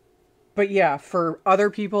 But yeah, for other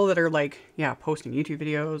people that are like, yeah, posting YouTube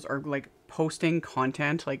videos or like posting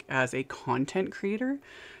content like as a content creator,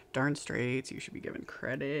 darn straight, you should be given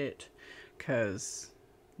credit, because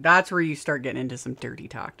that's where you start getting into some dirty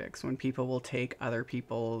tactics when people will take other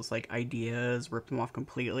people's like ideas, rip them off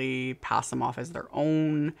completely, pass them off as their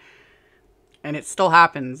own. And it still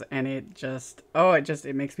happens, and it just,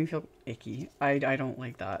 it makes me feel icky. I don't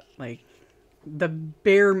like that. Like, the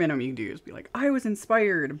bare minimum you can do is be like, I was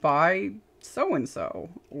inspired by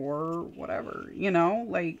so-and-so, or whatever, you know?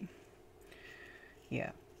 Like,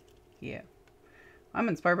 yeah. Yeah. I'm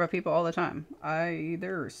inspired by people all the time.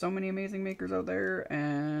 There are so many amazing makers out there,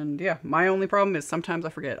 and yeah, my only problem is sometimes I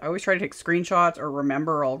forget. I always try to take screenshots or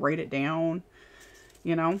remember, I'll write it down,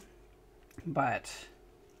 you know? But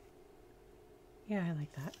yeah, I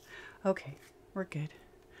like that. Okay, we're good.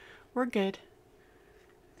 We're good.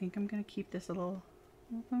 I think I'm gonna keep this a little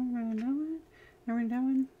every now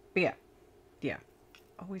and. But yeah,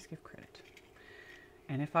 always give credit.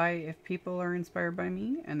 And if people are inspired by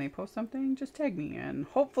me and they post something, just tag me, and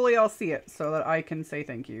hopefully I'll see it so that I can say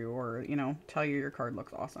thank you, or you know, tell you your card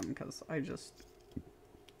looks awesome, because I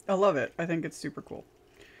love it. I think it's super cool.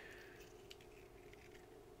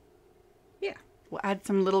 Yeah, we'll add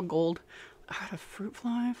some little gold. I had a fruit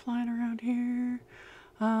fly flying around here.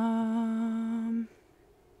 I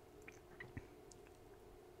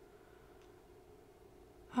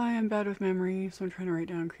am bad with memory, so I'm trying to write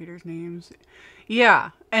down creators' names. Yeah,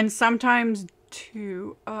 and sometimes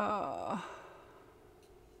too, here,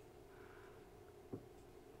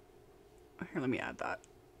 let me add that.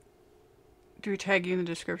 Do we tag you in the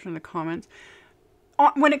description in the comments?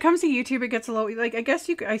 When it comes to YouTube, it gets a little, like, I guess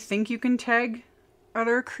I think you can tag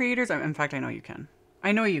other creators. In fact, I know you can.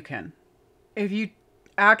 I know you can. If you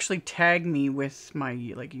actually tag me with my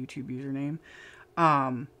like YouTube username,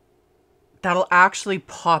 that'll actually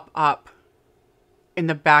pop up in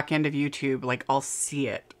the back end of YouTube. Like, I'll see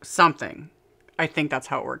it. Something. I think that's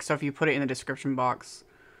how it works. So if you put it in the description box,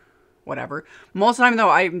 whatever. Most of the time, though,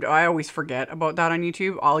 I always forget about that on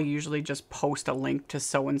YouTube. I'll usually just post a link to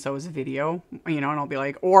so-and-so's video, you know, and I'll be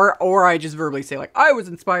like, or I just verbally say, like, I was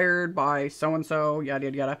inspired by so-and-so, yada,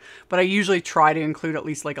 yada, yada. But I usually try to include at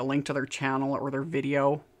least, like, a link to their channel or their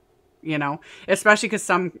video you know, especially because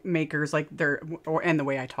some makers like and the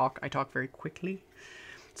way I talk very quickly.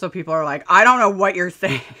 So people are like, I don't know what you're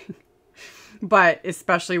saying. But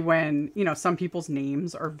especially when, you know, some people's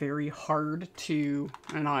names are very hard to,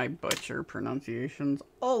 and I butcher pronunciations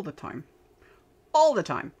all the time. All the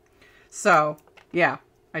time. So, yeah,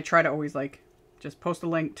 I try to always, like, just post a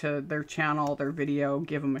link to their channel, their video,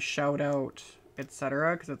 give them a shout out,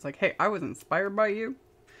 etc. Because it's like, hey, I was inspired by you.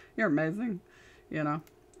 You're amazing. You know.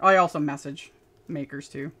 I also message makers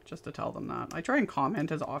too, just to tell them that. I try and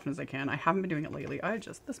comment as often as I can. I haven't been doing it lately.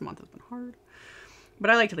 This month has been hard. But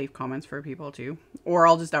I like to leave comments for people too. Or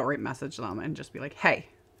I'll just outright message them and just be like, hey,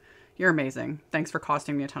 you're amazing. Thanks for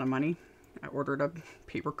costing me a ton of money. I ordered a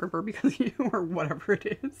paper clipper because of you, or whatever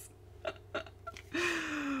it is.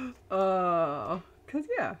 Cause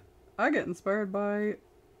yeah, I get inspired by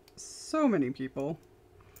so many people.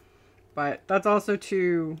 But that's also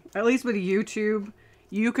too, at least with YouTube,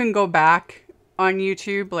 you can go back on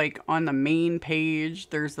YouTube, like on the main page,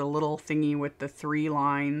 there's the little thingy with the 3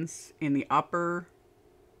 lines in the upper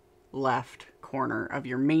left corner of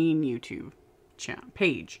your main YouTube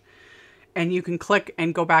page. And you can click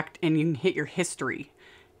and go back and you can hit your history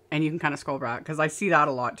and you can kind of scroll back. Because I see that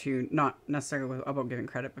a lot too, not necessarily about giving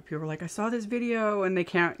credit, but people are like, I saw this video, and they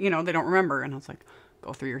can't, you know, they don't remember. And I was like,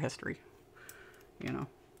 go through your history, you know.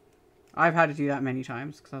 I've had to do that many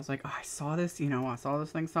times because I was like, oh, I saw this, you know, I saw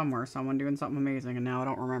this thing somewhere, someone doing something amazing, and now I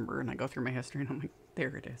don't remember. And I go through my history and I'm like,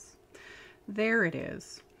 there it is. There it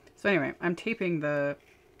is. So anyway, I'm taping the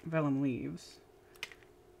vellum leaves.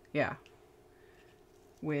 Yeah.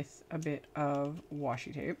 With a bit of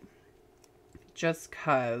washi tape. Just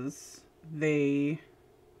because they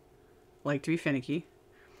like to be finicky.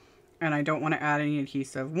 And I don't want to add any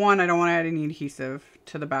adhesive. One, I don't want to add any adhesive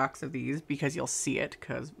to the backs of these because you'll see it,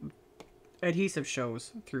 because adhesive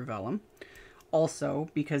shows through vellum. Also,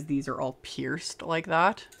 because these are all pierced like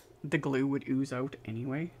that, the glue would ooze out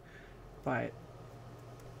anyway. But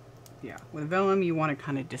yeah, with vellum you want to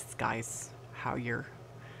kind of disguise how you're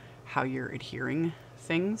adhering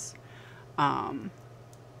things. I'm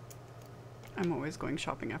always going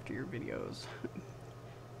shopping after your videos.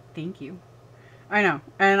 Thank you. I know,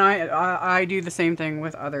 and I do the same thing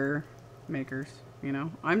with other makers, you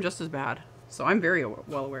know. I'm just as bad. So I'm very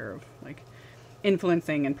well aware of, like,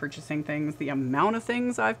 influencing and purchasing things. The amount of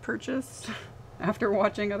things I've purchased after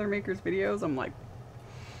watching other makers' videos, I'm like,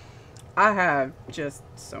 I have just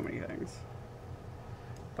so many things.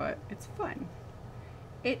 But it's fun.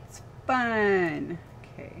 It's fun.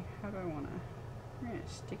 Okay, how do I want to... I'm going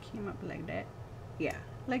to stick him up like that. Yeah,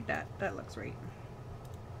 like that. That looks right.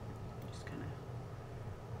 Just kind of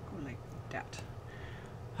go like that.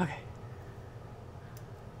 Okay.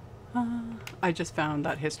 I just found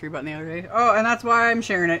that history button the other day. Oh, and that's why I'm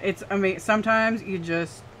sharing it. It's amazing. Sometimes you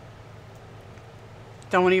just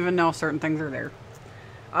don't even know certain things are there.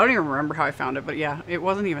 I don't even remember how I found it, but yeah, it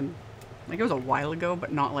wasn't even, like, it was a while ago,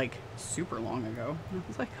 but not like super long ago. And I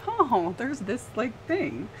was like, oh, there's this like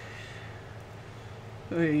thing.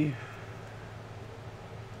 Oy.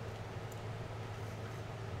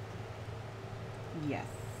 Yes.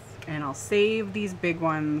 And I'll save these big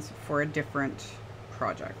ones for a different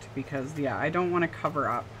project because, yeah, I don't want to cover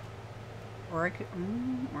up. Or I could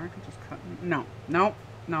just cut. No,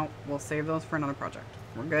 we'll save those for another project.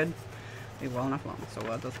 We're good. Leave well enough alone. So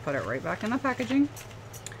we'll just put it right back in the packaging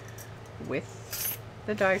with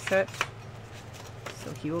the die set.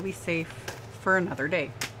 So he will be safe for another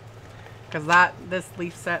day. Because this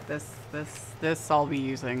leaf set, this I'll be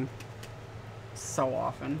using so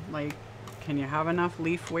often. Like, can you have enough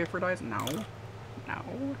leaf wafer dies? No. No.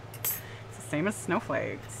 It's the same as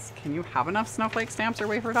snowflakes. Can you have enough snowflake stamps or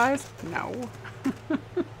wafer dies? No.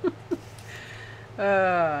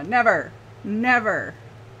 Never. Never.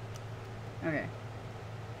 Okay.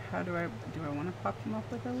 How do I want to pop them up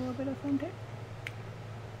with a little bit of foam tape?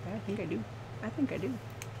 I think I do. I think I do.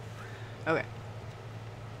 Okay.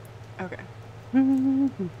 Okay.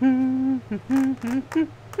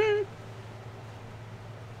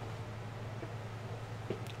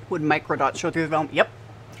 Would microdots show through the vellum? Yep.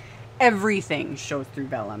 Everything shows through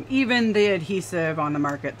vellum. Even the adhesive on the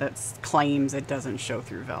market that claims it doesn't show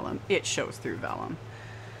through vellum. It shows through vellum.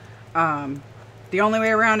 The only way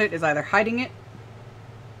around it is either hiding it,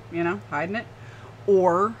 you know, hiding it,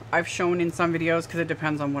 or I've shown in some videos, because it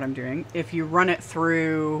depends on what I'm doing, if you run it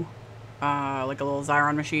through like a little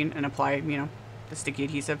Xyron machine and apply, you know, the sticky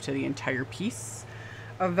adhesive to the entire piece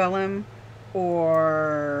of vellum,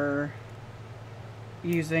 or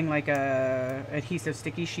using like a adhesive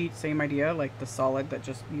sticky sheet, same idea, like the solid that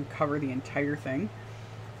just you cover the entire thing.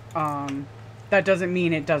 That doesn't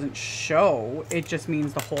mean it doesn't show. It just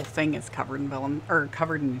means the whole thing is covered in vellum or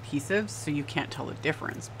covered in adhesive, so you can't tell the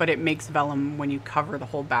difference. But it makes vellum, when you cover the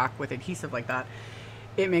whole back with adhesive like that,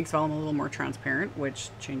 it makes vellum a little more transparent, which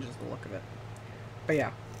changes the look of it. But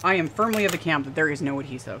yeah, I am firmly of the camp that there is no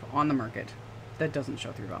adhesive on the market that doesn't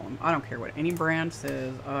show through vellum. I don't care what any brand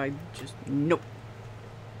says. I just, nope.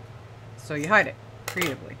 So you hide it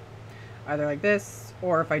creatively. Either like this,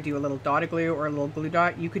 or if I do a little dot of glue or a little glue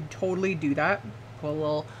dot, you could totally do that. Put a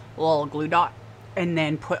little glue dot and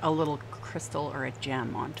then put a little crystal or a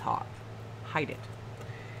gem on top. Hide it.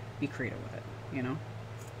 Be creative with it, you know?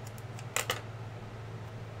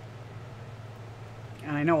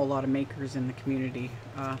 And I know a lot of makers in the community.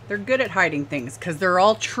 They're good at hiding things because they're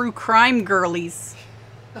all true crime girlies.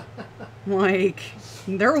 Like,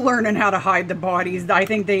 they're learning how to hide the bodies. I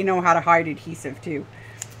think they know how to hide adhesive too.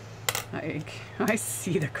 Like, I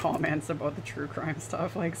see the comments about the true crime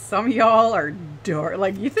stuff. Like, some of y'all are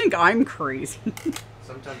like, you think I'm crazy.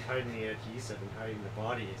 Sometimes hiding the adhesive and hiding the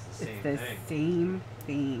body is the same thing. It's the same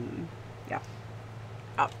thing. Yeah.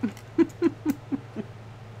 Up.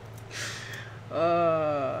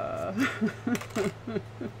 I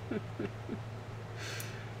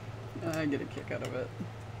get a kick out of it.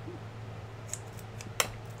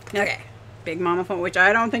 Okay. Big Mama foam, which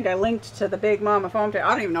I don't think I linked to the Big Mama foam tape. I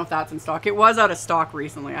don't even know if that's in stock. It was out of stock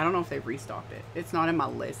recently. I don't know if they've restocked it. It's not in my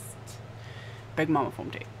list. Big Mama foam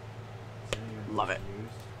tape. Love it.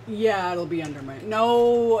 Yeah, it'll be under my...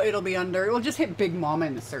 No, it'll be under... We'll just hit Big Mama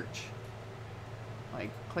in the search. Like,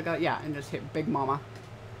 click out... Yeah, and just hit Big Mama.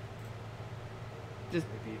 Just...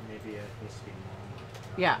 Maybe it needs to be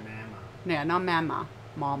Mama. Yeah. Mama. Yeah, not Mama.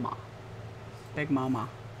 Mama. Big Mama.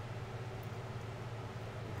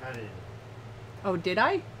 You had it. Oh, did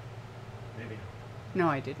I? Maybe not. No,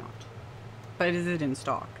 I did not. But is it in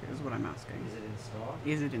stock, is what I'm asking. Is it in stock?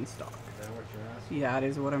 Is it in stock? Is that what you're asking? Yeah, it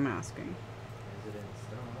is what I'm asking. Is it in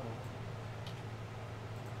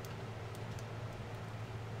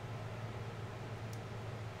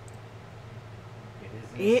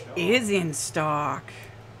stock? It is in stock.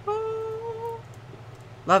 Oh.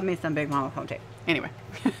 Love me some Big Mama foam tape. Anyway.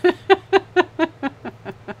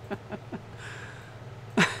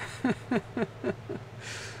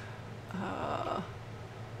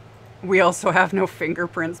 We also have no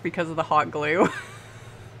fingerprints because of the hot glue.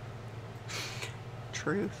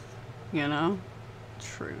 Truth, you know?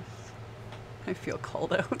 Truth. I feel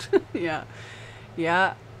called out. Yeah.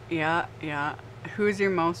 Yeah. Yeah. Yeah. Who's your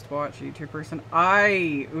most watched YouTube person?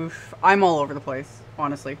 I'm all over the place,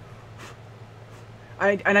 honestly.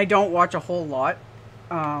 I don't watch a whole lot.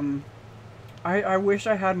 I wish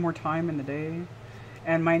I had more time in the day.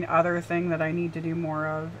 And my other thing that I need to do more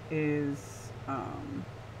of is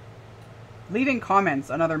leaving comments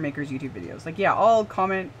on other makers' YouTube videos. Like, yeah, I'll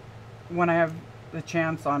comment when I have the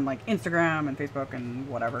chance on like Instagram and Facebook and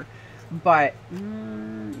whatever. But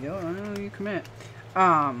you commit.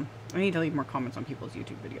 I need to leave more comments on people's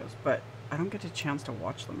YouTube videos, but I don't get a chance to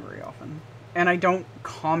watch them very often. And I don't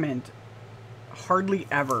comment hardly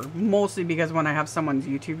ever, mostly because when I have someone's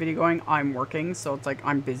YouTube video going, I'm working, so it's like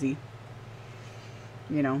I'm busy.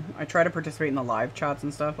 You know, I try to participate in the live chats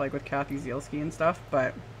and stuff, like with Kathy Zielski and stuff,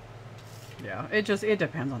 but yeah, it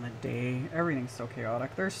depends on the day. Everything's so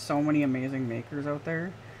chaotic. There's so many amazing makers out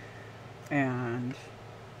there, and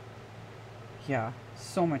yeah,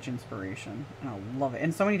 so much inspiration, and I love it.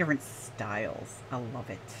 And so many different styles. I love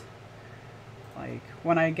it. Like,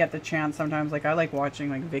 when I get the chance, sometimes, like, I like watching,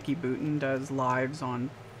 like, Vicky Booten does lives on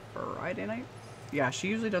Friday nights. Yeah, she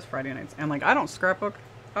usually does Friday nights. And, like, I don't scrapbook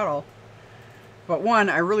at all. But one,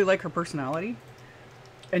 I really like her personality.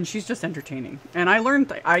 And she's just entertaining. And I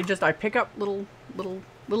learned, I pick up little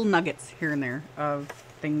nuggets here and there of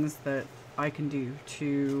things that I can do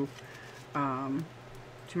to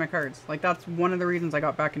my cards. Like, that's one of the reasons I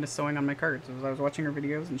got back into sewing on my cards. Was I was watching her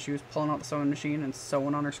videos and she was pulling out the sewing machine and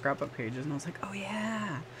sewing on her scrapbook pages, and I was like, oh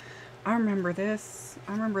yeah, I remember this.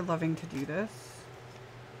 I remember loving to do this.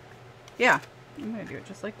 Yeah, I'm gonna do it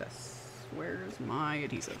just like this. Where's my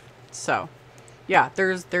adhesive? So yeah,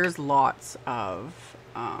 there's lots of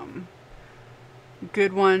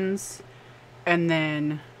good ones. And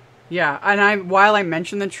then yeah, and while I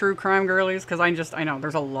mentioned the true crime girlies, because I know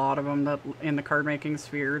there's a lot of them that in the card making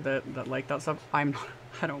sphere that like that stuff. I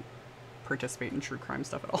don't participate in true crime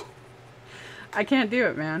stuff at all. I can't do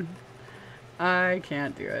it, man. I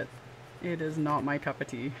can't do it. It is not my cup of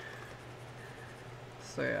tea.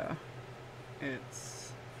 So yeah,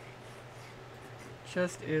 it's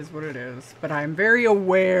just is what it is. But I'm very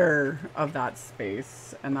aware of that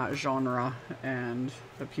space and that genre, and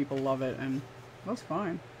the people love it, and that's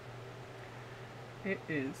fine. It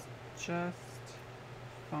is just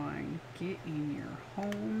fine. Get in your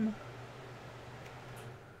home.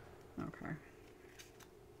 Okay.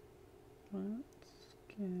 Let's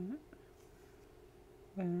get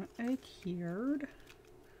that adhered.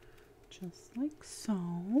 Just like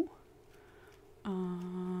so.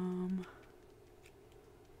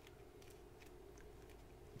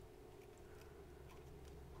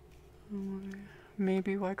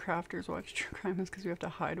 Maybe why crafters watch true crime is because we have to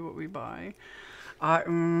hide what we buy.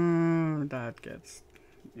 That gets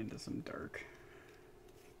into some dark.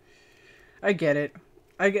 I get it.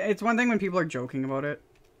 It's one thing when people are joking about it.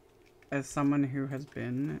 As someone who has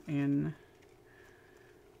been in,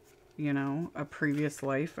 you know, a previous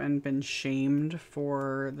life and been shamed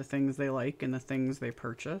for the things they like and the things they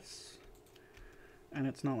purchase. And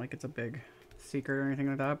it's not like it's a big secret or anything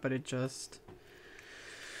like that, but it just...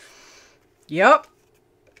 Yep.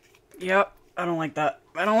 I don't like that.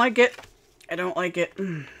 I don't like it.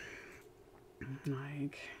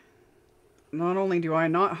 Like, not only do I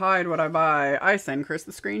not hide what I buy, I send Chris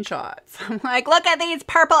the screenshots. I'm like, look at these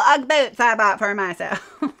purple Ugg boots I bought for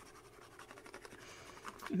myself.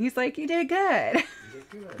 And he's like, you did good. You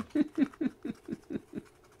did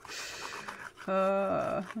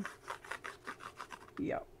good.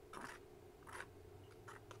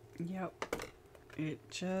 Yep. It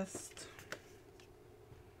just...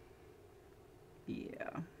 Yeah.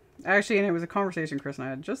 Actually, and it was a conversation Chris and I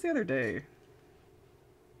had just the other day.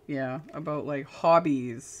 Yeah, about like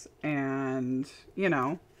hobbies and, you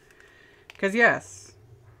know, because yes,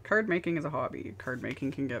 card making is a hobby. Card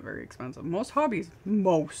making can get very expensive. Most hobbies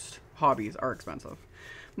are expensive.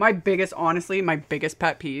 My biggest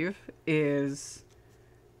pet peeve is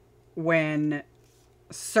when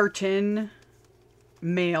certain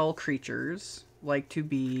male creatures like to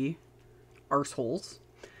be arseholes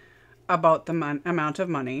about the amount of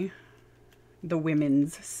money the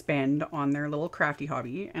women's spend on their little crafty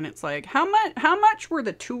hobby. And it's like, how much were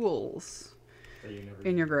the tools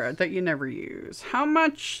in your garage that you never use? How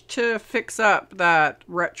much to fix up that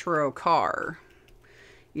retro car?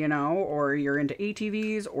 You know, or you're into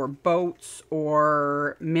ATVs or boats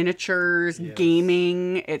or miniatures, yes,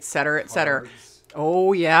 gaming, etc., etc.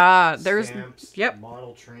 Oh yeah, there's stamps, yep,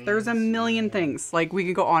 model trains, there's a million things. Like we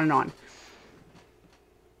could go on and on.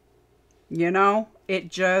 You know, it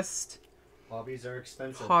just... Hobbies are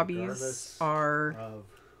expensive. Hobbies are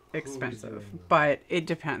expensive, but it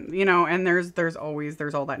depends, you know, and there's all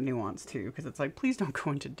that nuance too, because it's like, please don't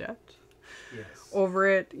go into debt over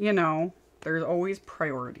it, you know, there's always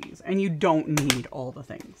priorities, and you don't need all the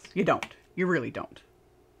things. You really don't.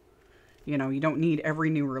 You know, you don't need every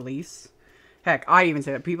new release. Heck, I even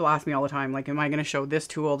say that. People ask me all the time, like, am I going to show this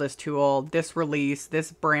tool, this release,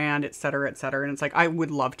 this brand, etc., etc. And it's like, I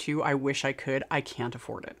would love to. I wish I could. I can't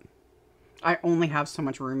afford it. I only have so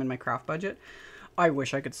much room in my craft budget. I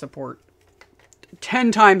wish I could support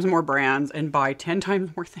 10 times more brands and buy 10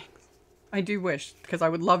 times more things. I do wish, because I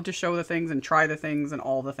would love to show the things and try the things and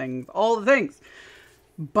all the things.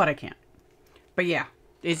 But I can't. But yeah,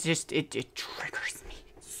 it's just, it triggers me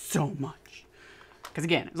so much. Because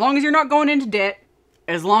again, as long as you're not going into debt,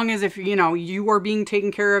 as long as if, you know, you are being taken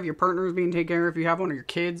care of, your partner is being taken care of, if you have one of your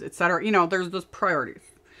kids, etc., you know, there's those priorities.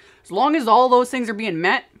 As long as all those things are being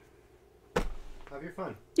met, have your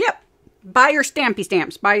fun. Yep. Buy your stampy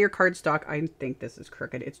stamps. Buy your cardstock. I think this is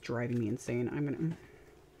crooked. It's driving me insane. I'm gonna...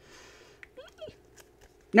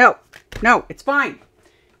 No, it's fine.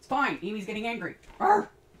 It's fine. Amy's getting angry.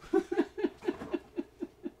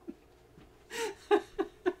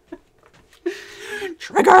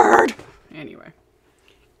 Triggered.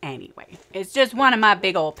 Anyway, it's just one of my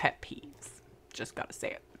big old pet peeves. Just gotta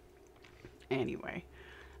say it. Anyway,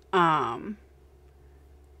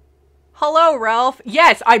 hello, Ralph.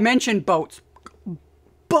 Yes, I mentioned boats.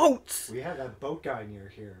 Boats. We have that boat guy near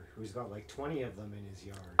here who's got like 20 of them in his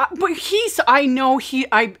yard. But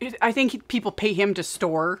I think people pay him to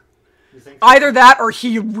store. You think so? Either that or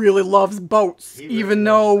he really loves boats, even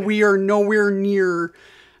though we are nowhere near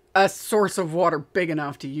a source of water big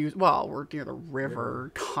enough to use. Well, we're near the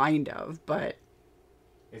river, kind of, but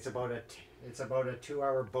it's about a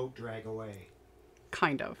 2-hour boat drag away.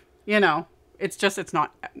 Kind of, you know. It's just, it's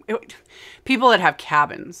not. People that have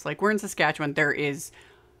cabins, like we're in Saskatchewan, there is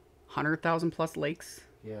 100,000 plus lakes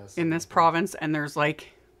in this province, and there's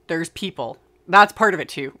people. That's part of it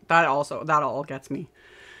too. That all gets me.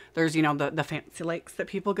 There's, you know, the fancy lakes that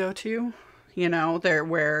people go to. You know, they're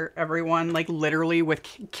where everyone, like, literally with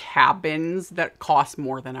cabins that cost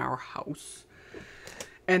more than our house.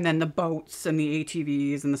 And then the boats and the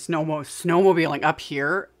ATVs and the snowmobiling up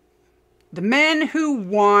here. The men who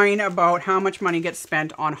whine about how much money gets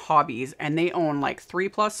spent on hobbies and they own like 3+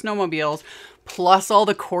 snowmobiles plus all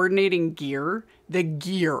the coordinating gear, the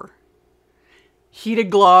gear, heated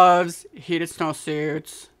gloves, heated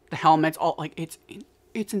snowsuits, the helmets, all like it's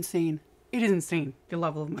insane. It is insane, the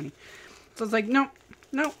level of money. So it's like, no.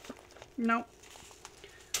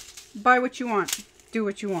 Buy what you want. Do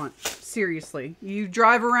what you want. Seriously. You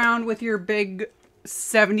drive around with your big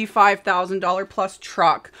 $75,000 plus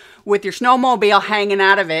truck with your snowmobile hanging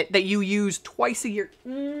out of it that you use twice a year.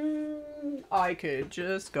 I could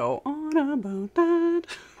just go on about that.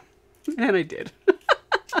 And I did.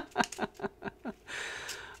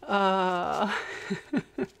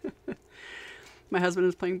 My husband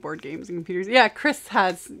is playing board games and computers. Yeah, Chris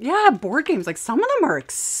has, board games. Like, some of them are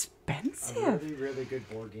expensive. A really, really good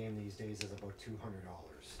board game these days is about $200.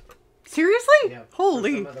 Seriously? Yeah.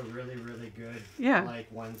 Holy. Some of the really, really good,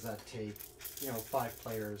 like ones that take, 5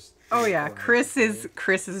 players. Oh yeah, Chris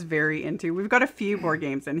is very into. We've got a few board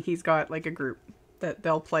games, and he's got like a group that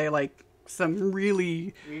they'll play like some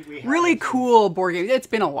really, really cool board games. It's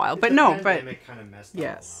been a while, but no, but kind of messed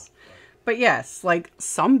yes, but yes, like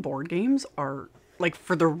some board games are like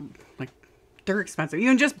they're expensive.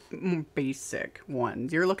 Even just basic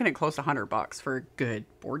ones, you're looking at close to $100 for a good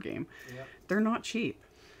board game. Yep. They're not cheap.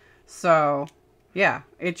 So, yeah,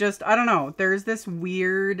 it just, I don't know. There's this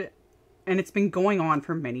weird, and it's been going on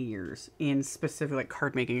for many years in specific like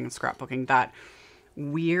card making and scrapbooking, that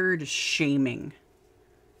weird shaming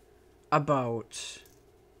about,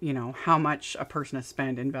 how much a person has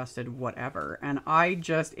spent, invested, whatever. And I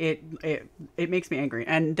just, it makes me angry.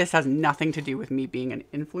 And this has nothing to do with me being an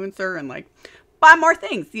influencer and like, buy more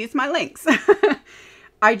things, use my links.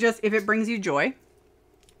 If it brings you joy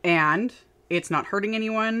and it's not hurting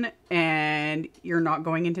anyone and you're not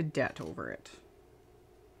going into debt over it,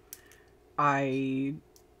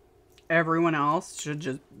 everyone else should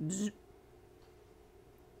just,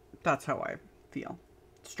 that's how I feel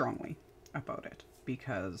strongly about it,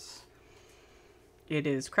 because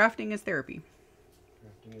crafting is therapy.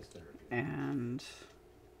 Crafting is therapy. And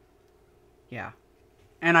yeah.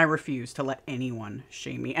 And I refuse to let anyone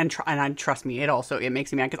shame me. And trust me, it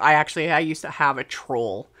makes me mad, because I used to have a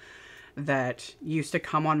troll that used to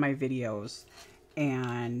come on my videos,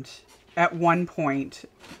 and at one point,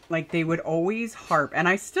 like, they would always harp, and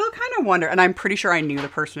I still kind of wonder, and I'm pretty sure I knew the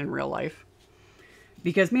person in real life,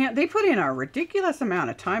 because man, they put in a ridiculous amount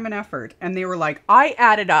of time and effort, and they were like, I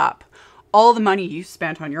added up all the money you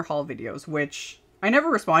spent on your haul videos, which I never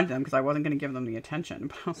responded to them because I wasn't going to give them the attention,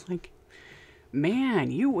 but I was like,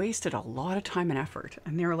 man, you wasted a lot of time and effort.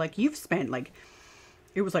 And they were like, you've spent like,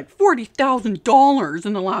 it was like $40,000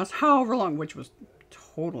 in the last however long, which was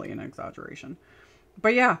totally an exaggeration.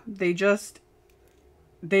 But yeah, they came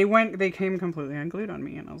completely unglued on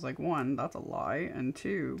me. And I was like, one, that's a lie. And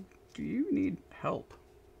two, do you need help?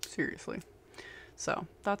 Seriously. So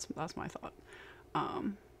that's my thought.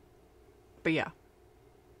 But yeah.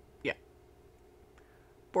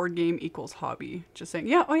 Board game equals hobby. Just saying,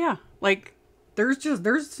 yeah, oh yeah. Like,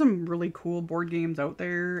 there's some really cool board games out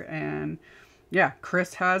there, and yeah,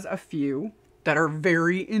 Chris has a few that are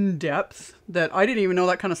very in-depth that I didn't even know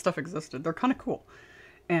that kind of stuff existed. They're kind of cool.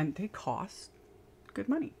 And they cost good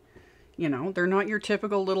money. They're not your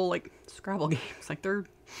typical little, like, Scrabble games. Like, they're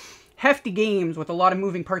hefty games with a lot of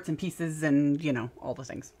moving parts and pieces and, all the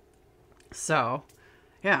things. So,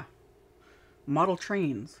 yeah. Model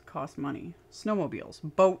trains cost money. Snowmobiles,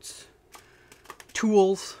 boats,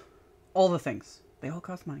 tools, all the things. They all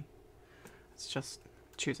cost money. It's just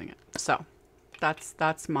choosing it. So,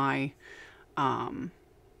 that's my, oh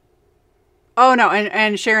no,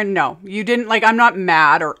 and Sharon, no, you didn't, like, I'm not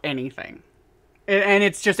mad or anything. And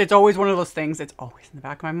it's always one of those things, it's always in the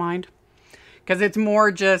back of my mind. Because it's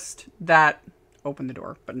more just that, open the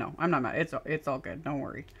door. But no, I'm not mad. It's all good. Don't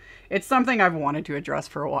worry. It's something I've wanted to address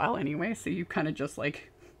for a while anyway. So you kind of just,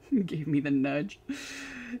 like, gave me the nudge.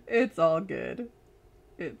 It's all good.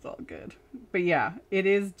 It's all good. But yeah, it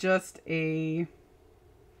is just because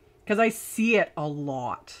I see it a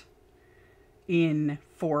lot in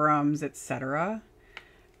forums, etc.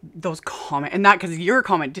 Those comment, and that, because your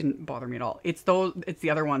comment didn't bother me at all. It's the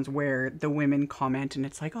other ones where the women comment and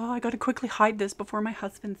it's like, oh, I gotta quickly hide this before my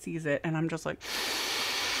husband sees it. And I'm just like,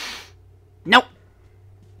 nope.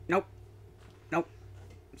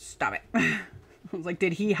 Stop it. I was like,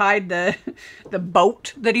 did he hide the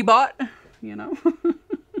boat that he bought?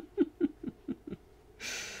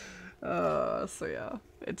 So yeah,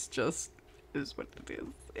 it's just, is what it is.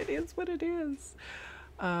 It is what it is.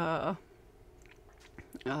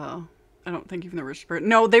 I don't think even the rich person.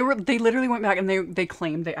 No, they literally went back and they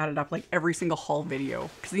claimed they added up like every single haul video.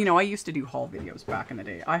 Because, you know, I used to do haul videos back in the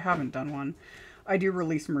day. I haven't done one. I do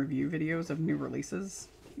release and review videos of new releases,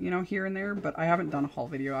 you know, here and there. But I haven't done a haul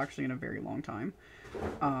video actually in a very long time.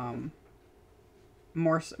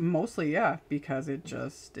 Mostly, yeah, because it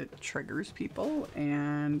triggers people.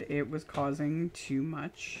 And it was causing too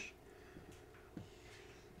much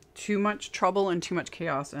trouble and too much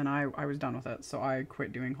chaos, and I was done with it. So I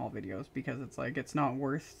quit doing haul videos because it's like, it's not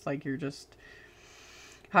worth, like, you're just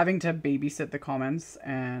having to babysit the comments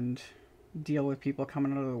and deal with people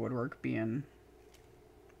coming out of the woodwork being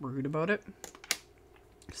rude about it.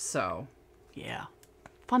 So yeah,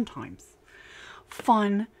 fun times.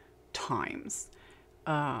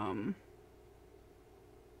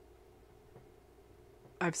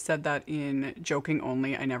 I've said that in joking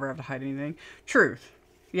only. I never have to hide anything. Truth.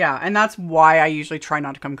 Yeah, and that's why I usually try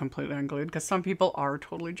not to come completely unglued, because some people are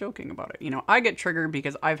totally joking about it. You know, I get triggered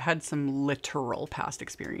because I've had some literal past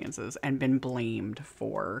experiences and been blamed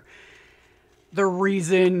for the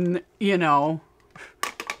reason, you know,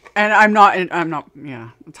 and I'm not,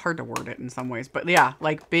 yeah, it's hard to word it in some ways, but yeah,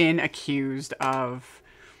 like being accused of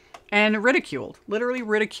and ridiculed, literally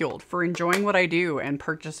ridiculed for enjoying what I do and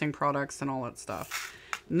purchasing products and all that stuff.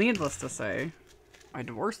 Needless to say, I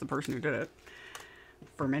divorced the person who did it.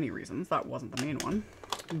 For many reasons. That wasn't the main one.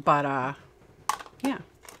 But, yeah.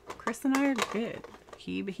 Chris and I are good.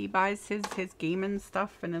 He buys his gaming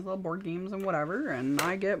stuff and his little board games and whatever. And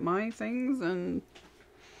I get my things and...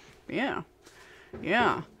 Yeah.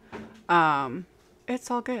 Yeah.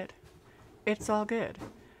 It's all good. It's all good.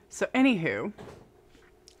 So, anywho...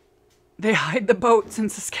 They hide the boats in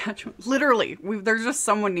Saskatchewan. Literally. There's just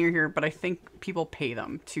someone near here, but I think people pay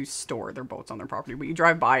them to store their boats on their property. But you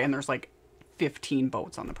drive by and there's like 15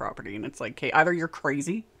 boats on the property, and it's like, okay, either you're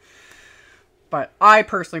crazy, but I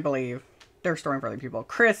personally believe they're storing for other people.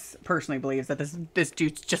 Chris personally believes that this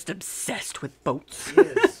dude's just obsessed with boats. He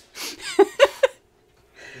is.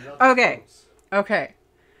 Okay. Okay.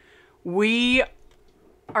 We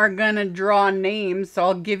are gonna draw names, so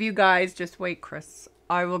I'll give you guys, just wait, Chris.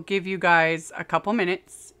 I will give you guys a couple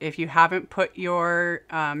minutes. If you haven't put your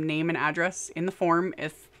name and address in the form,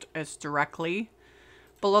 it's directly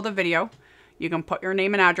below the video. You can put your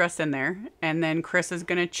name and address in there, and then Chris is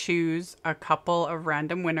going to choose a couple of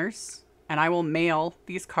random winners, and I will mail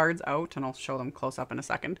these cards out, and I'll show them close up in a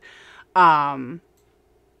second. Yeah,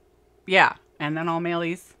 and then I'll mail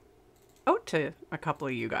these out to a couple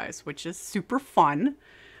of you guys, which is super fun.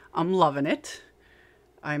 I'm loving it.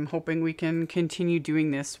 I'm hoping we can continue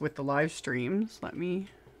doing this with the live streams. I'm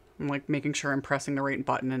like making sure I'm pressing the right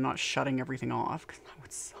button and not shutting everything off, because that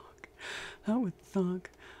would suck. That would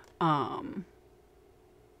suck. Okay.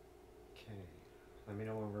 Let me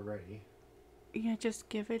know when we're ready. Yeah, just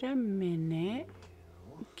give it a minute.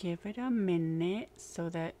 Yeah. Give it a minute so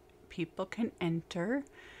that people can enter.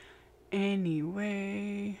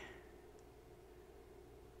 Anyway.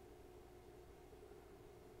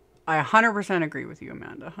 I 100% agree with you,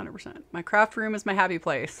 Amanda. 100%. My craft room is my happy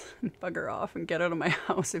place. Bugger off and get out of my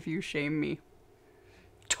house if you shame me.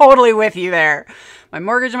 Totally with you there. My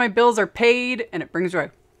mortgage and my bills are paid, and it brings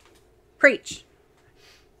joy. Preach.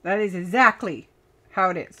 That is exactly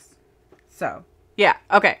how it is. So, yeah.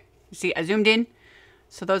 Okay. You see, I zoomed in.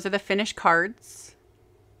 So those are the finished cards.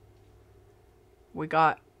 We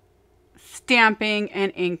got stamping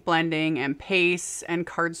and ink blending and paste and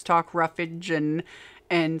cardstock roughage and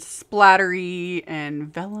splattery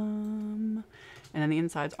and vellum. And then the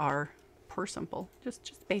insides are pure simple.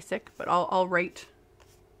 Just basic, but I'll write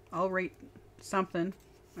something.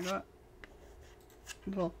 I got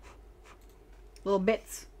little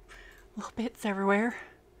bits everywhere.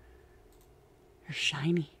 They're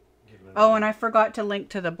shiny. Oh, and I forgot to link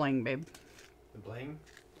to the bling, babe. The bling?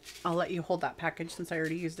 I'll let you hold that package since I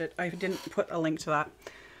already used it. I didn't put a link to that,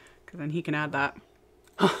 because then he can add that.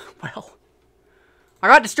 Well, I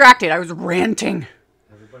got distracted. I was ranting.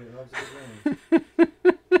 Everybody loves a good rant.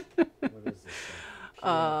 What is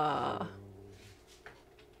this?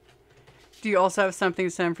 Do you also have something to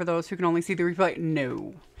send for those who can only see the replay?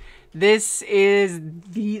 No. This is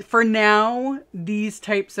for now, these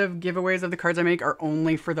types of giveaways of the cards I make are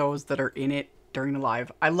only for those that are in it during the live.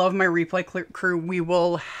 I love my replay crew. We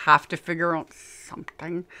will have to figure out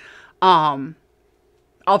something. I'll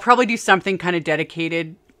probably do something kind of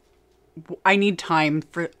dedicated. I need time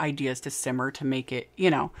for ideas to simmer to make it, you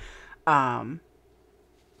know,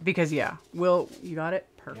 because yeah, you got it?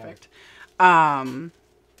 Perfect. Yeah.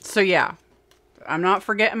 So yeah. I'm not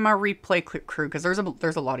forgetting my replay crew, because there's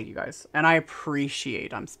a lot of you guys, and I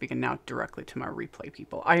appreciate, I'm speaking now directly to my replay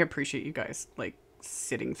people. I appreciate you guys like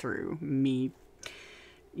sitting through me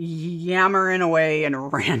yammering away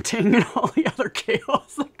and ranting and all the other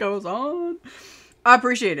chaos that goes on. I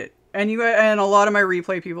appreciate it. And a lot of my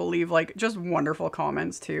replay people leave like just wonderful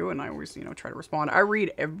comments too. And I always, try to respond. I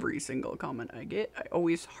read every single comment I get. I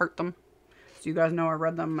always heart them. So you guys know I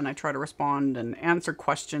read them and I try to respond and answer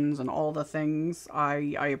questions and all the things. I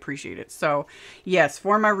appreciate it. So yes,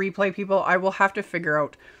 for my replay people, I will have to figure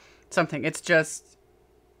out something. It's just,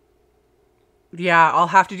 yeah, I'll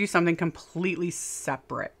have to do something completely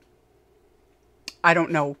separate. I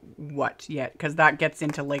don't know what yet, because that gets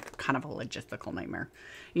into like kind of a logistical nightmare,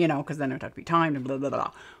 because then it would have to be timed and blah, blah,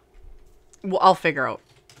 blah. Well, I'll figure out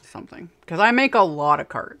something, because I make a lot of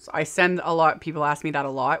cards. I send a lot. People ask me that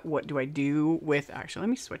a lot. What do I do with, actually, let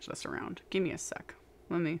me switch this around. Give me a sec.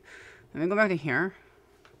 Let me go back to here.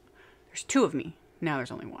 There's 2 of me. Now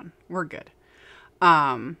there's only 1. We're good.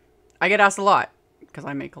 I get asked a lot because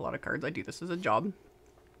I make a lot of cards. I do this as a job.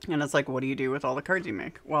 And it's like, what do you do with all the cards you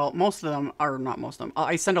make? Well, most of them are not most of them.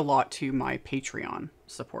 I send a lot to my Patreon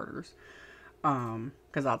supporters.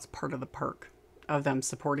 Because that's part of the perk of them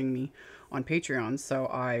supporting me on Patreon. So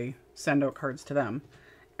I send out cards to them.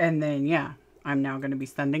 And then, yeah, I'm now going to be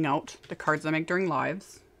sending out the cards I make during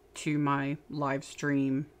lives to my live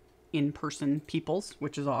stream in-person peoples,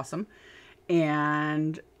 which is awesome.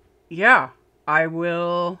 And yeah, I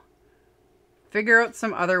will figure out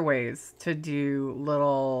some other ways to do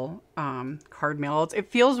little card mail-outs. It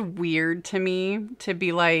feels weird to me to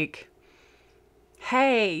be like,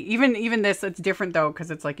 hey, even this, it's different though, because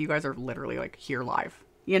it's like you guys are literally like here live,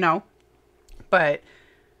 But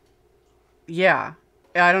yeah,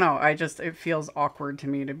 I don't know. It feels awkward to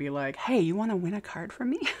me to be like, hey, you want to win a card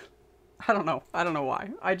from me? I don't know. I don't know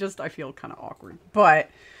why. I feel kind of awkward. But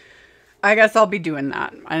I guess I'll be doing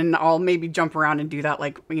that. And I'll maybe jump around and do that,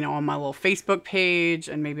 like, on my little Facebook page.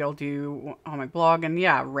 And maybe I'll do on my blog. And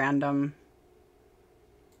yeah, random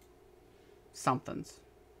somethings.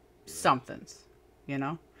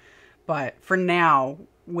 But for now,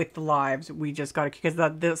 with the lives, we just got to, because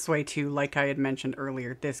this way too, like I had mentioned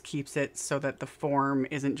earlier, this keeps it so that the form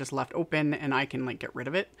isn't just left open and I can like get rid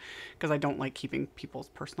of it, because I don't like keeping people's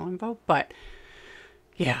personal info. But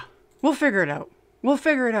yeah, we'll figure it out.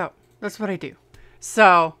 That's what I do.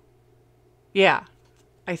 So yeah,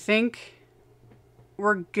 I think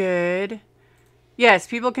we're good. Yes,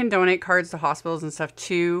 people can donate cards to hospitals and stuff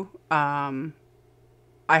too. I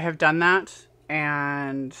have done that,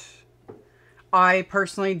 and I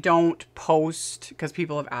personally don't post, because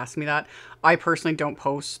people have asked me that. I personally don't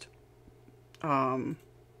post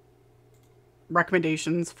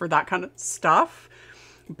recommendations for that kind of stuff,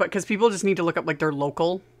 but because people just need to look up like their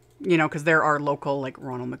local, because there are local like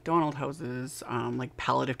Ronald McDonald houses, like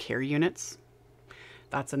palliative care units.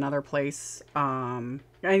 That's another place. And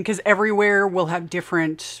because everywhere will have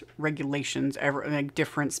different regulations, like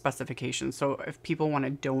different specifications. So if people want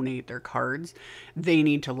to donate their cards, they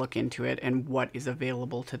need to look into it and what is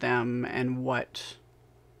available to them and what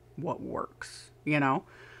works,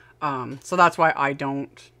 So that's why I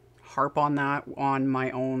don't harp on that on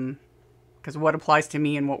my own, because what applies to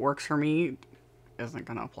me and what works for me isn't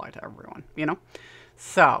going to apply to everyone,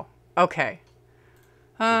 So, okay.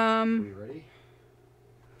 Are we ready?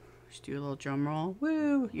 Just do a little drum roll.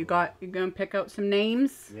 Woo! You're gonna pick out some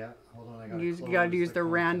names? Yeah, hold on. You gotta use the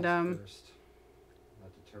random. First. I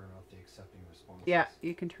have to turn off the accepting responses. Yeah,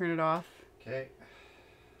 you can turn it off. Okay.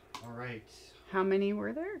 All right. How many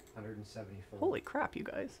were there? 174. Holy crap, you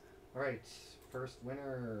guys. All right. First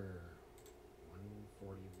winner.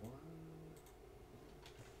 141.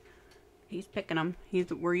 He's picking them.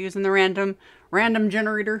 We're using the random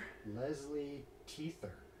generator. Leslie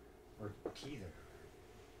Teether. Or Teether.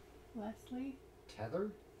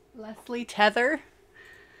 Leslie Tether.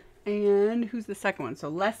 And who's the second one? So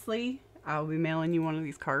Leslie, I'll be mailing you one of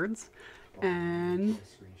these cards. And a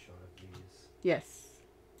screenshot of these. Yes.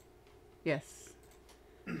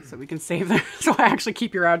 So we can save them. So I actually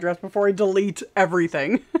keep your address before I delete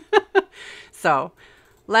everything. So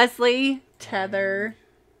Leslie Tether.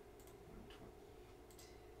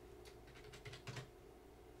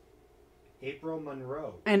 April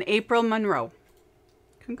Monroe. And April Monroe.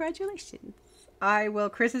 Congratulations.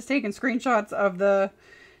 Chris has taken screenshots of the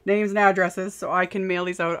names and addresses so I can mail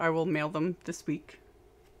these out. I will mail them this week.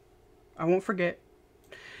 I won't forget.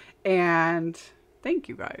 And thank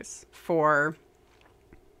you guys for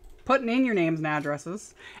putting in your names and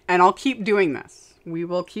addresses. And I'll keep doing this. We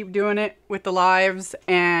will keep doing it with the lives,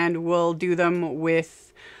 and we'll do them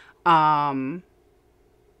with, yeah,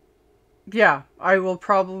 I will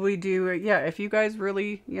probably do, if you guys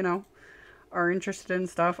really, are interested in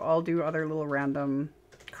stuff, I'll do other little random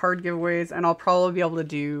card giveaways, and I'll probably be able to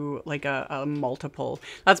do like a multiple.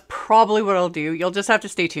 That's probably what I'll do. You'll just have to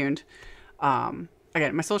stay tuned.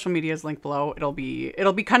 Again, my social media is linked below. It'll be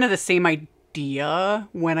kind of the same idea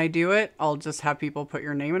when I do it. I'll just have people put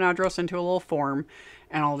your name and address into a little form,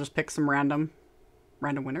 and I'll just pick some random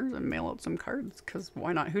winners and mail out some cards, because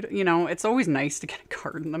why not? It's always nice to get a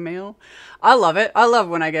card in the mail. I love it. I love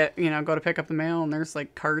when I get, go to pick up the mail and there's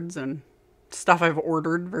like cards and stuff I've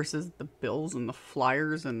ordered versus the bills and the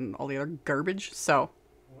flyers and all the other garbage. So,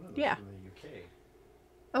 yeah. From the UK.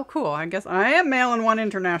 Oh, cool. I guess I am mailing one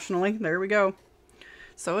internationally. There we go.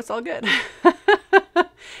 So it's all good.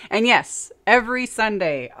 And yes, every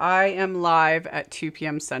Sunday I am live at 2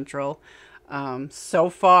 p.m. Central. So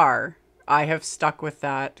far, I have stuck with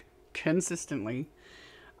that consistently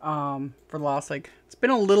for the last, it's been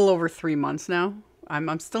a little over 3 months now.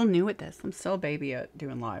 I'm still new at this. I'm still a baby at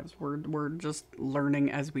doing lives. We're just learning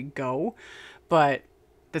as we go. But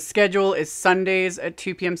the schedule is Sundays at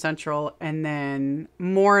 2 p.m. Central. And then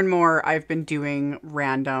more and more, I've been doing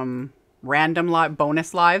random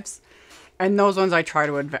bonus lives. And those ones I try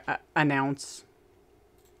to announce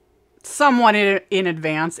somewhat in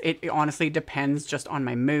advance. It honestly depends just on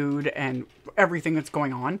my mood and everything that's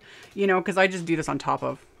going on, because I just do this on top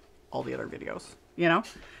of all the other videos,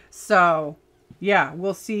 So, yeah,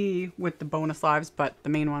 we'll see with the bonus lives, but the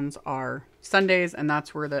main ones are Sundays, and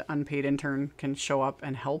that's where the unpaid intern can show up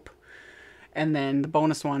and help. And then the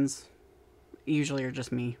bonus ones usually are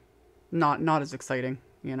just me. Not as exciting,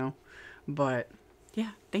 But,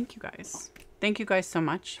 yeah, thank you guys. Thank you guys so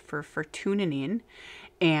much for tuning in.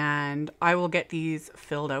 And I will get these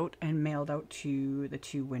filled out and mailed out to the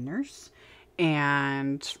 2 winners.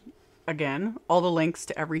 And again, all the links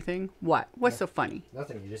to everything. What's so funny?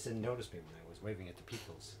 Nothing. You just didn't notice me when I was waving at the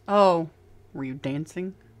peoples. Oh, were you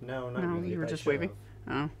dancing? No, not really. You were just waving.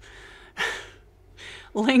 Oh.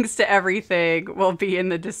 Links to everything will be in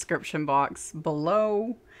the description box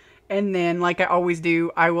below. And then, like I always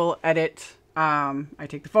do, I will edit. I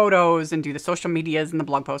take the photos and do the social medias and the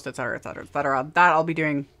blog posts, etc., etc., etc. That I'll be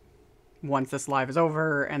doing once this live is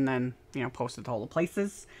over, and then, post it to all the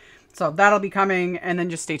places. So that'll be coming, and then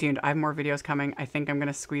just stay tuned. I have more videos coming. I think I'm going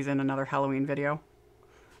to squeeze in another Halloween video.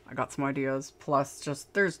 I got some ideas. Plus,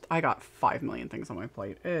 I got 5 million things on my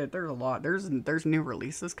plate. There's a lot. There's new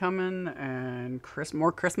releases coming, and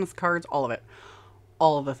more Christmas cards, all of it.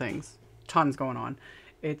 All of the things. Tons going on.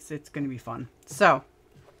 It's going to be fun. So,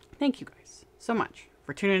 thank you guys so much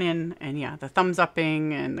for tuning in, and yeah, the thumbs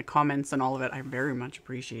upping and the comments and all of it, I very much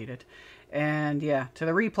appreciate it. And yeah, to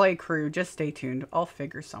the replay crew, just stay tuned. I'll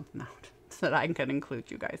figure something out so that I can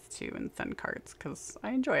include you guys too and send cards, because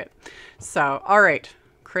I enjoy it. So, all right,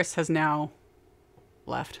 Chris has now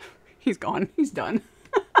left. He's gone. He's done.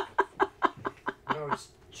 No,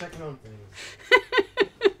 just checking on things.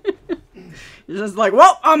 He's just like,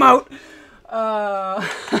 well, I'm out.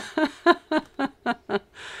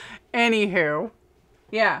 Anywho,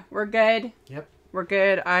 yeah, we're good. Yep. We're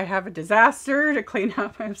good. I have a disaster to clean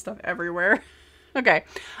up. I have stuff everywhere. Okay.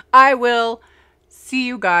 I will see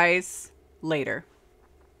you guys later.